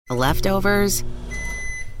leftovers,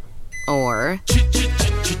 or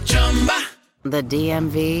the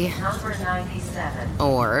DMV, Number 97.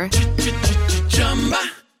 or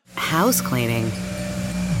house cleaning,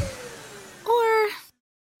 or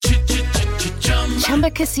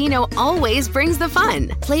Chumba Casino always brings the fun.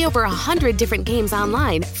 Play over 100 different games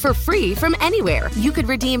online for free from anywhere. You could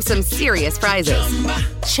redeem some serious prizes.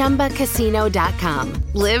 ChumbaCasino.com.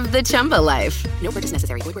 Live the Chumba life. No purchase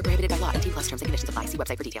necessary. Void where prohibited by law. 18+ terms and conditions apply. See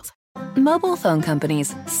website for details. Mobile phone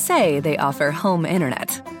companies say they offer home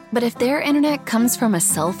internet. But if their internet comes from a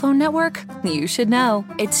cell phone network, you should know.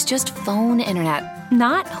 It's just phone internet,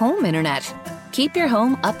 not home internet. Keep your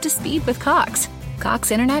home up to speed with Cox.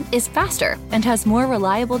 Cox Internet is faster and has more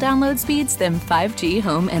reliable download speeds than 5G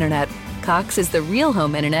home internet. Cox is the real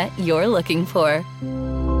home internet you're looking for.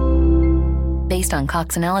 Based on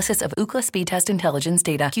Cox analysis of Ookla speed test intelligence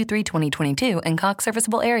data Q3 2022 and Cox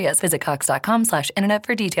serviceable areas, visit cox.com/internet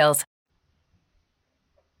for details.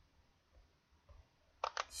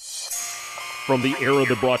 From the era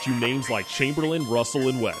that brought you names like Chamberlain, Russell,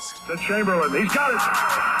 and West. To Chamberlain, he's got it.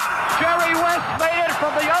 Jerry West made it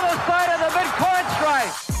from the other side of the midcourt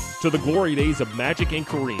stripe. To the glory days of Magic and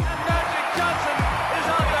Kareem. Magic Johnson is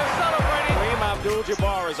out there celebrating. Kareem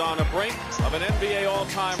Abdul-Jabbar is on the brink of an NBA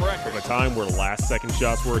all-time record. From a time where last-second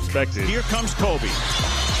shots were expected. Here comes Kobe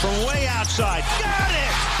from way outside. Got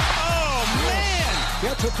it! Oh, man!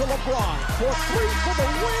 Gets it to LeBron for three for the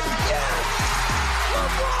win. Yes!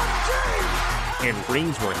 LeBron James! And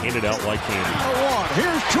rings were handed out like candy.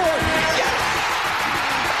 Here's Jordan. Yes!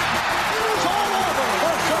 It's all over.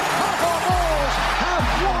 The Chicago Bulls have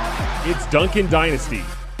won. It's Duncan Dynasty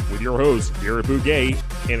with your host, Garrett Bouguet,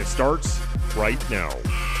 and it starts right now.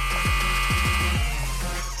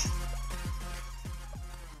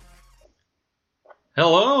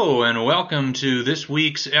 Hello, and welcome to this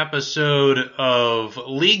week's episode of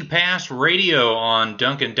League Pass Radio on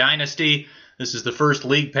Duncan Dynasty. This is the first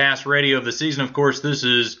League Pass Radio of the season. Of course, this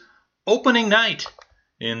is opening night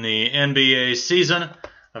in the NBA season.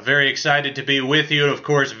 I'm very excited to be with you. Of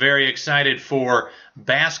course, very excited for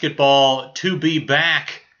basketball to be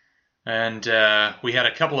back. And we had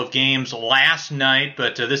a couple of games last night,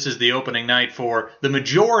 but this is the opening night for the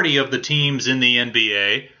majority of the teams in the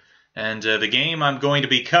NBA. And the game I'm going to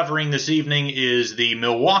be covering this evening is the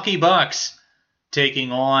Milwaukee Bucks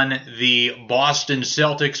taking on the Boston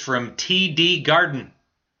Celtics from TD Garden.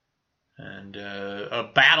 And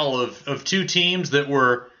a battle of two teams that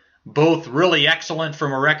were both really excellent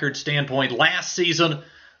from a record standpoint last season.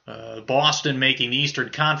 Boston making the Eastern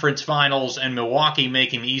Conference Finals and Milwaukee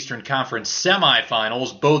making the Eastern Conference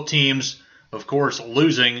Semifinals. Both teams, of course,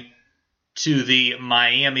 losing to the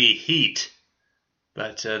Miami Heat.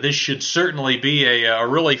 But this should certainly be a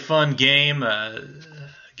really fun game.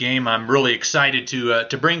 Game I'm really excited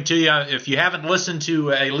to bring to you. If you haven't listened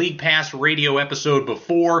to a League Pass Radio episode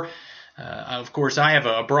before, of course, I have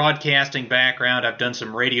a broadcasting background. I've done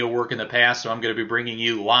some radio work in the past, so I'm going to be bringing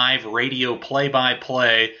you live radio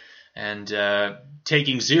play-by-play and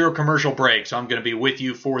taking zero commercial breaks. So I'm going to be with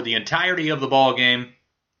you for the entirety of the ball game.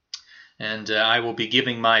 And I will be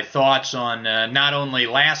giving my thoughts on not only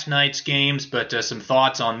last night's games, but some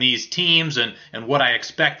thoughts on these teams and what I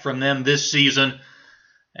expect from them this season.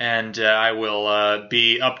 And I will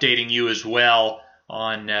be updating you as well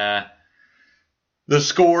on the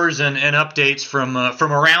scores and updates from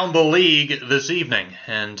around the league this evening.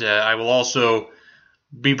 And I will also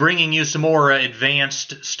be bringing you some more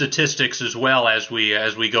advanced statistics as well as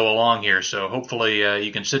we go along here. So hopefully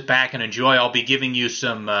you can sit back and enjoy. I'll be giving you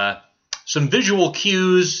some visual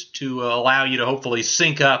cues to allow you to hopefully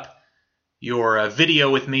sync up your video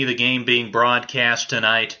with me, the game being broadcast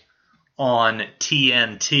tonight on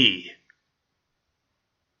TNT.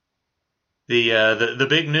 The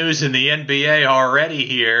big news in the NBA already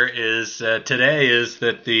here is today is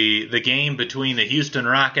that the game between the Houston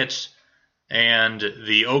Rockets and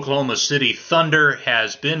the Oklahoma City Thunder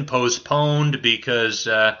has been postponed because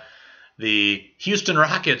the Houston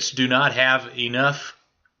Rockets do not have enough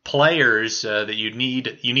players that you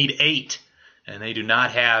need 8, and they do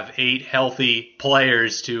not have 8 healthy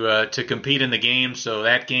players to compete in the game, so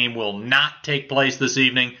that game will not take place this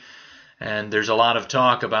evening. And there's a lot of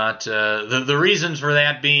talk about the reasons for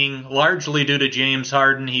that being largely due to James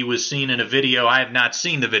Harden. He was seen in a video. I have not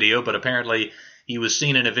seen the video, but apparently he was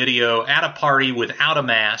seen in a video at a party without a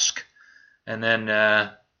mask. And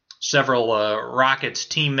then several Rockets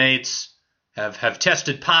teammates have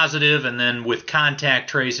tested positive, and then with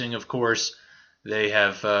contact tracing, of course, they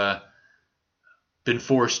have been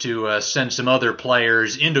forced to send some other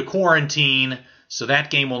players into quarantine. So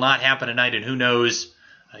that game will not happen tonight, and who knows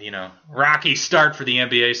rocky start for the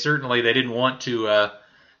NBA. Certainly they didn't want to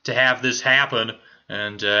have this happen.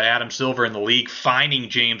 And Adam Silver and the league fining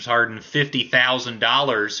James Harden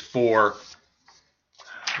 $50,000 for,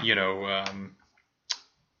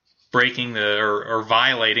 breaking or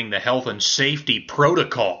violating the health and safety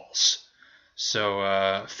protocols. So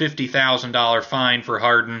 $50,000 fine for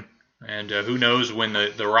Harden, and who knows when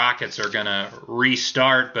the Rockets are going to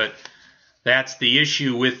restart. But that's the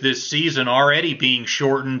issue with this season already being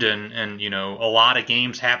shortened and a lot of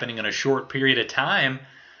games happening in a short period of time.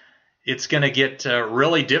 It's going to get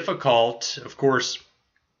really difficult. Of course,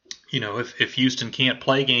 if Houston can't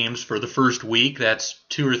play games for the first week, that's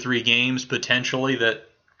 2 or 3 games potentially that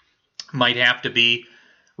might have to be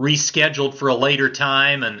rescheduled for a later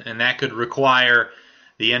time, and that could require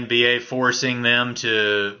the NBA forcing them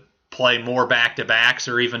to play more back-to-backs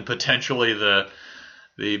or even potentially the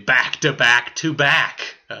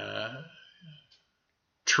back-to-back-to-back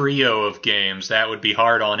trio of games. That would be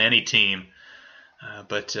hard on any team.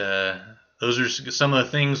 But those are some of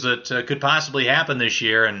the things that could possibly happen this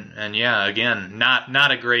year. And yeah, again,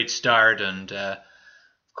 not a great start. And, of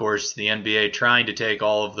course, the NBA trying to take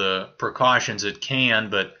all of the precautions it can.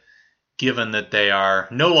 But given that they are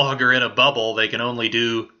no longer in a bubble, they can only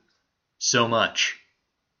do so much.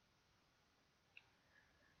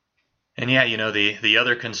 And yeah, the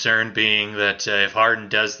other concern being that if Harden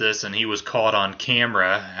does this and he was caught on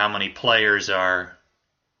camera, how many players are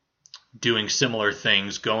doing similar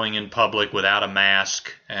things, going in public without a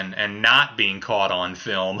mask and not being caught on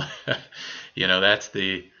film.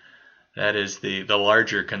 That is the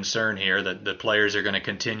larger concern here, that the players are going to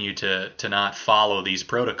continue to not follow these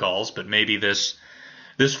protocols. But maybe this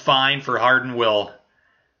fine for Harden will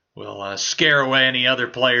scare away any other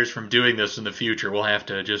players from doing this in the future. We'll have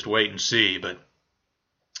to just wait and see. But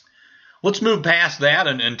let's move past that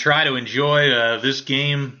and try to enjoy this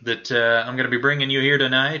game that I'm going to be bringing you here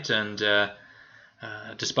tonight. And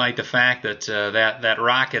despite the fact that that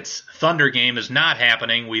Rockets Thunder game is not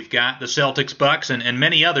happening, we've got the Celtics Bucks and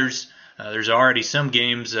many others. There's already some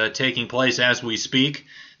games taking place as we speak.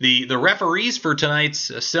 The referees for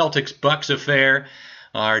tonight's Celtics Bucks affair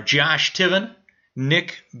are Josh Tiven,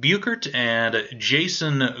 Nick Buchert, and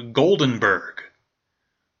Jason Goldenberg.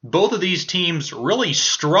 Both of these teams really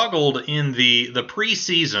struggled in the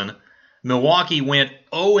preseason. Milwaukee went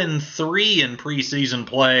 0-3 in preseason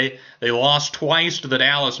play. They lost twice to the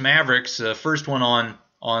Dallas Mavericks. First one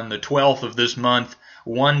on the 12th of this month,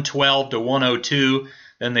 112-102.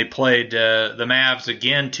 Then they played the Mavs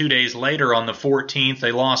again 2 days later on the 14th.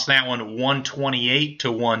 They lost that one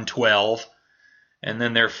 128-112. And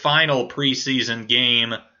then their final preseason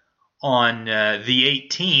game on the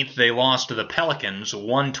 18th, they lost to the Pelicans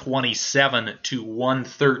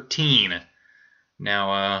 127-113.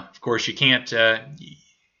 Now, of course, you can't take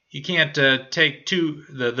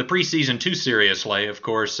the preseason too seriously. Of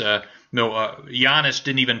course, Giannis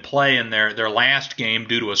didn't even play in their last game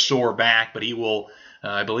due to a sore back, but he will,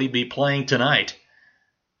 I believe, be playing tonight.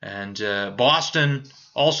 And Boston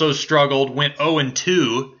also struggled, went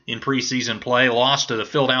 0-2 in preseason play, lost to the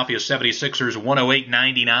Philadelphia 76ers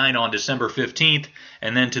 108-99 on December 15th,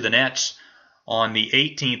 and then to the Nets on the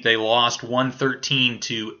 18th, they lost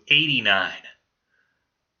 113-89.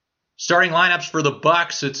 Starting lineups for the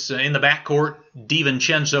Bucks, it's in the backcourt,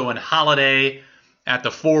 DiVincenzo and Holiday. At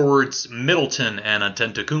the forwards, Middleton and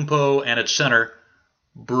Antetokounmpo, and at center,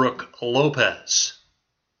 Brook Lopez.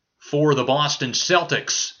 For the Boston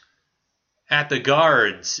Celtics, at the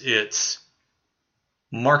guards, it's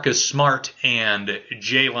Marcus Smart and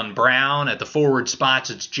Jaylen Brown. At the forward spots,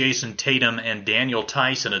 it's Jason Tatum and Daniel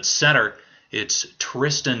Tice. And at center, it's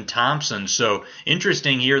Tristan Thompson. So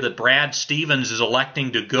interesting here that Brad Stevens is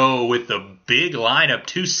electing to go with the big lineup,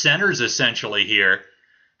 2 centers essentially here,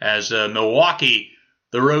 as Milwaukee,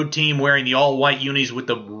 the road team wearing the all-white unis with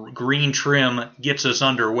the green trim, gets us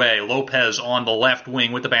underway. Lopez on the left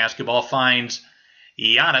wing with the basketball finds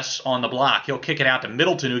Giannis on the block. He'll kick it out to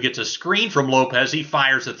Middleton, who gets a screen from Lopez. He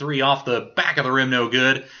fires a 3 off the back of the rim, no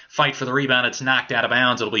good. Fight for the rebound. It's knocked out of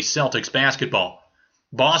bounds. It'll be Celtics basketball.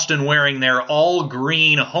 Boston wearing their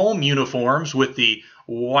all-green home uniforms with the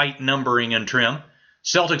white numbering and trim.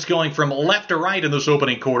 Celtics going from left to right in this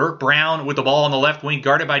opening quarter. Brown with the ball on the left wing,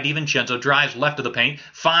 guarded by DiVincenzo, drives left of the paint,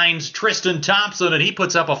 finds Tristan Thompson, and he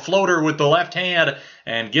puts up a floater with the left hand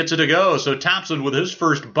and gets it to go. So Thompson with his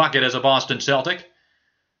first bucket as a Boston Celtic.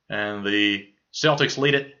 And the Celtics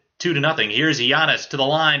lead it 2-0. Here's Giannis to the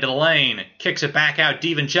line, to the lane. Kicks it back out.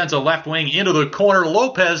 DiVincenzo left wing into the corner.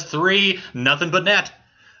 Lopez 3. Nothing but net.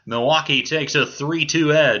 Milwaukee takes a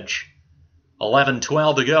 3-2 edge.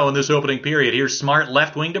 11-12 to go in this opening period. Here's Smart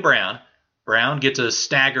left wing to Brown. Brown gets a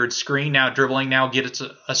staggered screen, now dribbling, now gets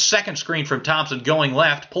a second screen from Thompson going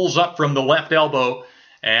left, pulls up from the left elbow,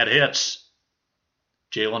 and hits.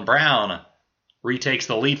 Jaylen Brown retakes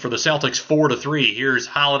the lead for the Celtics 4-3. Here's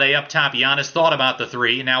Holiday up top. Giannis thought about the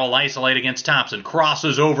three. Now will isolate against Thompson.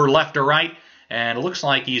 Crosses over left to right, and it looks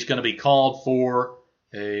like he's going to be called for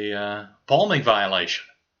a palming violation.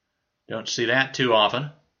 Don't see that too often.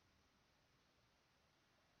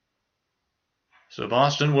 So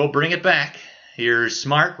Boston will bring it back. Here's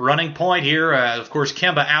Smart running point here. Of course,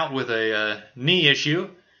 Kemba out with a knee issue.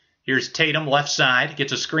 Here's Tatum left side.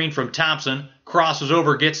 Gets a screen from Thompson. Crosses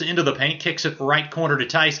over, gets into the paint. Kicks it right corner to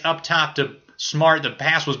Tice. Up top to Smart. The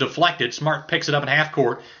pass was deflected. Smart picks it up in half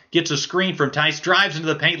court. Gets a screen from Tice. Drives into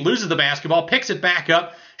the paint. Loses the basketball. Picks it back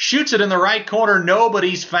up. Shoots it in the right corner.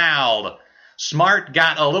 Nobody's fouled. Smart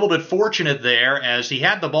got a little bit fortunate there as he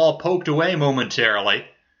had the ball poked away momentarily.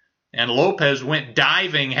 And Lopez went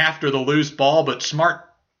diving after the loose ball, but Smart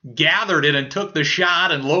gathered it and took the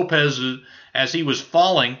shot, and Lopez, as he was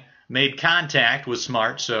falling, made contact with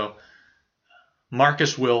Smart. So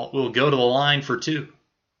Marcus will go to the line for two.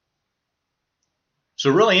 So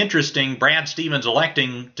really interesting, Brad Stevens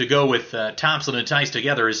electing to go with Thompson and Tice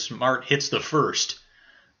together as Smart hits the first.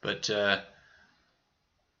 But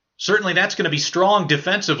certainly that's going to be strong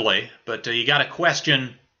defensively, but you got to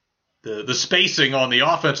question the spacing on the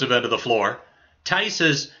offensive end of the floor. Tice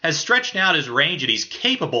has stretched out his range, and he's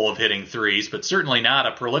capable of hitting threes, but certainly not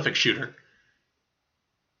a prolific shooter.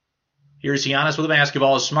 Here's Giannis with the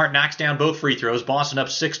basketball as Smart knocks down both free throws. Boston up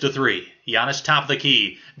 6-3. Giannis top of the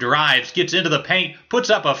key. Drives, gets into the paint, puts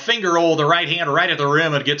up a finger roll with the right hand right at the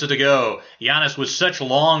rim and gets it to go. Giannis with such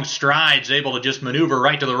long strides able to just maneuver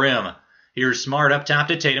right to the rim. Here's Smart up top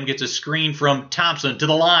to Tatum. Gets a screen from Thompson to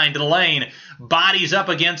the line, to the lane. Bodies up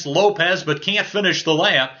against Lopez, but can't finish the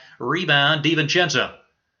layup. Rebound, DiVincenzo.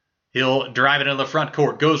 He'll drive it into the front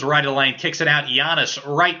court. Goes right to the lane. Kicks it out. Giannis,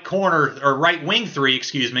 right wing three,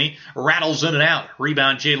 rattles in and out.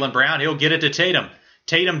 Rebound, Jaylen Brown. He'll get it to Tatum.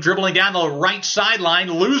 Tatum dribbling down the right sideline,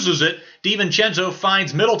 loses it. DiVincenzo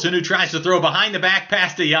finds Middleton, who tries to throw behind the back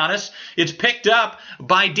pass to Giannis. It's picked up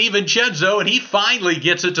by DiVincenzo, and he finally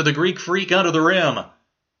gets it to the Greek Freak under the rim.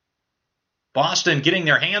 Boston getting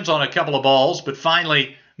their hands on a couple of balls, but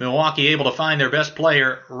finally Milwaukee able to find their best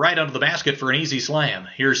player right under the basket for an easy slam.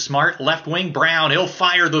 Here's Smart, left wing, Brown. He'll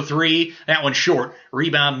fire the three. That one's short.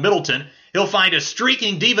 Rebound, Middleton. He'll find a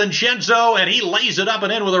streaking DiVincenzo, and he lays it up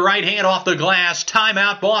and in with a right hand off the glass.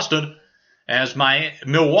 Timeout, Boston, as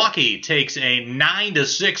Milwaukee takes a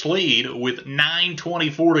 9-6 lead with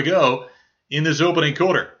 9:24 to go in this opening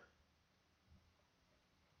quarter.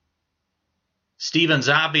 Stevens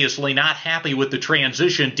obviously not happy with the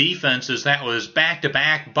transition defense, as that was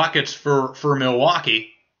back-to-back buckets for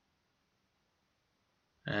Milwaukee.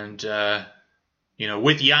 And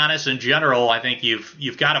with Giannis in general, I think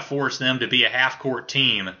you've got to force them to be a half-court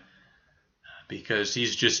team because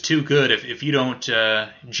he's just too good. If you don't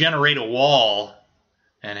generate a wall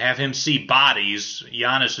and have him see bodies,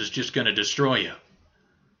 Giannis is just going to destroy you.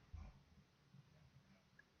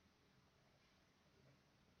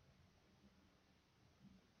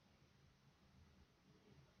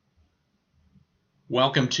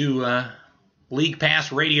 Welcome to League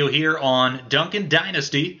Pass Radio here on Duncan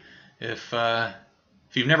Dynasty. If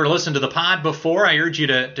you've never listened to the pod before, I urge you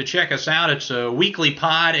to check us out. It's a weekly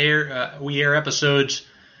pod. We air episodes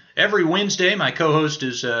every Wednesday. My co-host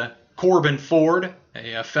is Corbin Ford,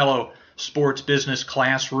 a fellow sports business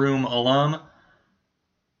classroom alum.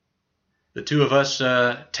 The two of us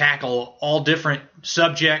tackle all different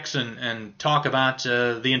subjects and talk about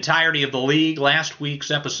the entirety of the league. Last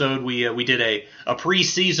week's episode, we did a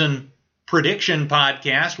preseason prediction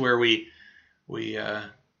podcast where we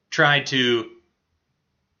tried to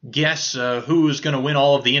guess who's going to win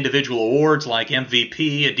all of the individual awards like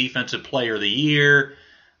MVP, a Defensive Player of the Year,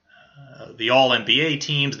 the All-NBA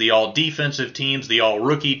teams, the All-Defensive teams, the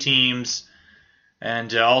All-Rookie teams,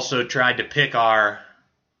 and also tried to pick our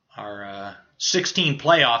 16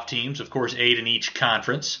 playoff teams, of course, 8 in each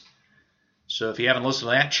conference. So if you haven't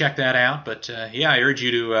listened to that, check that out. But I urge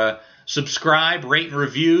you to subscribe, rate, and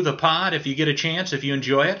review the pod if you get a chance, if you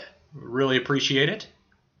enjoy it. Really appreciate it.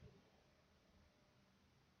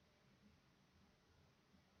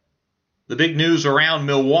 The big news around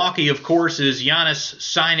Milwaukee, of course, is Giannis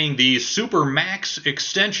signing the Supermax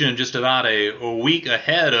extension just about a week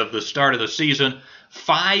ahead of the start of the season.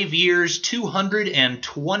 5 years,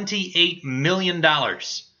 $228 million.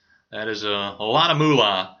 That is a lot of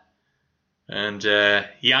moolah. And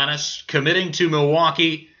Giannis committing to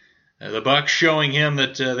Milwaukee. The Bucks showing him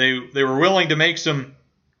that they were willing to make some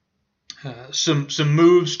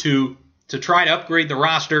moves to to try to upgrade the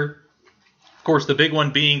roster. Of course, the big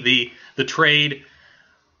one being the trade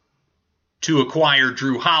to acquire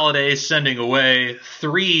Drew Holiday, sending away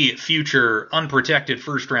 3 future unprotected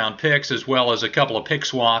first-round picks, as well as a couple of pick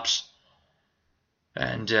swaps.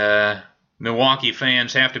 And Milwaukee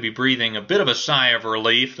fans have to be breathing a bit of a sigh of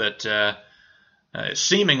relief that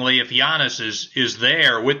seemingly if Giannis is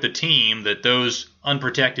there with the team, that those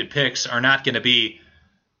unprotected picks are not going to be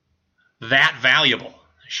that valuable.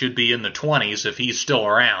 Should be in the 20s if he's still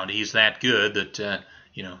around. He's that good that,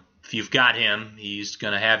 if you've got him, he's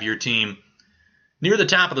going to have your team near the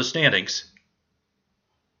top of the standings.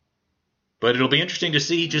 But it'll be interesting to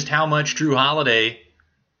see just how much Drew Holiday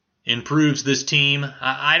improves this team.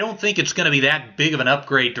 I don't think it's going to be that big of an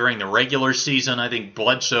upgrade during the regular season. I think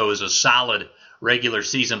Bledsoe is a solid regular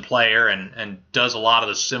season player and does a lot of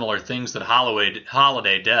the similar things that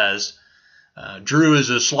Holiday does. Drew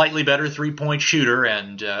is a slightly better three-point shooter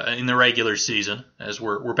and in the regular season. As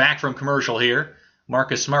we're back from commercial here,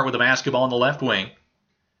 Marcus Smart with the basketball on the left wing.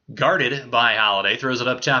 Guarded by Holiday, throws it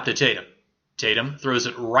up top to Tatum. Tatum throws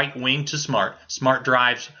it right wing to Smart. Smart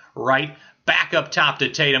drives right, back up top to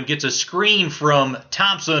Tatum, gets a screen from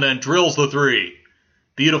Thompson and drills the 3.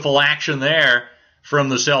 Beautiful action there from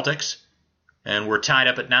the Celtics. And we're tied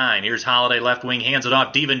up at 9. Here's Holiday left wing, hands it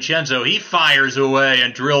off. DiVincenzo, he fires away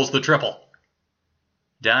and drills the triple.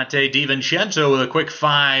 Dante DiVincenzo with a quick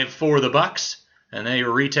 5 for the Bucks. And they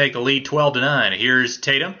retake the lead 12-9. Here's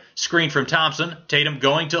Tatum. Screen from Thompson. Tatum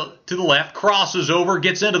going to the left. Crosses over.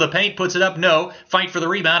 Gets into the paint. Puts it up. No. Fight for the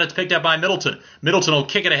rebound. It's picked up by Middleton. Middleton will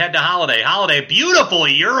kick it ahead to Holiday. Holiday, beautiful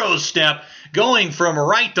Euro step. Going from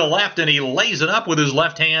right to left. And he lays it up with his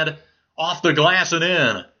left hand off the glass and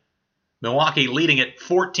in. Milwaukee leading it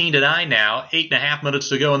 14-9 now. 8.5 minutes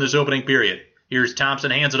to go in this opening period. Here's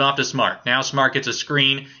Thompson, hands it off to Smart. Now Smart gets a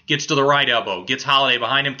screen, gets to the right elbow, gets Holiday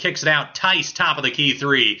behind him, kicks it out. Tice, top of the key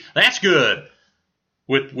 3. That's good.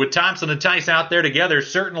 With Thompson and Tice out there together,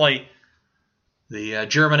 certainly the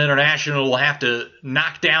German international will have to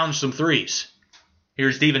knock down some threes.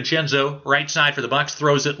 Here's DiVincenzo, right side for the Bucks,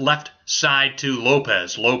 throws it left side to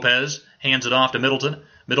Lopez. Lopez hands it off to Middleton.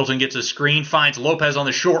 Middleton gets a screen, finds Lopez on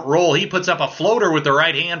the short roll. He puts up a floater with the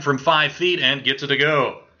right hand from 5 feet and gets it to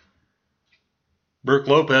go. Brook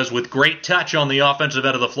Lopez with great touch on the offensive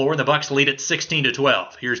end of the floor, and the Bucks lead it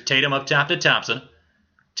 16-12. Here's Tatum up top to Thompson.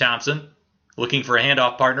 Thompson, looking for a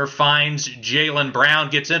handoff partner, finds Jaylen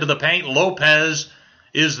Brown, gets into the paint. Lopez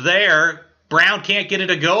is there. Brown can't get it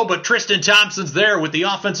to go, but Tristan Thompson's there with the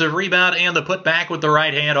offensive rebound and the putback with the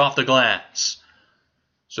right hand off the glass.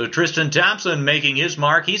 So Tristan Thompson making his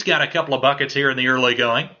mark. He's got a couple of buckets here in the early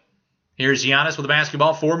going. Here's Giannis with the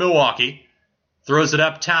basketball for Milwaukee. Throws it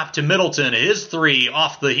up top to Middleton. His 3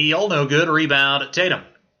 off the heel. No good. Rebound, Tatum.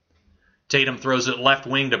 Tatum throws it left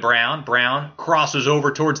wing to Brown. Brown crosses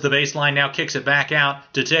over towards the baseline. Now kicks it back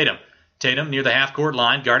out to Tatum. Tatum near the half-court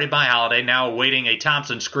line. Guarded by Holiday. Now awaiting a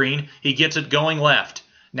Thompson screen. He gets it going left.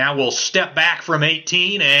 Now will step back from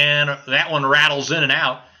 18, and that one rattles in and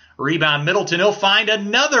out. Rebound, Middleton. He'll find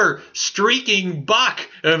another streaking buck.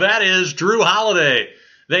 And that is Drew Holiday.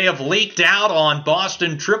 They have leaked out on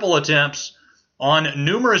Boston triple attempts on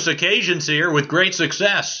numerous occasions here with great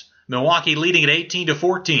success. Milwaukee leading at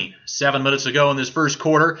 18-14. 7 minutes ago in this first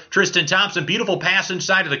quarter. Tristan Thompson, beautiful pass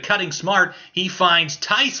inside of the cutting Smart. He finds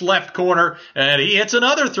Tice left corner, and he hits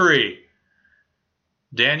another 3.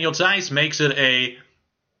 Daniel Tice makes it a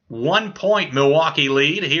 1-point Milwaukee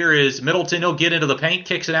lead. Here is Middleton. He'll get into the paint,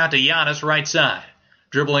 kicks it out to Giannis right side.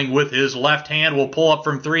 Dribbling with his left hand, will pull up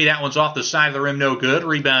from 3. That one's off the side of the rim, no good.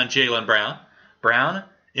 Rebound, Jaylen Brown. Brown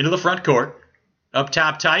into the front court. Up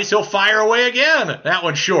top, Tice. He'll fire away again. That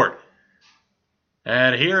one's short.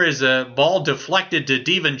 And here is a ball deflected to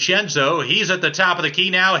DiVincenzo. He's at the top of the key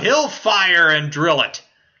now. He'll fire and drill it.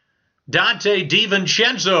 Dante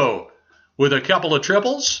DiVincenzo with a couple of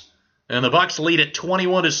triples. And the Bucks lead at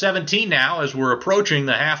 21-17 now as we're approaching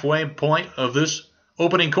the halfway point of this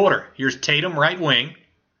opening quarter. Here's Tatum, right wing.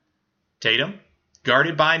 Tatum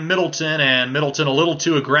guarded by Middleton, and Middleton a little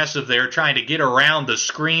too aggressive there, trying to get around the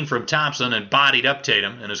screen from Thompson and bodied up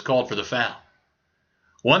Tatum and is called for the foul.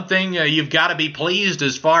 One thing you've got to be pleased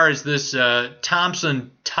as far as this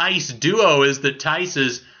Thompson-Tice duo is that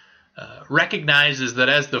Tice recognizes that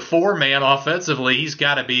as the 4-man offensively, he's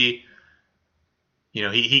got to be,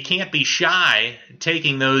 he can't be shy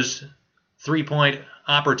taking those 3-point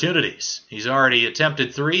opportunities. He's already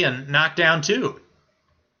attempted 3 and knocked down 2.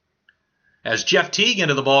 As Jeff Teague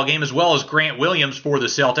into the ballgame, as well as Grant Williams for the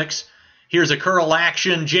Celtics. Here's a curl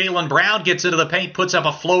action. Jaylen Brown gets into the paint, puts up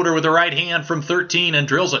a floater with the right hand from 13 and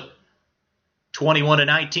drills it.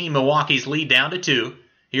 21-19, Milwaukee's lead down to 2.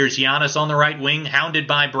 Here's Giannis on the right wing, hounded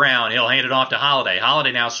by Brown. He'll hand it off to Holiday.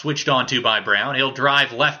 Holiday now switched on to by Brown. He'll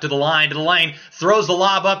drive left to the lane, throws the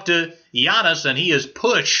lob up to Giannis, and he is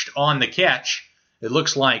pushed on the catch. It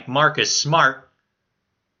looks like Marcus Smart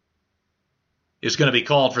is going to be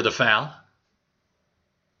called for the foul.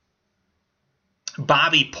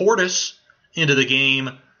 Bobby Portis into the game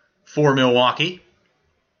for Milwaukee.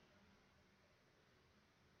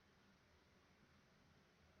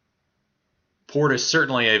 Portis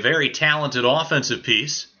certainly a very talented offensive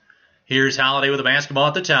piece. Here's Holiday with the basketball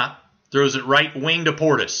at the top. Throws it right wing to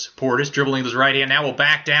Portis. Portis dribbling with his right hand now will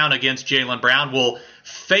back down against Jaylen Brown. Will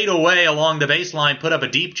fade away along the baseline, put up a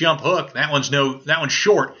deep jump hook. That one's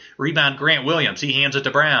short. Rebound Grant Williams. He hands it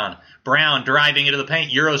to Brown. Brown driving into the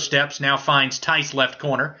paint. Euro steps, now finds Tice left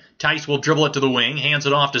corner. Tice will dribble it to the wing, hands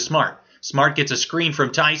it off to Smart. Smart gets a screen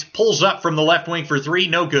from Tice, pulls up from the left wing for three,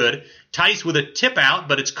 no good. Tice with a tip out,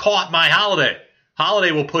 but it's caught by Holiday.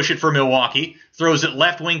 Holiday will push it for Milwaukee. Throws it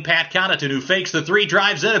left wing Pat Connaughton, who fakes the three,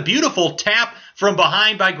 drives in. A beautiful tap from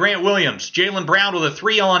behind by Grant Williams. Jaylen Brown with a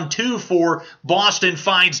 3-on-2 for Boston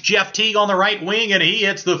finds Jeff Teague on the right wing, and he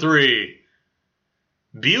hits the three.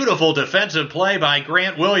 Beautiful defensive play by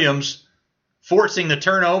Grant Williams, forcing the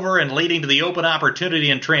turnover and leading to the open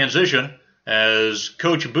opportunity in transition, as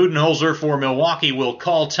Coach Budenholzer for Milwaukee will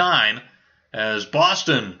call time, as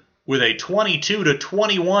Boston with a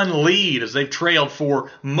 22-21 lead as they've trailed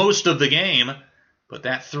for most of the game. But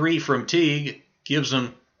that three from Teague gives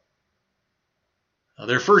them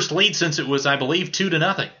their first lead since it was, I believe,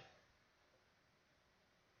 2-0.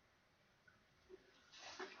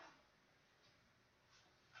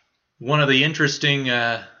 One of the interesting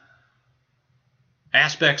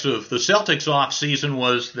aspects of the Celtics offseason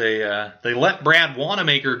was they let Brad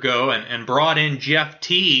Wanamaker go and brought in Jeff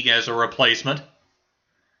Teague as a replacement.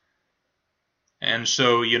 And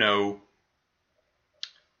so,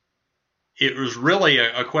 it was really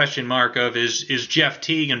a question mark of is Jeff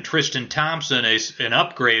Teague and Tristan Thompson an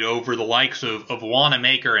upgrade over the likes of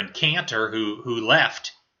Wanamaker and Cantor who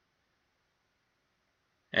left.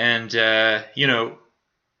 And, I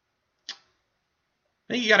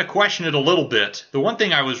think you got to question it a little bit. The one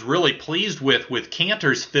thing I was really pleased with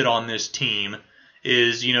Cantor's fit on this team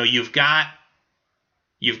is, you've got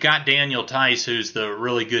Daniel Tice, who's the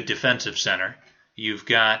really good defensive center. You've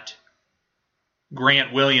got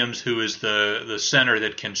Grant Williams, who is the center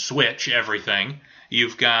that can switch everything.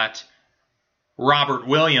 You've got Robert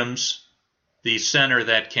Williams, the center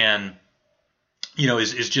that can,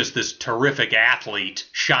 is just this terrific athlete,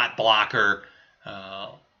 shot blocker,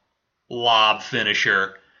 lob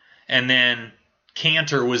finisher. And then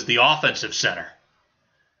Cantor was the offensive center.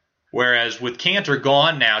 Whereas with Cantor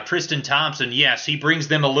gone now, Tristan Thompson, yes, he brings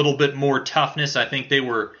them a little bit more toughness. I think they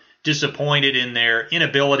were disappointed in their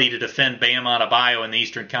inability to defend Bam Adebayo in the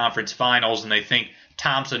Eastern Conference Finals, and they think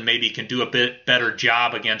Thompson maybe can do a bit better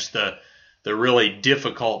job against the really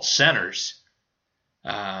difficult centers.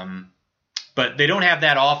 But they don't have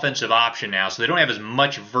that offensive option now, so they don't have as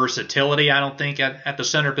much versatility, I don't think, at the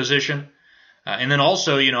center position. And then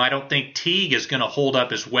also, I don't think Teague is going to hold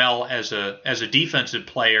up as well as a defensive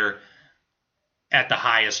player at the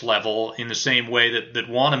highest level in the same way that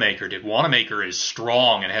Wanamaker did. Wanamaker is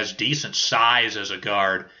strong and has decent size as a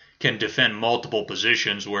guard, can defend multiple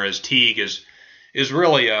positions, whereas Teague is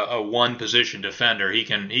really a one-position defender. He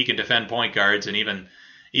can defend point guards, and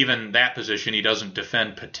even that position he doesn't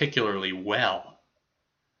defend particularly well.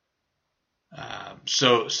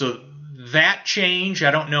 So that change,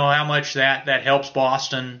 I don't know how much that helps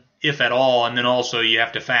Boston, if at all. And then also you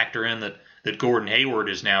have to factor in that Gordon Hayward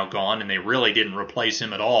is now gone, and they really didn't replace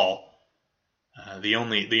him at all. The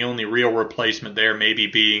only real replacement there maybe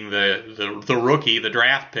being the rookie, the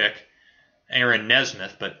draft pick, Aaron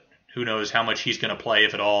Nesmith, but who knows how much he's going to play,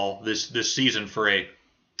 if at all, this season for a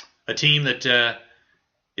team that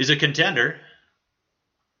is a contender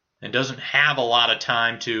and doesn't have a lot of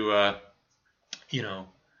time to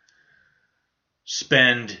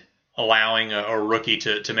spend allowing a rookie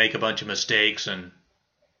to make a bunch of mistakes and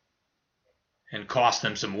cost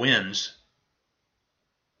them some wins.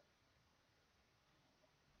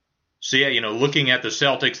 So yeah, looking at the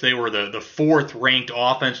Celtics, they were the fourth-ranked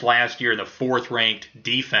offense last year and the fourth-ranked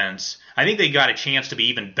defense. I think they got a chance to be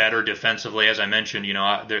even better defensively. As I mentioned,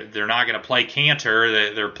 they're not going to play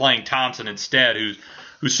Cantor. They're playing Thompson instead,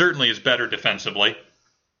 who certainly is better defensively.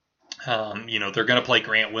 They're going to play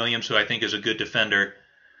Grant Williams, who I think is a good defender.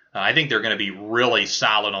 I think they're going to be really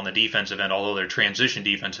solid on the defensive end, although their transition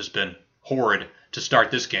defense has been horrid to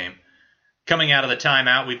start this game. Coming out of the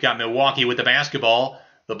timeout, we've got Milwaukee with the basketball.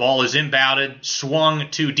 The ball is inbounded, swung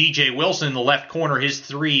to DJ Wilson in the left corner. His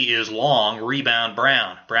three is long. Rebound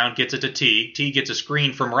Brown. Brown gets it to Teague. Teague gets a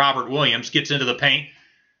screen from Robert Williams, gets into the paint.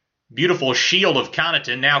 Beautiful shield of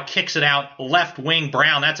Connaughton. Now kicks it out left wing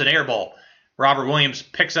Brown. That's an air ball. Robert Williams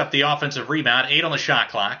picks up the offensive rebound. 8 on the shot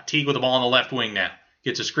clock. Teague with the ball on the left wing now.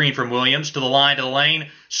 Gets a screen from Williams to the line, to the lane.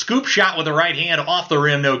 Scoop shot with the right hand off the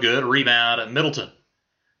rim. No good. Rebound Middleton.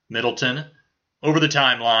 Middleton over the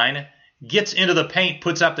timeline. Gets into the paint.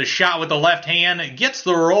 Puts up the shot with the left hand. Gets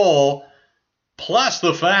the roll. Plus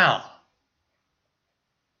the foul.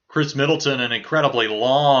 Chris Middleton, an incredibly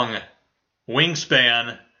long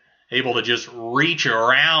wingspan. Able to just reach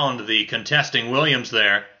around the contesting Williams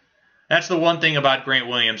there. That's the one thing about Grant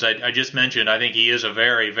Williams I just mentioned. I think he is a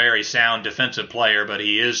very, very sound defensive player, but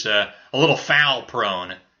he is a little foul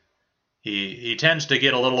prone. He tends to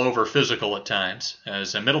get a little over physical at times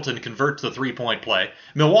as Middleton converts the three-point play.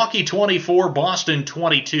 Milwaukee 24, Boston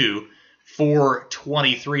 22,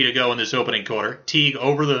 4:23 to go in this opening quarter. Teague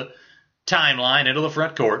over the timeline into the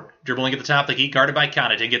front court, dribbling at the top of the key, guarded by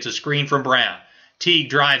Connaughton, gets a screen from Brown.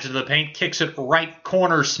 Teague drives into the paint, kicks it right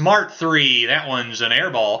corner, smart three. That one's an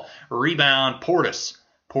air ball. Rebound Portis.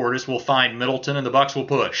 Portis will find Middleton, and the Bucks will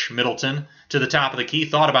push. Middleton to the top of the key,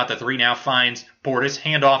 thought about the three, now finds Portis.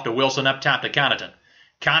 Handoff to Wilson up top to Connaughton.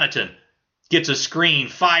 Connaughton gets a screen,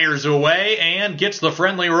 fires away, and gets the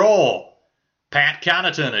friendly roll. Pat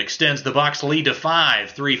Connaughton extends the Bucks lead to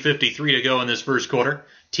 5. 3:53 to go in this first quarter.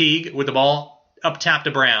 Teague with the ball up top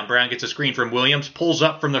to Brown. Brown gets a screen from Williams, pulls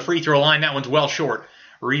up from the free throw line. That one's well short.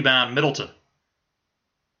 Rebound Middleton.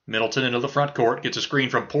 Middleton into the front court, gets a screen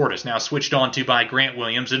from Portis. Now switched on to by Grant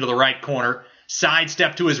Williams into the right corner.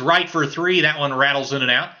 Sidestep to his right for three. That one rattles in and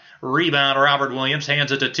out. Rebound Robert Williams,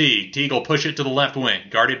 hands it to Teague. Teague will push it to the left wing.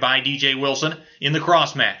 Guarded by DJ Wilson in the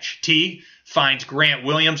cross match. Teague finds Grant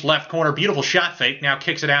Williams, left corner. Beautiful shot fake. Now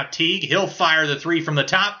kicks it out Teague. He'll fire the three from the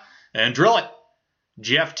top and drill it.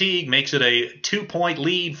 Jeff Teague makes it a 2-point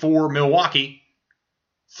lead for Milwaukee.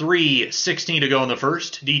 3:16 to go in the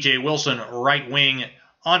first. DJ Wilson, right wing,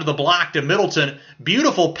 onto the block to Middleton.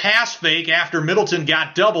 Beautiful pass fake after Middleton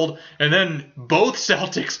got doubled, and then both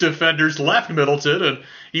Celtics defenders left Middleton, and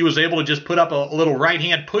he was able to just put up a little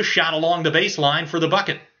right-hand push shot along the baseline for the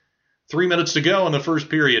bucket. 3 minutes to go in the first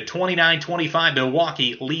period. 29-25,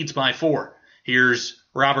 Milwaukee leads by 4. Here's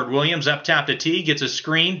Robert Williams up top to Teague, gets a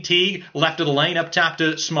screen. Teague left of the lane, up top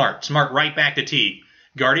to Smart. Smart right back to Teague.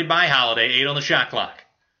 Guarded by Holiday, 8 on the shot clock.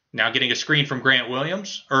 Now getting a screen from Robert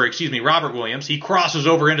Williams. He crosses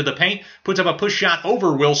over into the paint, puts up a push shot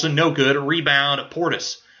over Wilson, no good. Rebound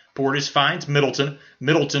Portis. Portis finds Middleton.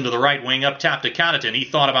 Middleton to the right wing, up top to Connaughton. He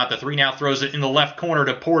thought about the three, now throws it in the left corner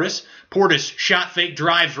to Portis. Portis shot fake,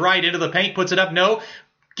 drives right into the paint, puts it up, no.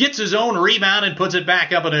 Gets his own rebound and puts it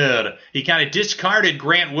back up and in. He kind of discarded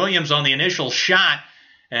Grant Williams on the initial shot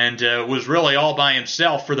and was really all by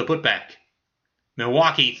himself for the putback.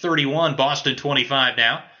 Milwaukee 31, Boston 25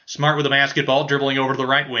 now. Smart with the basketball, dribbling over to the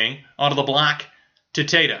right wing, onto the block to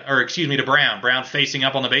to Brown. Brown facing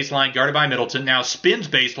up on the baseline, guarded by Middleton. Now spins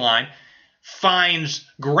baseline, finds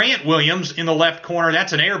Grant Williams in the left corner.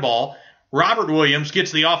 That's an air ball. Robert Williams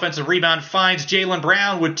gets the offensive rebound, finds Jaylen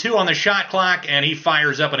Brown with 2 on the shot clock, and he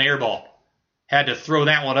fires up an air ball. Had to throw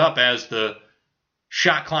that one up as the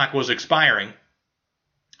shot clock was expiring.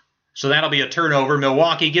 So that'll be a turnover.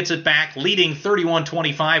 Milwaukee gets it back, leading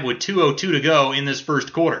 31-25 with 2:02 to go in this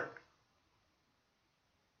first quarter.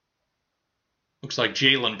 Looks like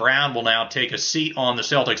Jaylen Brown will now take a seat on the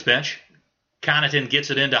Celtics bench. Connaughton gets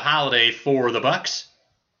it into Holiday for the Bucks.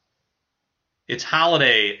 It's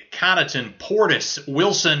Holiday, Connaughton, Portis,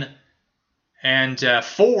 Wilson, and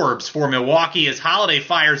Forbes for Milwaukee as Holiday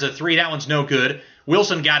fires a three. That one's no good.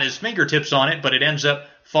 Wilson got his fingertips on it, but it ends up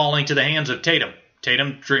falling to the hands of Tatum.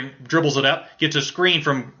 Tatum dribbles it up, gets a screen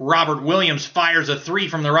from Robert Williams, fires a three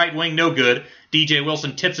from the right wing, no good. DJ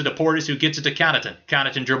Wilson tips it to Portis, who gets it to Connaughton.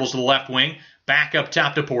 Connaughton dribbles to the left wing, back up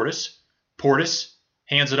top to Portis. Portis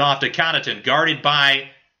hands it off to Connaughton, guarded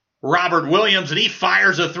by Robert Williams, and he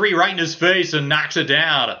fires a three right in his face and knocks it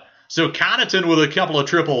down. So Connaughton with a couple of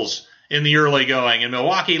triples in the early going, and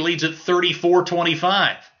Milwaukee leads at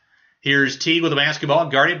 34-25. Here's Teague with the basketball,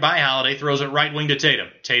 guarded by Holiday, throws it right wing to Tatum.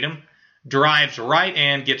 Tatum drives right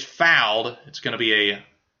and gets fouled. It's going to be a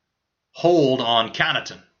hold on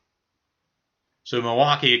Connaughton. So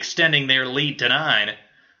Milwaukee extending their lead to 9.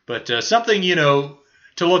 But something, to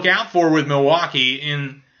look out for with Milwaukee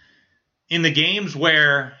in the games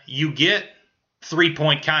where you get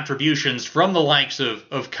 3-point contributions from the likes of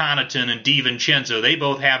Connaughton and DiVincenzo. They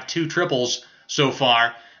both have 2 triples so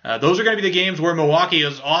far. Those are going to be the games where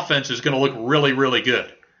Milwaukee's offense is going to look really, really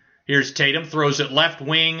good. Here's Tatum, throws it left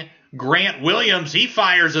wing. Grant Williams, he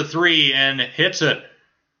fires a three and hits it.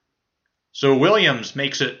 So Williams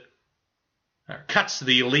cuts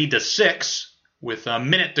the lead to 6 with a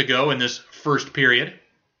minute to go in this first period.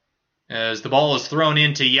 As the ball is thrown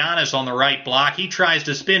into Giannis on the right block. He tries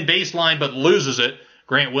to spin baseline but loses it.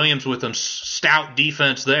 Grant Williams with some stout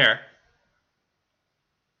defense there.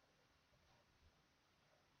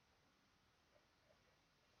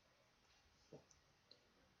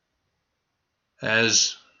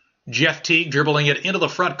 As Jeff Teague dribbling it into the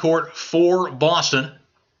front court for Boston.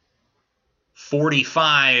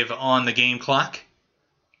 45 on the game clock.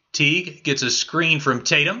 Teague gets a screen from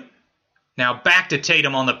Tatum. Now back to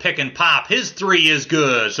Tatum on the pick and pop. His three is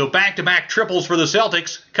good. So back-to-back triples for the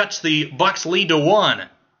Celtics. Cuts the Bucks lead to 1.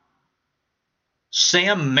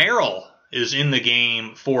 Sam Merrill is in the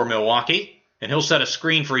game for Milwaukee. And he'll set a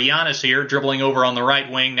screen for Giannis here. Dribbling over on the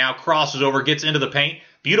right wing. Now crosses over, gets into the paint.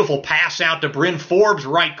 Beautiful pass out to Bryn Forbes,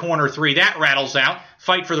 right corner three. That rattles out.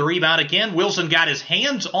 Fight for the rebound again. Wilson got his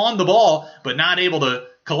hands on the ball, but not able to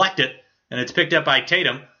collect it. And it's picked up by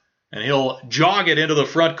Tatum. And he'll jog it into the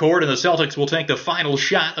front court, and the Celtics will take the final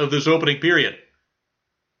shot of this opening period.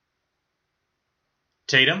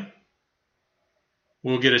 Tatum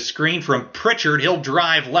will get a screen from Pritchard. He'll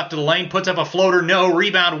drive left of the lane, puts up a floater. No.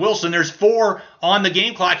 Rebound Wilson. There's 4 on the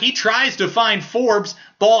game clock. He tries to find Forbes.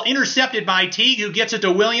 Ball intercepted by Teague, who gets it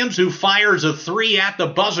to Williams, who fires a 3 at the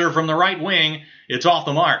buzzer from the right wing. It's off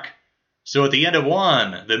the mark. So at the end of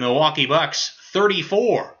 1, the Milwaukee Bucks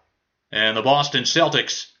 34 and the Boston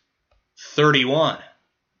Celtics 31.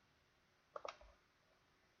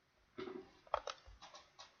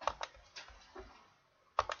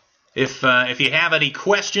 If you have any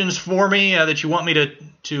questions for me that you want me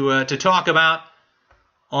to talk about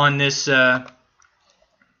on this,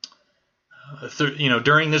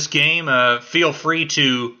 during this game, feel free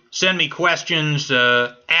to send me questions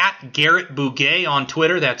at Garrett Bugay on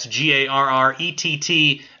Twitter. That's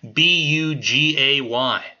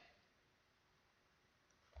GarrettBugay.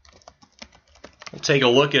 We'll take a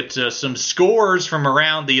look at some scores from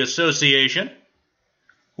around the association.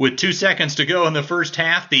 With 2 seconds to go in the first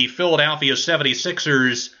half, the Philadelphia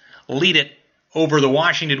 76ers lead it over the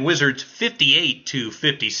Washington Wizards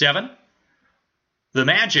 58-57. The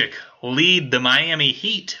Magic lead the Miami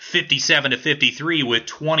Heat 57-53 with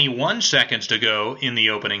 21 seconds to go in the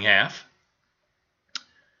opening half.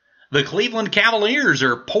 The Cleveland Cavaliers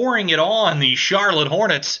are pouring it on the Charlotte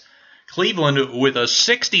Hornets. Cleveland with a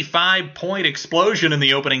 65-point explosion in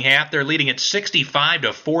the opening half. They're leading it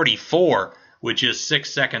 65-44 with just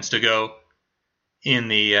 6 seconds to go in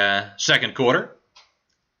the second quarter.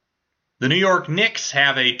 The New York Knicks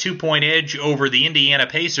have a 2-point edge over the Indiana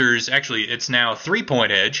Pacers. Actually, it's now a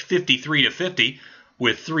 3-point edge, 53-50,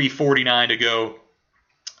 with 3:49 to go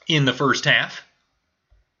in the first half.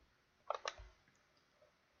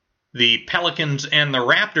 The Pelicans and the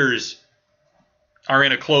Raptors are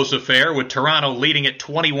in a close affair, with Toronto leading at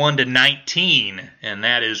 21-19, and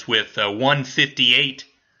that is with 1:58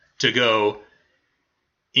 to go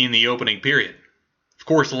in the opening period. Of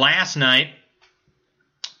course, last night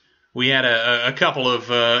we had a couple of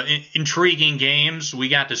intriguing games. We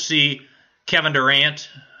got to see Kevin Durant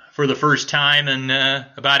for the first time in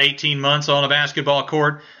about 18 months on a basketball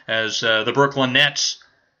court as the Brooklyn Nets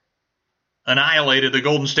annihilated the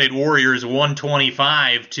Golden State Warriors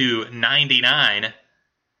 125-99.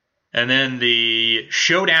 And then the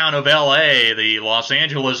showdown of L.A., the Los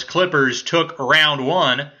Angeles Clippers took round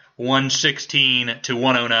 1,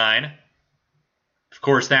 116-109. Of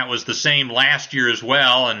course, that was the same last year as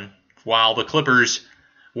well, and while the Clippers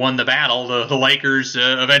won the battle, the Lakers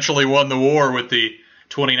eventually won the war with the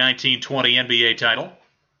 2019-20 NBA title.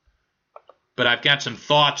 But I've got some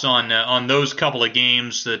thoughts on those couple of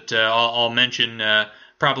games that I'll mention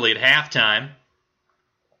probably at halftime.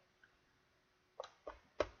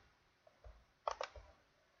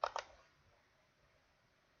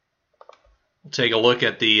 We'll take a look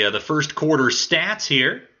at the first quarter stats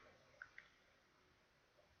here.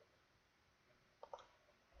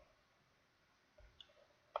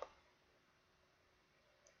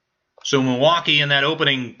 So Milwaukee in that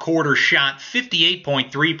opening quarter shot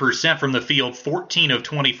 58.3% from the field, 14 of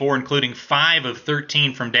 24, including 5 of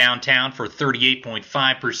 13 from downtown for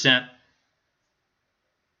 38.5%.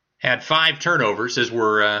 Had 5 turnovers as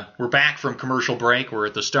we're back from commercial break. We're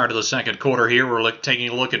at the start of the second quarter here. We're taking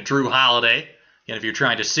a look at Drew Holiday. And if you're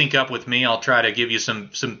trying to sync up with me, I'll try to give you some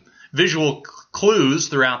visual clues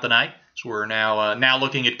throughout the night. So we're now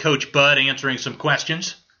looking at Coach Bud answering some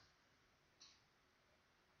questions.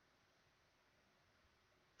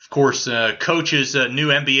 Of course, coaches, new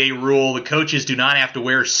NBA rule, the coaches do not have to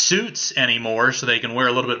wear suits anymore, so they can wear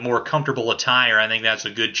a little bit more comfortable attire. I think that's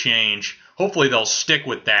a good change. Hopefully they'll stick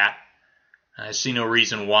with that. I see no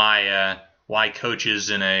reason why coaches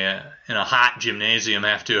in a hot gymnasium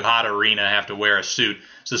hot arena have to wear a suit.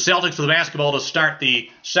 So the Celtics with the basketball to start the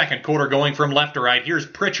second quarter, going from left to right. Here's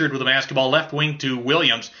Pritchard with the basketball, left wing to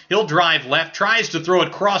Williams. He'll drive left, tries to throw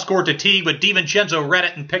it cross court to Teague, but DiVincenzo read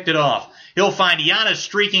it and picked it off. He'll find Giannis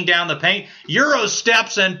streaking down the paint. Euro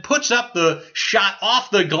steps and puts up the shot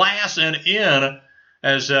off the glass and in,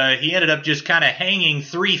 as he ended up just kind of hanging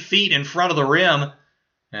 3 feet in front of the rim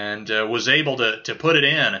and was able to put it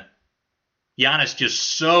in. Giannis just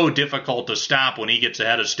so difficult to stop when he gets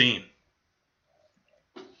ahead of steam.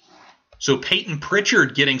 So Peyton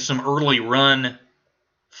Pritchard getting some early run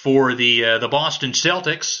for the Boston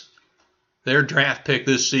Celtics. Their draft pick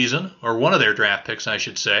this season, or one of their draft picks, I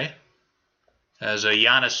should say, as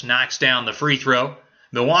Giannis knocks down the free throw.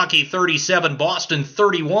 Milwaukee 37, Boston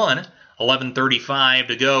 31, 11:35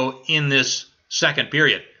 to go in this second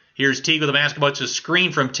period. Here's Teague with the basketball. It's a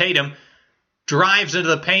screen from Tatum. Drives into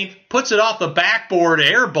the paint, puts it off the backboard,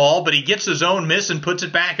 air ball, but he gets his own miss and puts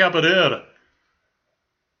it back up and in.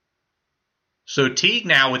 So Teague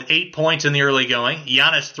now with 8 points in the early going.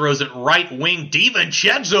 Giannis throws it right wing.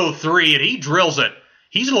 DiVincenzo 3, and he drills it.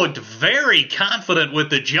 He's looked very confident with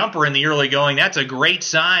the jumper in the early going. That's a great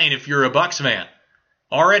sign if you're a Bucks fan.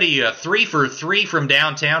 Already 3 for 3 from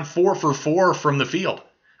downtown, 4 for 4 from the field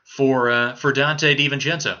for Donte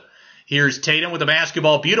DiVincenzo. Here's Tatum with the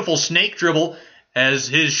basketball. Beautiful snake dribble as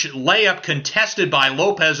his layup contested by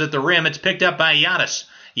Lopez at the rim. It's picked up by Giannis.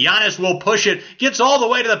 Giannis will push it, gets all the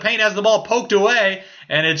way to the paint, has the ball poked away,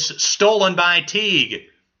 and it's stolen by Teague.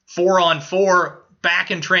 4-on-4,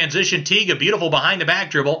 back in transition. Teague, a beautiful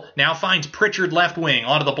behind-the-back dribble, now finds Pritchard left wing,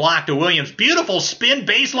 onto the block to Williams. Beautiful spin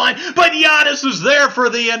baseline, but Giannis is there for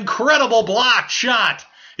the incredible block shot.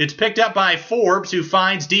 It's picked up by Forbes, who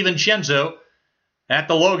finds DiVincenzo at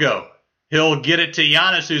the logo. He'll get it to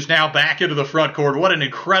Giannis, who's now back into the front court. What an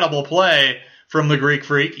incredible play from the Greek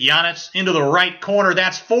Freak. Giannis into the right corner.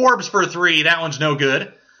 That's Forbes for 3. That one's no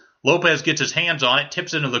good. Lopez gets his hands on it,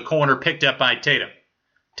 tips it into the corner, picked up by Tatum.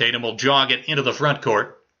 Tatum will jog it into the front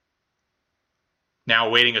court. Now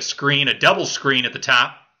waiting a screen, a double screen at the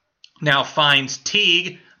top. Now finds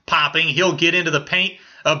Teague popping. He'll get into the paint.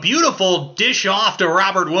 A beautiful dish off to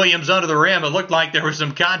Robert Williams under the rim. It looked like there was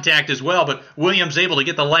some contact as well, but Williams able to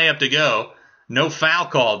get the layup to go. No foul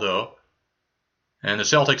call, though. And the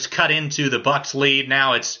Celtics cut into the Bucks lead.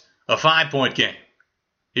 Now it's a 5-point game.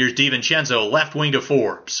 Here's DiVincenzo, left wing to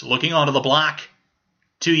Forbes. Looking onto the block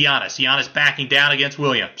to Giannis. Giannis backing down against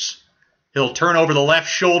Williams. He'll turn over the left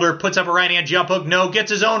shoulder, puts up a right-hand jump hook. No,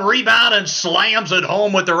 gets his own rebound and slams it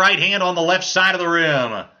home with the right hand on the left side of the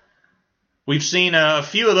rim. We've seen a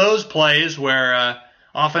few of those plays where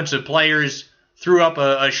offensive players threw up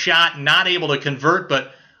a shot, not able to convert,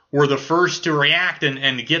 but were the first to react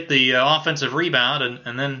and get the offensive rebound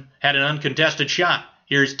and then had an uncontested shot.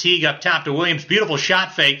 Here's Teague up top to Williams. Beautiful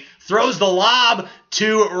shot fake. Throws the lob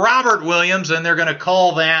to Robert Williams, and they're going to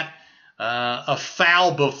call that a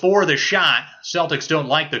foul before the shot. Celtics don't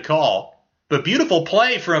like the call. But beautiful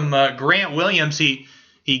play from Grant Williams.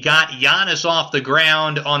 He got Giannis off the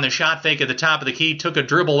ground on the shot fake at the top of the key, took a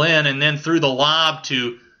dribble in, and then threw the lob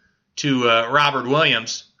to Robert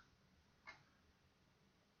Williams.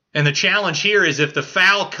 And the challenge here is if the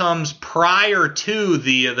foul comes prior to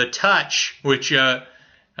the touch, which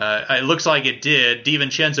it looks like it did,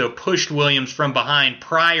 DiVincenzo pushed Williams from behind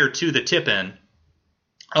prior to the tip-in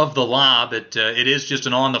of the lob. It is just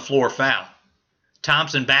an on-the-floor foul.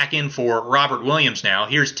 Thompson back in for Robert Williams now.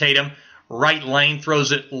 Here's Tatum. Right lane,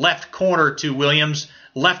 throws it left corner to Williams.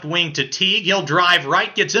 Left wing to Teague. He'll drive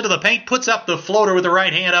right, gets into the paint, puts up the floater with the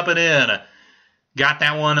right hand up and in. Got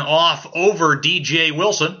that one off over DJ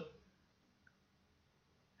Wilson.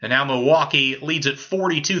 And now Milwaukee leads at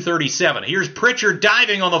 42-37. Here's Pritchard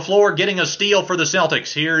diving on the floor, getting a steal for the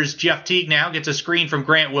Celtics. Here's Jeff Teague now, gets a screen from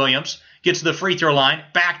Grant Williams. Gets to the free throw line.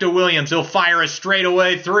 Back to Williams. He'll fire a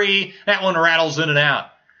straightaway 3. That one rattles in and out.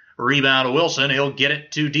 Rebound to Wilson. He'll get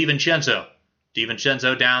it to DiVincenzo.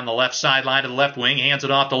 DiVincenzo down the left sideline to the left wing. Hands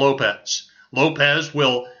it off to Lopez. Lopez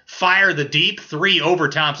will fire the deep 3 over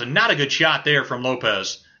Thompson. Not a good shot there from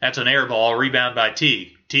Lopez. That's an air ball. Rebound by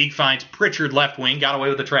Teague. Teague finds Pritchard left wing. Got away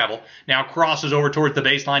with the travel. Now crosses over towards the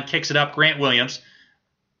baseline. Kicks it up. Grant Williams.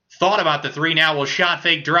 Thought about the 3 now. Will shot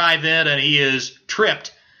fake drive in, and he is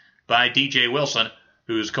tripped by DJ Wilson,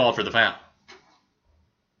 who's called for the foul.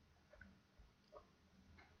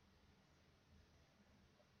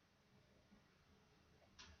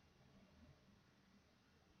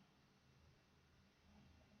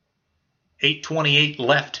 8:28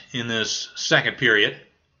 left in this second period.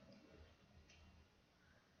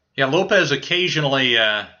 Yeah, Lopez occasionally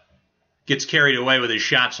gets carried away with his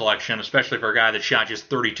shot selection, especially for a guy that shot just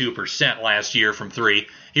 32% last year from three.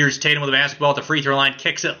 Here's Tatum with the basketball at the free throw line,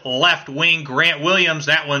 kicks it left wing, Grant Williams.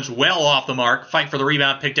 That one's well off the mark. Fight for the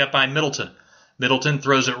rebound, picked up by Middleton. Middleton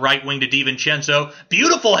throws it right wing to DiVincenzo.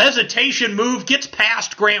 Beautiful hesitation move, gets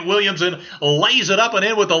past Grant Williams and lays it up and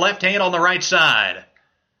in with the left hand on the right side.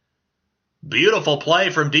 Beautiful play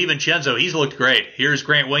from DiVincenzo. He's looked great. Here's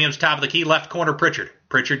Grant Williams, top of the key, left corner Pritchard.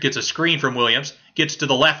 Pritchard gets a screen from Williams, gets to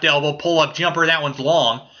the left elbow, pull-up jumper. That one's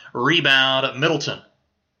long. Rebound, Middleton.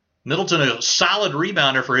 Middleton, a solid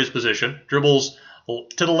rebounder for his position, dribbles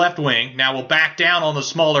to the left wing. Now will back down on the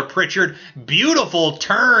smaller Pritchard. Beautiful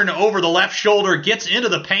turn over the left shoulder, gets into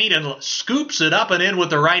the paint and scoops it up and in with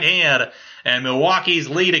the right hand. And Milwaukee's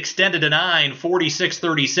lead extended to 9,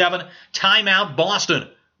 46-37. Timeout, Boston,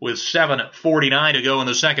 with 7:49 to go in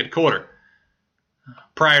the second quarter.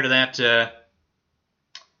 Prior to that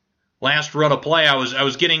last run of play, I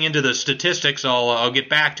was getting into the statistics. I'll get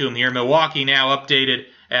back to them here. Milwaukee now updated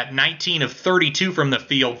at 19 of 32 from the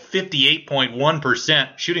field,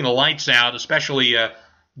 58.1%, shooting the lights out, especially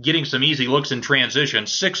getting some easy looks in transition.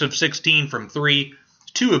 6 of 16 from 3,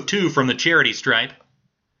 2 of 2 from the charity stripe.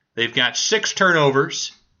 They've got 6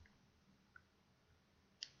 turnovers.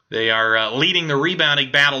 They are leading the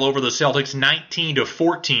rebounding battle over the Celtics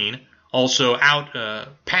 19-14. Also out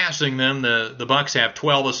passing them, the Bucks have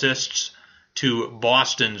 12 assists to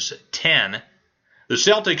Boston's 10. The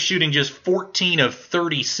Celtics shooting just 14 of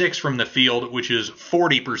 36 from the field, which is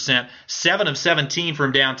 40%. 7 of 17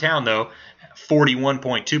 from downtown, though,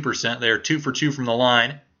 41.2%. They're 2 for 2 from the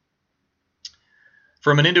line.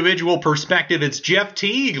 From an individual perspective, it's Jeff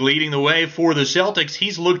Teague leading the way for the Celtics.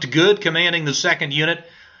 He's looked good, commanding the second unit.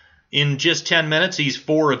 In just 10 minutes, he's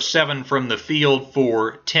 4 of 7 from the field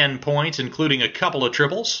for 10 points, including a couple of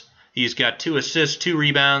triples. He's got 2 assists, 2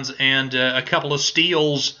 rebounds, and a couple of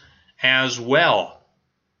steals as well.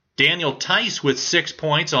 Daniel Tice with 6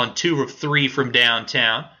 points on 2 of 3 from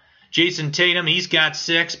downtown. Jason Tatum, he's got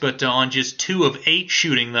 6, but on just 2 of 8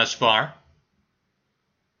 shooting thus far.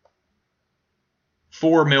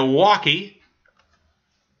 For Milwaukee,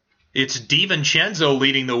 it's DiVincenzo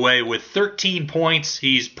leading the way with 13 points.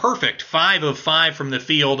 He's perfect. 5 of 5 from the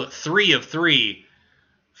field, 3 of 3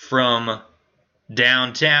 from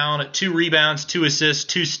downtown. 2 rebounds, 2 assists,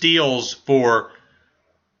 2 steals for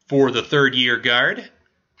the third-year guard.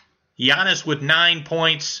 Giannis with 9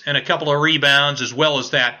 points and a couple of rebounds, as well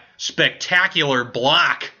as that spectacular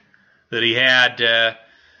block that he had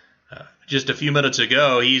just a few minutes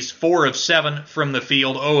ago. He's 4 of 7 from the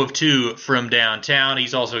field, 0 of 2 from downtown.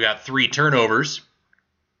 He's also got 3 turnovers.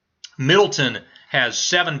 Middleton has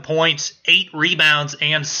 7 points, 8 rebounds,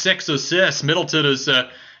 and 6 assists. Middleton is,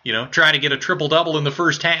 trying to get a triple-double in the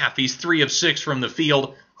first half. He's 3 of 6 from the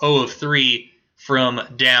field, 0 of 3 from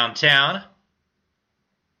downtown.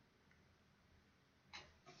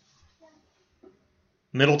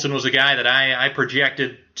 Middleton was a guy that I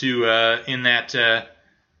projected to in that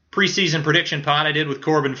preseason prediction pod I did with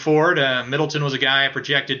Corbin Ford. Middleton was a guy I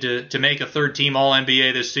projected to make a third-team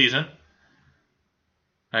All-NBA this season.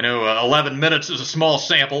 I know 11 minutes is a small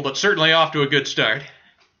sample, but certainly off to a good start.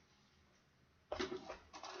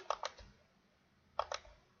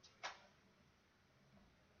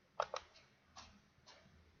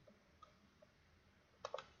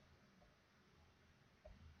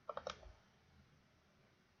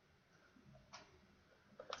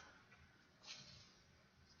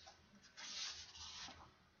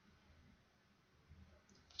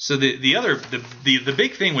 So the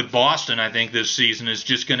big thing with Boston, I think, this season is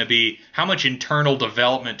just going to be how much internal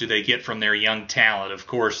development do they get from their young talent. Of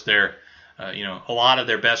course, they're a lot of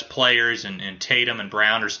their best players and Tatum and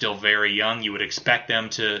Brown are still very young. You would expect them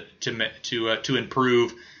to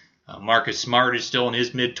improve. Marcus Smart is still in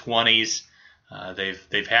his mid-20s.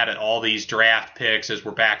 They've had all these draft picks. As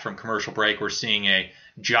we're back from commercial break, we're seeing a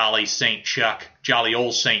jolly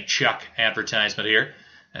old St. Chuck advertisement here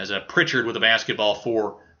as a Pritchard with a basketball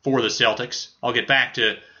for the Celtics. I'll get back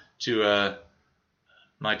to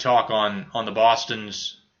my talk on the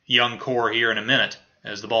Boston's young core here in a minute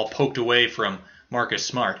as the ball poked away from Marcus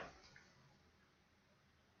Smart.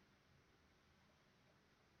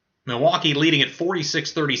 Milwaukee leading at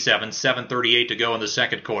 46-37, 7:38 to go in the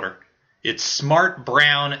second quarter. It's Smart,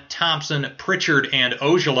 Brown, Thompson, Pritchard, and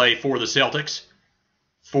Ogilvy for the Celtics.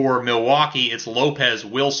 For Milwaukee, it's Lopez,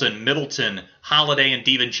 Wilson, Middleton, Holiday, and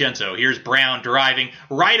DiVincenzo. Here's Brown driving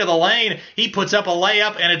right of the lane. He puts up a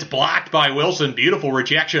layup, and it's blocked by Wilson. Beautiful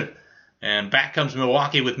rejection. And back comes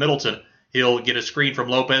Milwaukee with Middleton. He'll get a screen from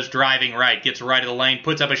Lopez, driving right, gets right of the lane,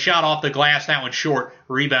 puts up a shot off the glass, that one short,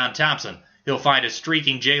 rebound Thompson. He'll find a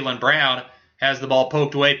streaking Jaylen Brown, has the ball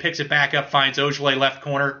poked away, picks it back up, finds Ojeleye left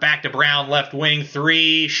corner, back to Brown, left wing,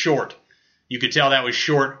 3, short. You could tell that was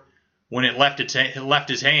short when it left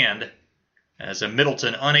his hand, as a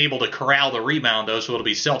Middleton unable to corral the rebound, though, so it'll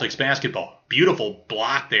be Celtics basketball. Beautiful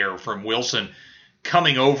block there from Wilson,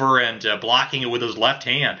 coming over and blocking it with his left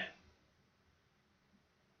hand.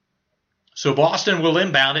 So Boston will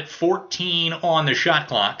inbound at 14 on the shot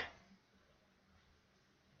clock.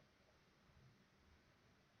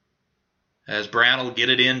 As Brown will get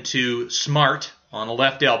it into Smart on the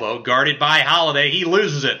left elbow, guarded by Holiday. He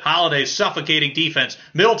loses it. Holiday's suffocating defense.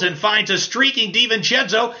 Middleton finds a streaking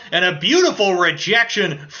DiVincenzo and a beautiful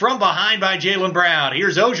rejection from behind by Jaylen Brown.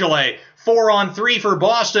 Here's Ojeleye, 4-on-3 for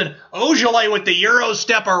Boston. Ojeleye with the Euro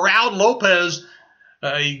step around Lopez,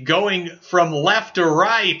 going from left to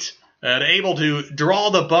right, and able to draw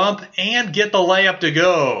the bump and get the layup to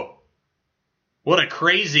go. What a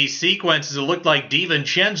crazy sequence. It looked like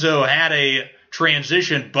DiVincenzo had a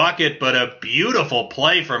transition bucket, but a beautiful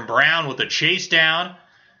play from Brown with the chase down.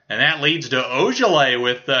 And that leads to Ojeleye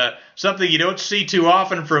with something you don't see too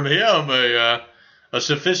often from him, a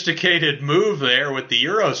sophisticated move there with the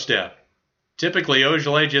Euro step. Typically,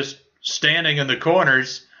 Ojeleye just standing in the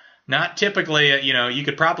corners. Not typically, you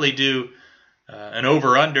could probably do an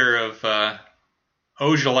over-under of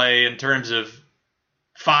Ojeleye in terms of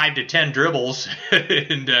 5 to 10 dribbles,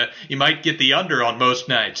 and you might get the under on most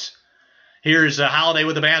nights. Here's Holiday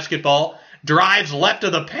with the basketball, drives left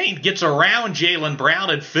of the paint, gets around Jaylen Brown,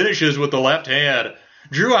 and finishes with the left hand.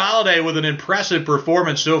 Jrue Holiday with an impressive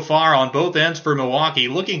performance so far on both ends for Milwaukee,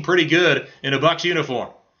 looking pretty good in a Bucks uniform.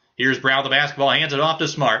 Here's Brown with the basketball, hands it off to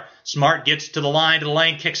Smart. Smart gets to the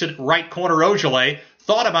lane, kicks it right corner Ojeleye.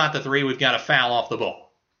 Thought about the 3, we've got a foul off the ball.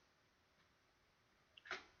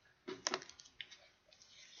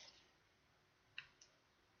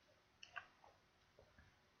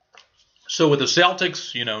 So with the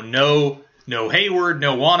Celtics, no Hayward,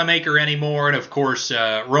 no Wanamaker anymore, and of course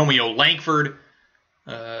Romeo Langford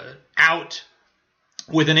out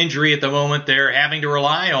with an injury at the moment. They're having to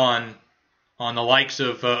rely on the likes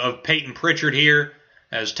of Peyton Pritchard here,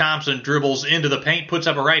 as Thompson dribbles into the paint, puts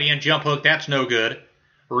up a right-hand jump hook. That's no good.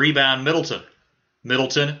 Rebound Middleton.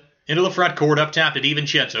 Middleton into the front court, up top to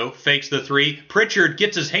DiVincenzo, fakes the 3. Pritchard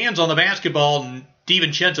gets his hands on the basketball, and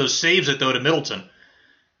DiVincenzo saves it, though, to Middleton.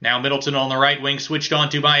 Now Middleton on the right wing, switched on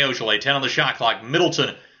to by Ojeleye. 10 on the shot clock.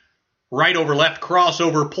 Middleton, right over left,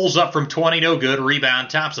 crossover, pulls up from 20, no good. Rebound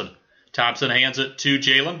Thompson. Thompson hands it to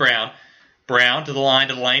Jaylen Brown. Brown to the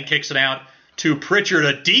lane, kicks it out to Pritchard.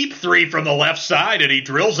 A deep 3 from the left side, and he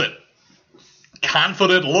drills it.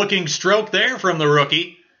 Confident-looking stroke there from the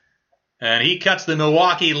rookie. And he cuts the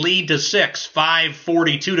Milwaukee lead to 6.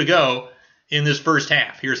 5:42 to go in this first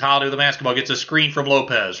half. Here's Holiday with the basketball, gets a screen from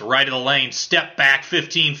Lopez. Right of the lane, step back,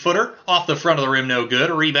 15-footer. Off the front of the rim, no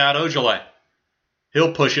good. A rebound, Ojeleye.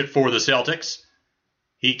 He'll push it for the Celtics.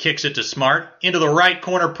 He kicks it to Smart. Into the right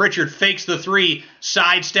corner, Pritchard fakes the 3.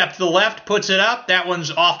 Sidestep to the left, puts it up. That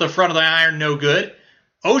one's off the front of the iron, no good.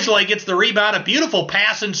 Ojeleye gets the rebound. A beautiful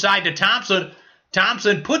pass inside to Thompson.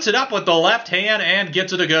 Thompson puts it up with the left hand and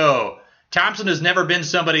gets it to go. Thompson has never been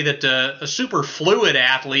somebody that a super fluid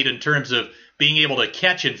athlete in terms of being able to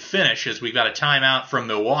catch and finish, as we've got a timeout from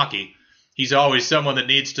Milwaukee. He's always someone that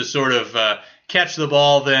needs to sort of catch the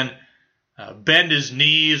ball, then bend his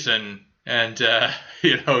knees and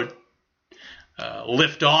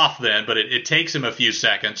lift off then, but it takes him a few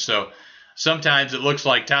seconds. So sometimes it looks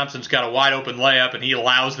like Thompson's got a wide open layup and he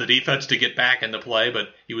allows the defense to get back into play, but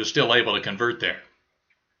he was still able to convert there.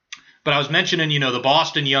 But I was mentioning, the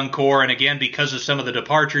Boston young core, and again, because of some of the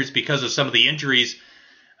departures, because of some of the injuries,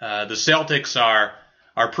 the Celtics are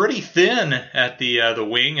pretty thin at the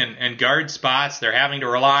wing and guard spots. They're having to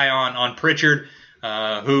rely on Pritchard,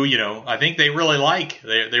 who I think they really like.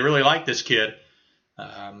 They really like this kid,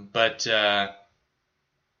 but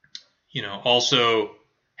also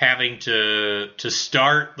having to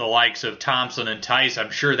start the likes of Thompson and Tice. I'm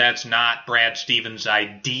sure that's not Brad Stevens'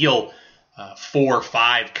 ideal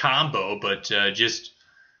 4-5 combo, but who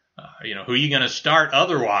are you going to start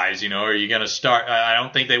otherwise? Are you going to start? I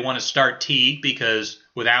don't think they want to start Teague, because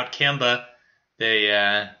without Kemba,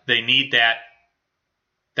 they need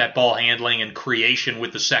that ball handling and creation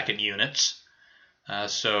with the second units.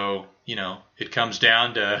 So it comes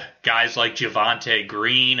down to guys like Javonte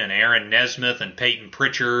Green and Aaron Nesmith and Peyton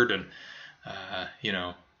Pritchard, and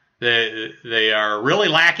They are really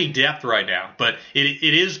lacking depth right now, but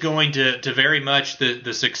it is going to very much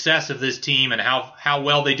the success of this team and how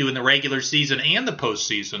well they do in the regular season and the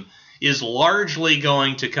postseason is largely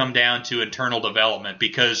going to come down to internal development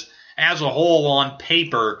because as a whole on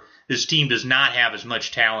paper, this team does not have as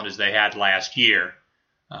much talent as they had last year.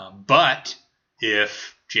 But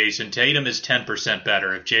if Jason Tatum is 10%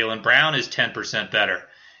 better, if Jaylen Brown is 10% better,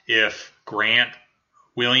 if Grant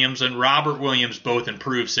Williams and Robert Williams both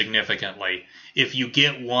improve significantly, if you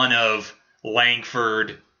get one of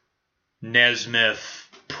Langford, Nesmith,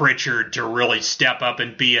 Pritchard to really step up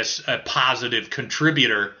and be a positive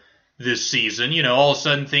contributor this season, all of a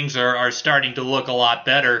sudden things are starting to look a lot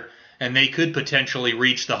better, and they could potentially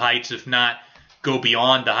reach the heights, if not go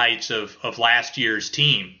beyond the heights of last year's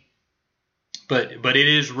team. But it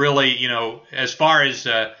is really, as far as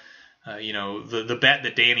the bet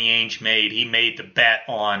that Danny Ainge made, he made the bet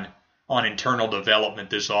on internal development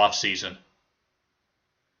this offseason.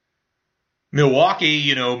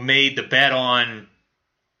 Milwaukee, made the bet on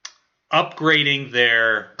upgrading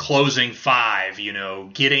their closing five,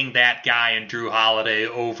 getting that guy in Drew Holiday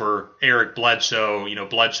over Eric Bledsoe.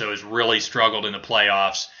 Bledsoe has really struggled in the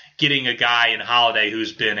playoffs. Getting a guy in Holiday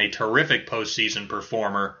who's been a terrific postseason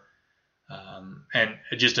performer, and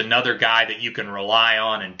just another guy that you can rely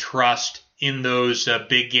on and trust in those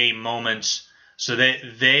big game moments. So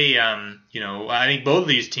they I think both of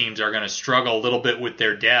these teams are going to struggle a little bit with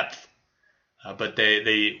their depth. But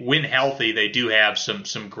they when healthy, they do have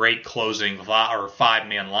some great closing or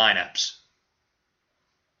five-man lineups.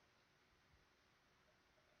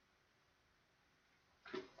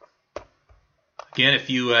 Again,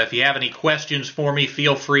 if you have any questions for me,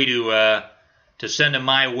 feel free to send them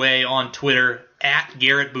my way on Twitter at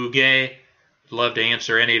Garrett Bouguet. I'd love to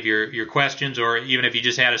answer any of your questions, or even if you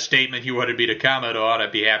just had a statement you wanted me to comment on,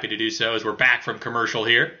 I'd be happy to do so as we're back from commercial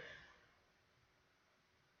here.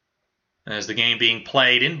 As the game being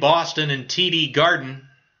played in Boston in TD Garden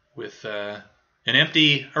with an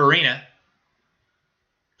empty arena.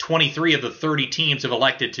 23 of the 30 teams have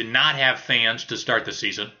elected to not have fans to start the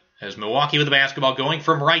season. As Milwaukee with the basketball going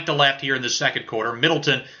from right to left here in the second quarter.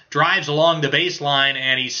 Middleton drives along the baseline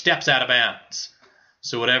and he steps out of bounds.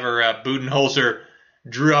 So whatever Budenholzer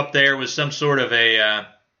drew up there was some sort of a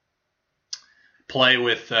play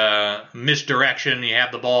with misdirection. You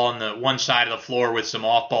have the ball on the one side of the floor with some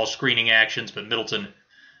off-ball screening actions, but Middleton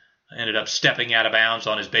ended up stepping out of bounds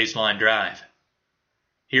on his baseline drive.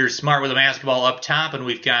 Here's Smart with the basketball up top, and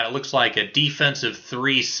we've got, it looks like, a defensive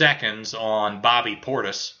 3 seconds on Bobby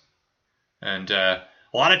Portis. And a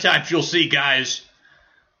lot of times you'll see guys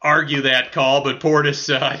argue that call, but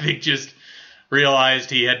Portis, I think, just realized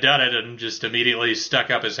he had done it and just immediately stuck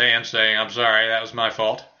up his hand saying, "I'm sorry, that was my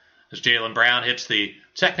fault." As Jaylen Brown hits the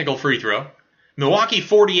technical free throw. Milwaukee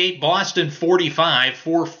 48, Boston 45,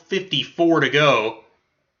 4:54 to go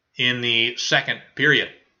in the second period.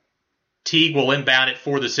 Teague will inbound it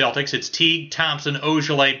for the Celtics. It's Teague, Thompson,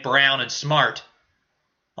 Ojeleye, Brown, and Smart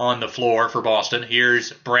on the floor for Boston.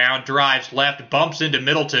 Here's Brown, drives left, bumps into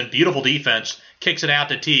Middleton. Beautiful defense. Kicks it out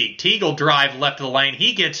to Teague. Teague will drive left of the lane.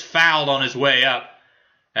 He gets fouled on his way up,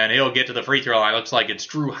 and he'll get to the free throw line. Looks like it's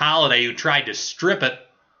Drew Holiday who tried to strip it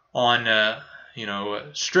on,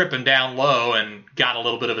 stripping down low and got a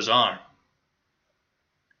little bit of his arm.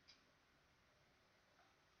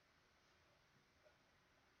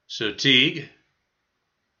 So Teague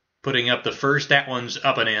putting up the first. That one's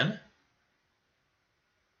up and in.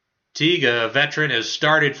 Teague, a veteran, has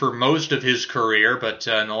started for most of his career, but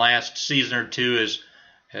in the last season or two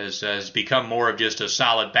has become more of just a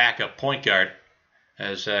solid backup point guard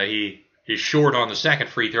as he is short on the second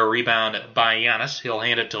free throw. Rebound by Giannis. He'll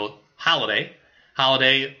hand it to Holiday.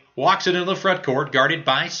 Holiday walks it into the front court, guarded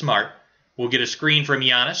by Smart. We'll get a screen from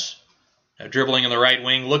Giannis. Dribbling in the right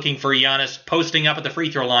wing, looking for Giannis, posting up at the free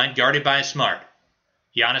throw line, guarded by Smart.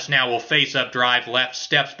 Giannis now will face up, drive left,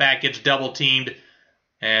 steps back, gets double teamed,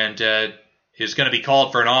 and is going to be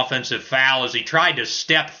called for an offensive foul as he tried to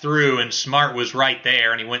step through, and Smart was right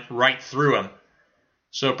there, and he went right through him.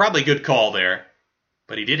 So probably a good call there.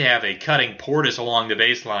 But he did have a cutting Portis along the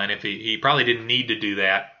baseline. If he probably didn't need to do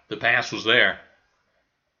that. The pass was there.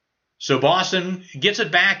 So Boston gets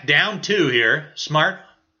it back down 2 here. Smart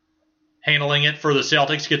handling it for the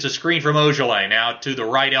Celtics. Gets a screen from Ojeleye. Now to the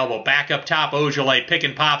right elbow. Back up top. Ojeleye pick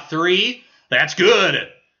and pop 3. That's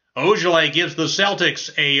good. Ojeleye gives the Celtics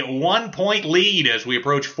a 1-point lead as we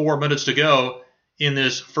approach 4 minutes to go in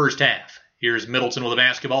this first half. Here's Middleton with the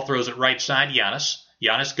basketball. Throws it right side. Giannis.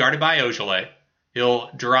 Giannis guarded by Ojeleye.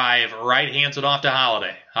 He'll drive right, hands it off to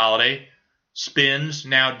Holiday. Holiday spins,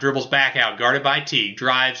 now dribbles back out, guarded by Teague.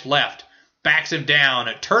 Drives left, backs him down.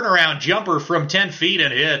 A turnaround jumper from 10 feet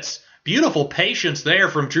and hits. Beautiful patience there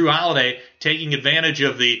from Drew Holiday, taking advantage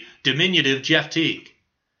of the diminutive Jeff Teague.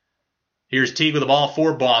 Here's Teague with the ball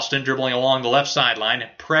for Boston, dribbling along the left sideline,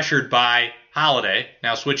 pressured by Holiday.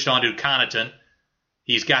 Now switched on to Connaughton.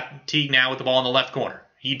 He's got Teague now with the ball in the left corner.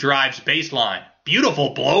 He drives baseline.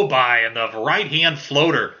 Beautiful blow-by, and the right-hand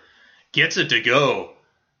floater gets it to go.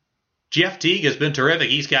 Jeff Teague has been terrific.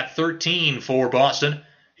 He's got 13 for Boston.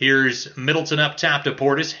 Here's Middleton up top to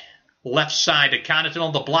Portis. Left side to Connaughton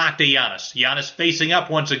on the block to Giannis. Giannis facing up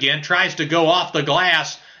once again. Tries to go off the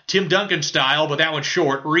glass. Tim Duncan style, but that one's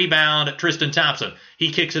short. Rebound, Tristan Thompson.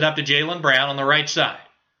 He kicks it up to Jaylen Brown on the right side.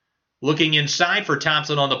 Looking inside for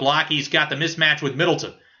Thompson on the block. He's got the mismatch with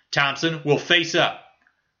Middleton. Thompson will face up.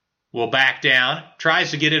 Will back down.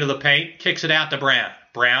 Tries to get into the paint. Kicks it out to Brown.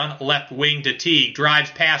 Brown, left wing to Teague. Drives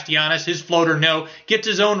past Giannis. His floater, no. Gets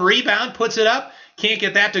his own rebound. Puts it up. Can't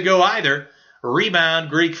get that to go either. Rebound,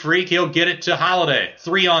 Greek Freak. He'll get it to Holiday.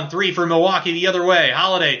 3-on-3 for Milwaukee the other way.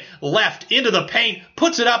 Holiday left into the paint.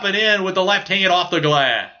 Puts it up and in with the left hand off the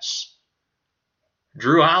glass.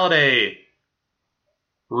 Drew Holiday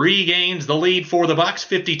regains the lead for the Bucks.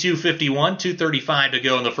 52-51. 2:35 to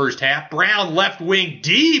go in the first half. Brown left wing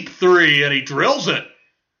deep three, and he drills it.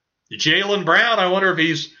 Jaylen Brown, I wonder if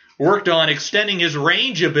he's worked on extending his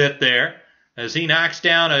range a bit there, as he knocks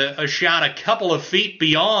down a shot a couple of feet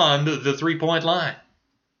beyond the three-point line.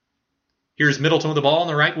 Here's Middleton with the ball on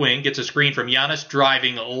the right wing. Gets a screen from Giannis.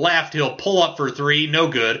 Driving left. He'll pull up for three. No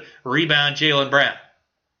good. Rebound, Jaylen Brown.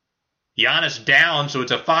 Giannis down, so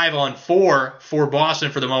it's a 5-on-4 for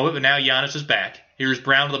Boston for the moment, but now Giannis is back. Here's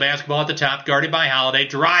Brown with the basketball at the top, guarded by Holiday.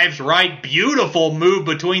 Drives right. Beautiful move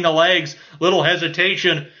between the legs. Little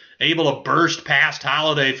hesitation. Able to burst past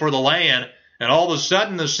Holiday for the lay-in. And all of a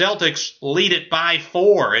sudden, the Celtics lead it by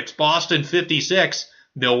 4. It's Boston 56,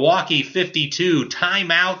 Milwaukee 52.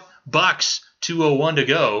 Timeout, Bucks, 2:01 to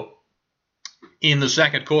go in the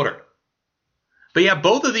second quarter. But yeah,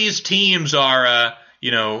 both of these teams are,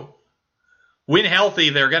 when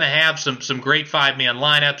healthy, they're going to have some great five-man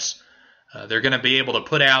lineups. They're going to be able to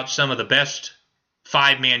put out some of the best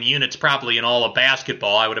five-man units probably in all of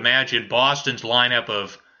basketball. I would imagine Boston's lineup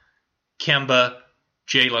of Kemba,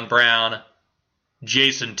 Jaylen Brown,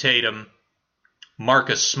 Jason Tatum,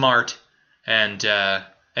 Marcus Smart, and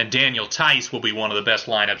Daniel Tice will be one of the best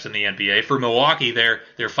lineups in the NBA. For Milwaukee,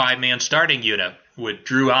 their five-man starting unit with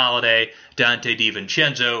Drew Holiday, Dante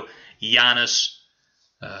DiVincenzo, Giannis,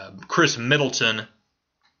 Chris Middleton,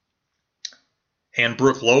 and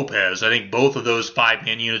Brook Lopez. I think both of those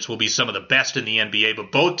five-man units will be some of the best in the NBA,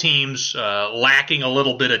 but both teams lacking a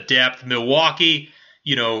little bit of depth. Milwaukee,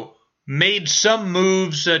 made some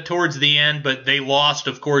moves towards the end, but they lost,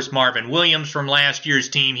 of course, Marvin Williams from last year's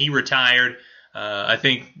team. He retired. I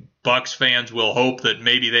think Bucks fans will hope that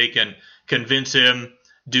maybe they can convince him,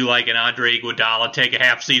 do like an Andre Iguodala, take a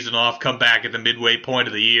half season off, come back at the midway point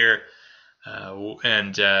of the year,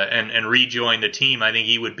 and rejoin the team. I think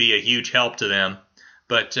he would be a huge help to them.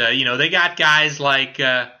 But, they got guys like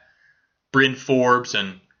Bryn Forbes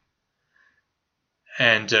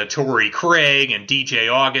and Torrey Craig and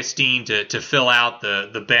DJ Augustine to fill out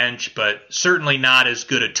the bench, but certainly not as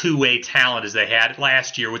good a two-way talent as they had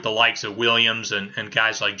last year with the likes of Williams and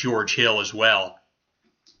guys like George Hill as well.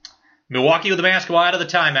 Milwaukee with the basketball out of the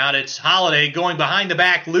timeout. It's Holiday going behind the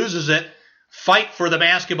back, loses it. Fight for the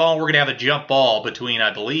basketball. We're going to have a jump ball between,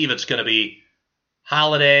 I believe it's going to be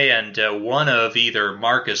Holiday and one of either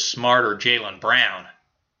Marcus Smart or Jaylen Brown.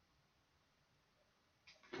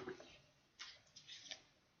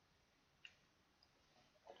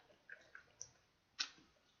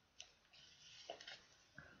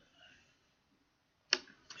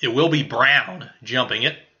 It will be Brown jumping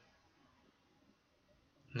it.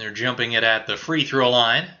 And they're jumping it at the free throw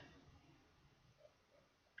line.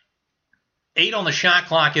 8 on the shot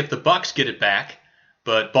clock if the Bucks get it back,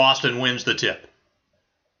 but Boston wins the tip.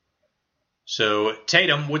 So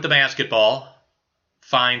Tatum with the basketball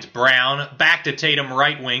finds Brown, back to Tatum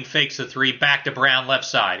right wing, fakes the three, back to Brown left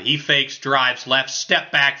side. He fakes, drives left,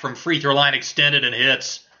 step back from free throw line extended and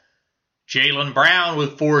hits. Jaylen Brown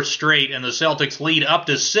with 4 straight, and the Celtics lead up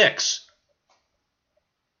to 6.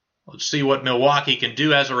 Let's see what Milwaukee can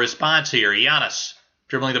do as a response here. Giannis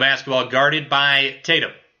dribbling the basketball, guarded by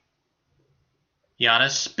Tatum.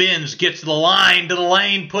 Giannis spins, gets to the line, to the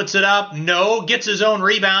lane, puts it up. No, gets his own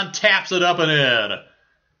rebound, taps it up and in.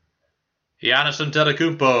 Giannis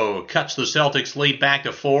Antetokounmpo cuts the Celtics lead back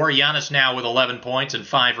to 4. Giannis now with 11 points and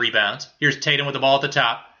 5 rebounds. Here's Tatum with the ball at the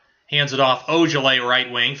top. Hands it off, Ojale right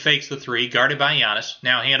wing, fakes the three, guarded by Giannis.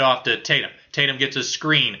 Now hand off to Tatum. Tatum gets a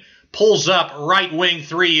screen, pulls up, right wing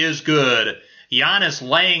three is good. Giannis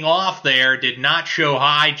laying off there, did not show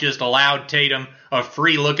high, just allowed Tatum a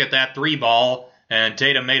free look at that three ball, and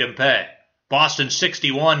Tatum made him pay. Boston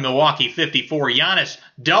 61, Milwaukee 54. Giannis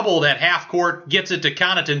doubled at half court, gets it to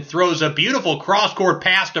Connaughton, throws a beautiful cross-court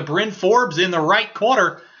pass to Bryn Forbes in the right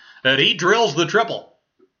corner, and he drills the triple.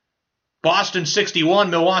 Boston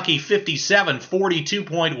 61, Milwaukee 57,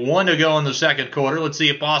 42.1 to go in the second quarter. Let's see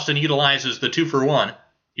if Boston utilizes the 2-for-1.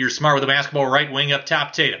 Here's Smart with the basketball, right wing up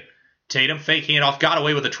top, Tatum. Tatum fake handoff, got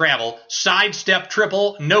away with a travel. Sidestep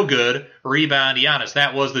triple, no good. Rebound, Giannis.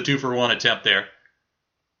 That was the 2-for-1 attempt there.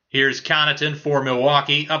 Here's Connaughton for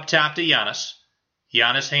Milwaukee, up top to Giannis.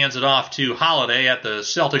 Giannis hands it off to Holiday at the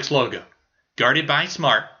Celtics logo. Guarded by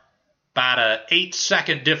Smart. About a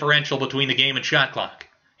 8-second differential between the game and shot clock.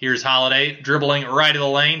 Here's Holiday dribbling right of the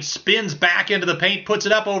lane, spins back into the paint, puts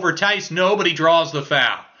it up over Tice. Nobody draws the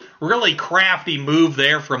foul. Really crafty move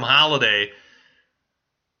there from Holiday.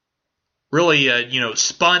 Really,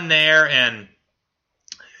 spun there, and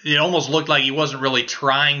it almost looked like he wasn't really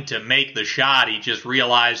trying to make the shot. He just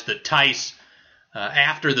realized that Tice,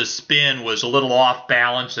 after the spin, was a little off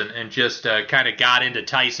balance and just kind of got into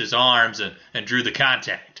Tice's arms and drew the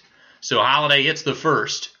contact. So Holiday hits the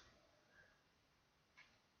first.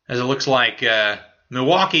 As it looks like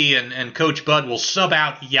Milwaukee and Coach Bud will sub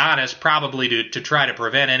out Giannis probably to try to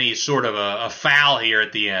prevent any sort of a foul here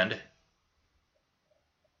at the end.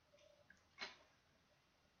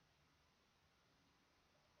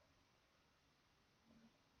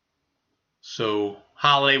 So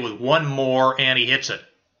Holiday with one more, and he hits it.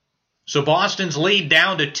 So Boston's lead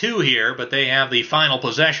down to 2 here, but they have the final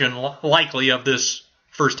possession likely of this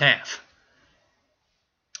first half.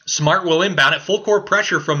 Smart will inbound it. Full court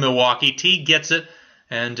pressure from Milwaukee. Teague gets it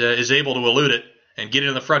and is able to elude it and get it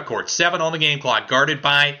in the front court. 7 on the game clock. Guarded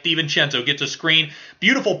by DiVincenzo. Gets a screen.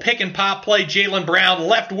 Beautiful pick and pop play. Jaylen Brown,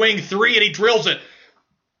 left wing 3, and he drills it.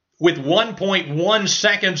 With 1.1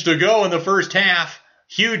 seconds to go in the first half.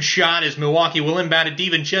 Huge shot as Milwaukee will inbound it.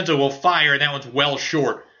 DiVincenzo will fire, and that one's well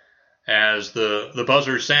short as the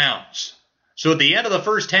buzzer sounds. So at the end of the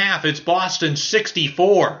first half, it's Boston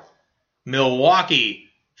 64, Milwaukee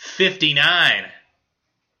 59.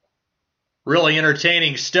 Really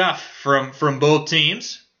entertaining stuff from both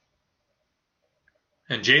teams.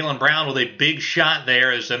 And Jaylen Brown with a big shot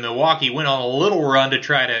there as Milwaukee went on a little run to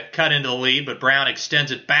try to cut into the lead, but Brown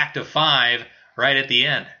extends it back to 5 right at the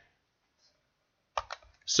end.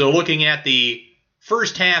 So looking at the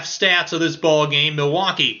first half stats of this ball game,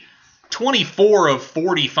 Milwaukee 24 of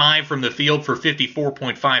 45 from the field for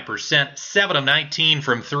 54.5%, 7 of 19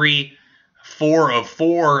 from 3, 4 of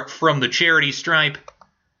 4 from the charity stripe.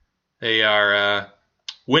 They are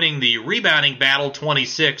winning the rebounding battle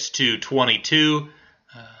 26-22.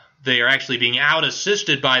 They are actually being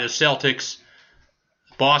out-assisted by the Celtics.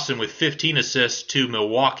 Boston with 15 assists to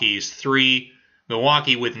Milwaukee's 3.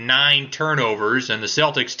 Milwaukee with 9 turnovers, and the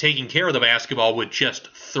Celtics taking care of the basketball with just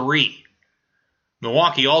 3.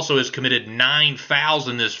 Milwaukee also has committed 9 fouls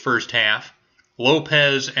in this first half.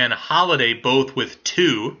 Lopez and Holiday both with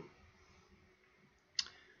 2.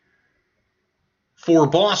 For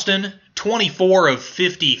Boston, 24 of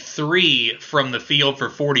 53 from the field for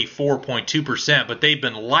 44.2%, but they've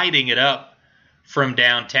been lighting it up from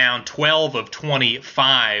downtown. 12 of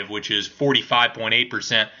 25, which is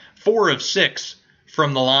 45.8%. 4 of 6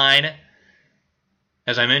 from the line.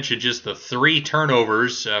 As I mentioned, just the 3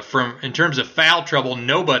 turnovers. In terms of foul trouble,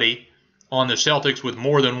 nobody on the Celtics with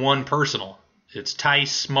more than 1 personal. It's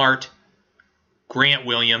Tice, Smart, Grant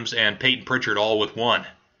Williams, and Peyton Pritchard all with 1.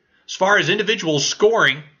 As far as individual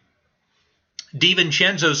scoring,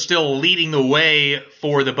 DiVincenzo still leading the way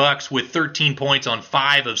for the Bucks with 13 points on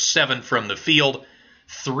 5 of 7 from the field,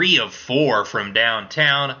 3 of 4 from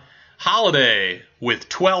downtown. Holiday with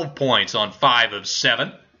 12 points on 5 of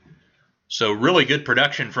 7. So really good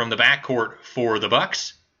production from the backcourt for the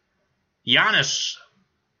Bucks. Giannis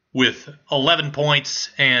with 11 points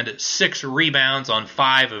and 6 rebounds on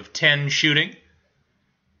 5 of 10 shooting.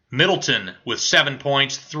 Middleton with 7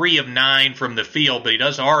 points, 3 of 9 from the field, but he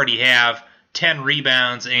does already have 10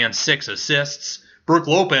 rebounds and 6 assists. Brook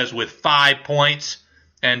Lopez with 5 points,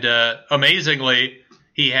 and amazingly,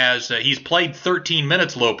 he's played 13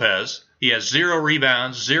 minutes, Lopez. He has 0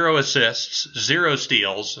 rebounds, 0 assists, 0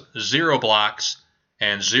 steals, 0 blocks,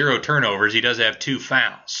 and 0 turnovers. He does have 2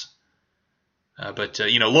 fouls. But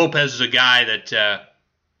Lopez is a guy that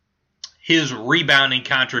his rebounding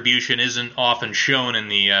contribution isn't often shown in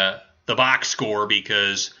the box score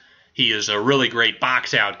because he is a really great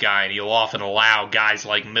box-out guy, and he'll often allow guys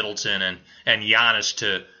like Middleton and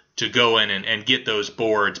Giannis to go in and get those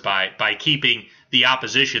boards by keeping the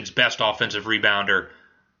opposition's best offensive rebounder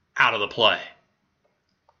out of the play.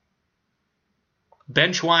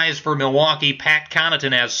 Bench-wise for Milwaukee, Pat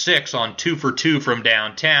Connaughton has 6 on 2 for 2 from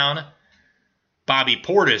downtown. Bobby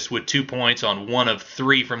Portis with 2 points on 1 of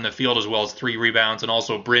 3 from the field, as well as 3 rebounds, and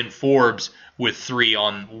also Bryn Forbes with 3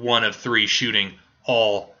 on 1 of 3 shooting,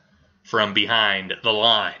 all from behind the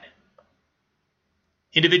line.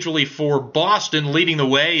 Individually for Boston, leading the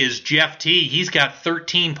way is Jeff Teague. He's got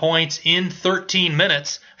 13 points in 13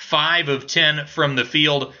 minutes, 5 of 10 from the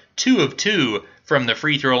field, 2 of 2 from the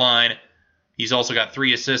free throw line. He's also got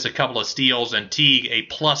 3 assists, a couple of steals, and Teague a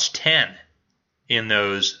plus 10 in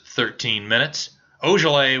those 13 minutes.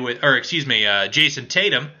 Jason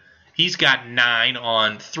Tatum, he's got 9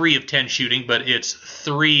 on 3 of 10 shooting, but it's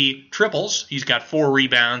 3 triples. He's got 4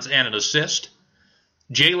 rebounds and an assist.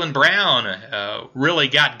 Jaylen Brown really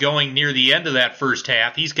got going near the end of that first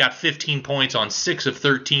half. He's got 15 points on 6 of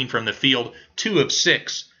 13 from the field, 2 of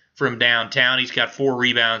 6 from downtown. He's got 4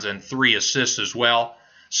 rebounds and 3 assists as well.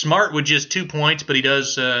 Smart with just 2 points, but he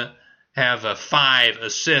does have 5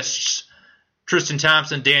 assists. Tristan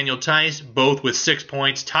Thompson, Daniel Tice, both with 6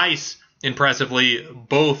 points. Tice, impressively,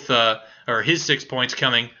 his 6 points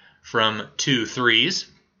coming from 2 threes.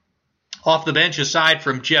 Off the bench, aside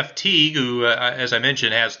from Jeff Teague, who, as I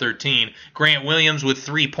mentioned, has 13, Grant Williams with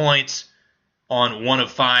 3 points on 1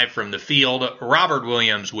 of 5 from the field. Robert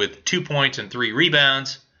Williams with 2 points and 3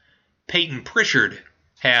 rebounds. Peyton Pritchard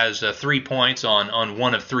has 3 points on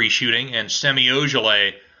 1 of 3 shooting. And Semi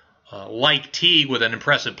Ojeleye, like Teague, with an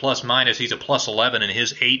impressive plus-minus. He's a plus 11 in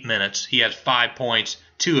his 8 minutes. He has 5 points,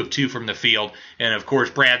 2 of 2 from the field. And, of course,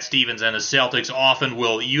 Brad Stevens and the Celtics often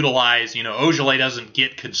will utilize, Ojeleye doesn't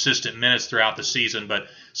get consistent minutes throughout the season, but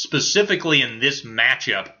specifically in this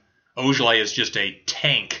matchup, Ojeleye is just a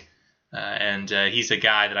tank. And he's a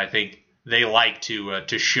guy that I think they like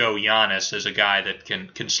to show Giannis as a guy that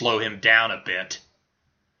can slow him down a bit.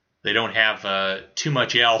 They don't have too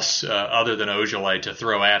much else other than Ojeleye to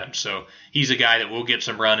throw at him. So he's a guy that will get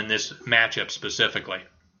some run in this matchup specifically.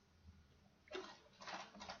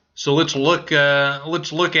 So let's look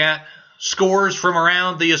at scores from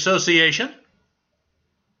around the association.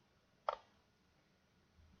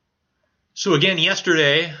 So again,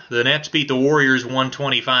 yesterday the Nets beat the Warriors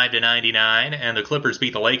 125-99, and the Clippers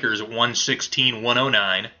beat the Lakers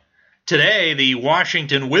 116-109. Today, the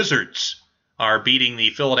Washington Wizards are beating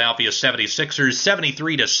the Philadelphia 76ers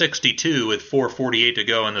 73-62 with 4:48 to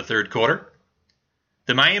go in the third quarter.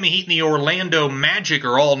 The Miami Heat and the Orlando Magic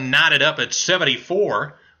are all knotted up at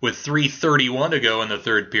 74 with 3:31 to go in the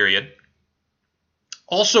third period.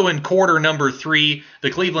 Also in quarter number 3,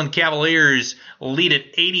 the Cleveland Cavaliers lead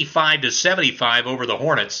at 85-75 over the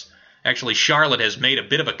Hornets. Actually, Charlotte has made a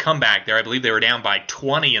bit of a comeback there. I believe they were down by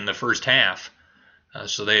 20 in the first half.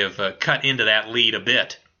 So they have cut into that lead a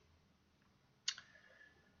bit.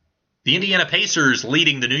 The Indiana Pacers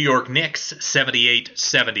leading the New York Knicks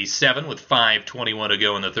 78-77 with 5:21 to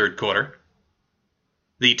go in the third quarter.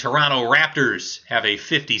 The Toronto Raptors have a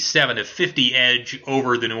 57-50 edge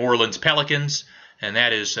over the New Orleans Pelicans, and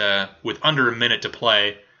that is with under a minute to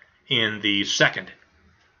play in the second.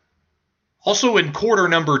 Also in quarter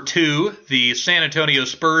number 2, the San Antonio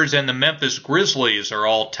Spurs and the Memphis Grizzlies are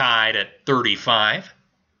all tied at 35.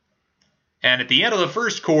 And at the end of the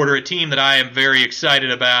first quarter, a team that I am very excited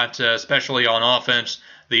about, especially on offense,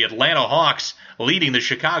 the Atlanta Hawks leading the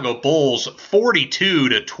Chicago Bulls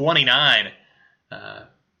 42-29. The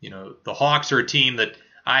Hawks are a team that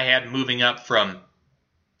I had moving up from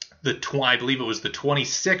I believe it was the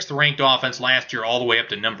 26th ranked offense last year all the way up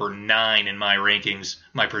to number 9 in my rankings,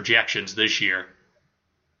 my projections this year.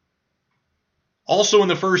 Also in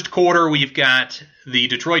the first quarter, we've got the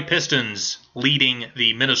Detroit Pistons leading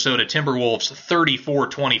the Minnesota Timberwolves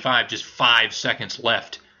 34-25, just 5 seconds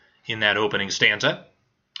left in that opening stanza.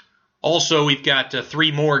 Also, we've got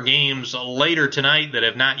 3 more games later tonight that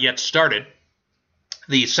have not yet started.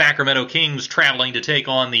 The Sacramento Kings traveling to take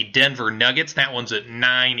on the Denver Nuggets. That one's at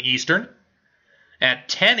 9 Eastern. At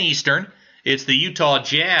 10 Eastern, it's the Utah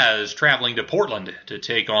Jazz traveling to Portland to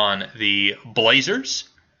take on the Blazers.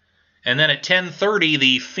 And then at 10:30,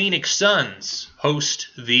 the Phoenix Suns host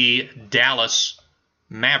the Dallas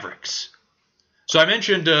Mavericks. So I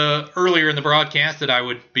mentioned earlier in the broadcast that I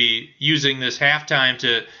would be using this halftime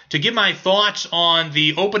to give my thoughts on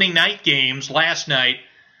the opening night games last night.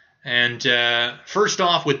 And first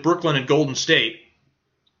off with Brooklyn and Golden State.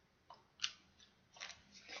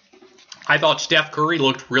 I thought Steph Curry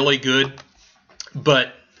looked really good,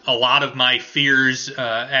 but a lot of my fears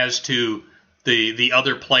as to the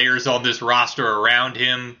other players on this roster around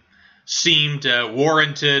him seemed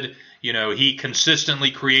warranted. He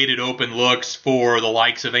consistently created open looks for the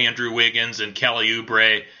likes of Andrew Wiggins and Kelly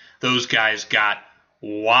Oubre. Those guys got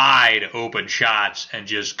wide open shots and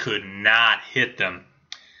just could not hit them.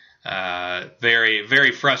 Very,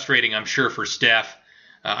 very frustrating, I'm sure, for Steph.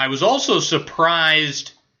 I was also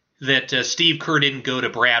surprised that Steve Kerr didn't go to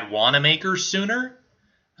Brad Wanamaker sooner.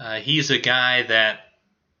 He's a guy that,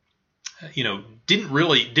 didn't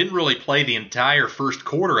really play the entire first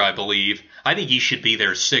quarter, I believe. I think he should be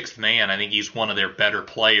their sixth man. I think he's one of their better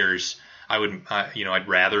players. I'd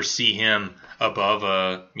rather see him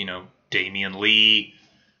above Damian Lee,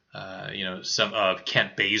 some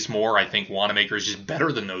Kent Bazemore. I think Wanamaker is just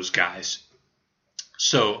better than those guys.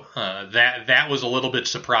 So that was a little bit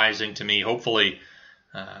surprising to me. Hopefully,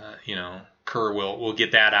 Kerr will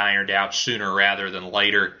get that ironed out sooner rather than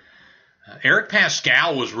later. Eric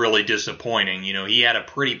Pascal was really disappointing. He had a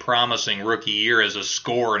pretty promising rookie year as a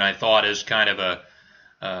scorer, and I thought as kind of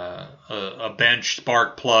a bench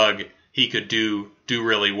spark plug, he could do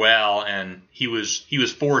really well. And he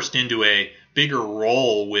was forced into a bigger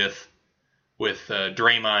role with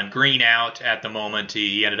Draymond Green out at the moment.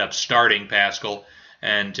 He ended up starting Pascal,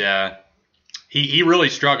 and he really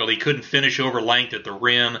struggled. He couldn't finish over length at the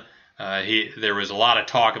rim. There was a lot of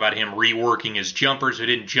talk about him reworking his jumpers. He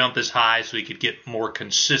didn't jump as high so he could get a more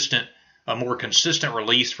consistent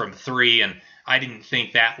release from three, and I didn't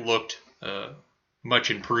think that looked much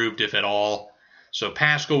improved, if at all. So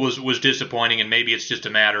Pascal was disappointing, and maybe it's just a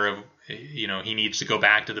matter of, he needs to go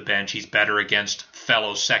back to the bench. He's better against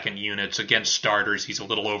fellow second units. Against starters, he's a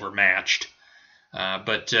little overmatched.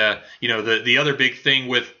 But the other big thing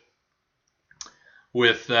with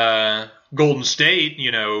Golden State,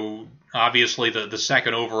 obviously the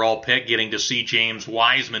second overall pick, getting to see James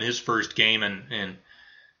Wiseman his first game in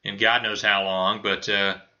God knows how long, but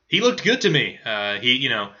he looked good to me.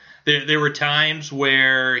 There were times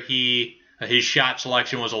where his shot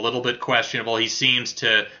selection was a little bit questionable. He seems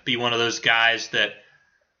to be one of those guys that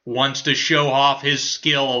wants to show off his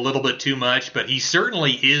skill a little bit too much, but he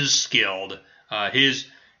certainly is skilled. His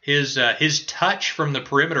touch from the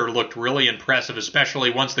perimeter looked really impressive, especially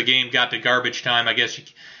once the game got to garbage time. I guess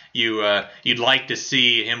you'd like to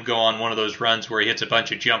see him go on one of those runs where he hits a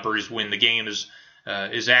bunch of jumpers when the game is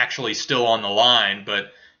actually still on the line.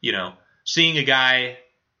 But seeing a guy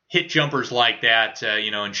hit jumpers like that,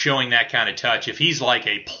 and showing that kind of touch, if he's like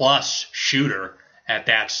a plus shooter at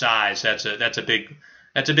that size, that's a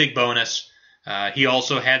big bonus. He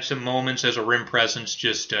also had some moments as a rim presence,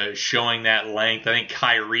 just showing that length. I think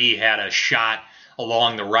Kyrie had a shot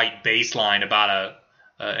along the right baseline, about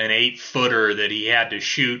an 8-footer that he had to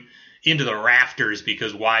shoot into the rafters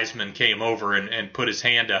because Wiseman came over and put his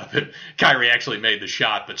hand up. And Kyrie actually made the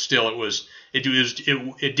shot, but still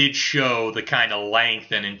it did show the kind of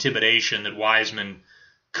length and intimidation that Wiseman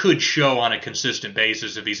could show on a consistent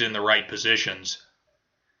basis if he's in the right positions.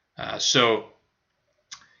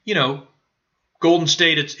 Golden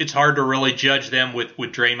State, it's hard to really judge them with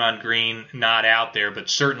Draymond Green not out there, but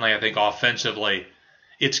certainly I think offensively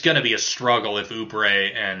it's going to be a struggle if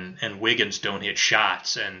Oubre and Wiggins don't hit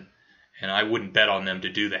shots, and I wouldn't bet on them to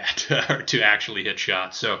do that, or to actually hit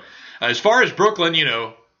shots. So as far as Brooklyn,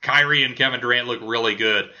 Kyrie and Kevin Durant look really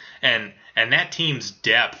good, and that team's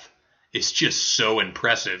depth is just so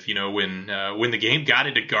impressive. When the game got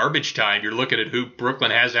into garbage time, you're looking at who Brooklyn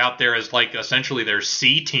has out there as like essentially their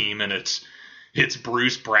C team, and it's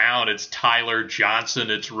Bruce Brown, it's Tyler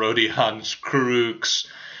Johnson, it's Rodion Krux.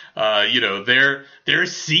 Their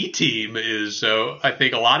C team is, I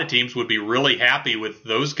think a lot of teams would be really happy with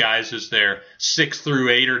those guys as their 6 through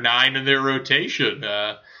 8 or 9 in their rotation.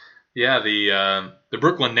 The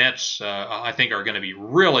Brooklyn Nets, I think, are going to be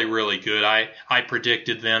really, really good. I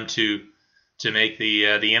predicted them to make the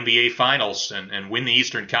NBA Finals and win the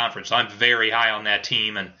Eastern Conference. I'm very high on that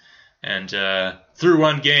team, and through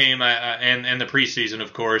one game and the preseason,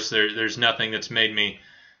 of course, there's nothing that's made me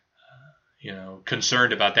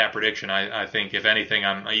concerned about that prediction. I think, if anything,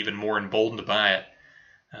 I'm even more emboldened by it.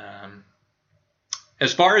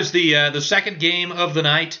 As far as the second game of the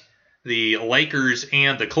night, the Lakers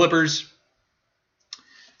and the Clippers,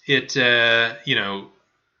 you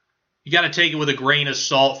got to take it with a grain of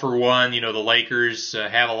salt. For one, the Lakers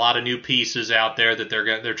have a lot of new pieces out there that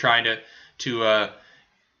they're trying to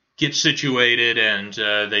get situated, and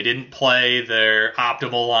they didn't play their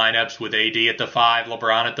optimal lineups with AD at the 5,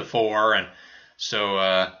 LeBron at the 4, and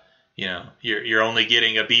so you're only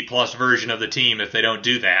getting a B-plus version of the team if they don't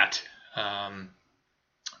do that.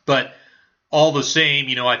 But all the same,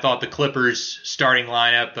 I thought the Clippers starting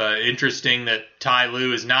lineup, interesting that Ty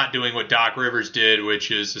Lue is not doing what Doc Rivers did,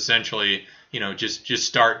 which is essentially, just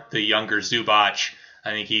start the younger Zubac.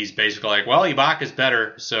 I think he's basically like, well, Ibaka's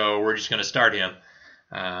better, so we're just going to start him.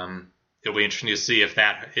 It'll be interesting to see if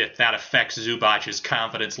that affects Zubac's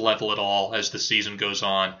confidence level at all as the season goes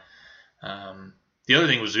on. the other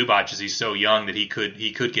thing with Zubac is he's so young that he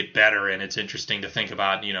could get better, and it's interesting to think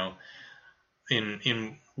about,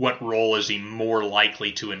 in what role is he more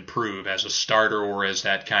likely to improve, as a starter or as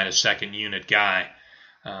that kind of second unit guy.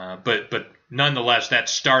 But nonetheless, that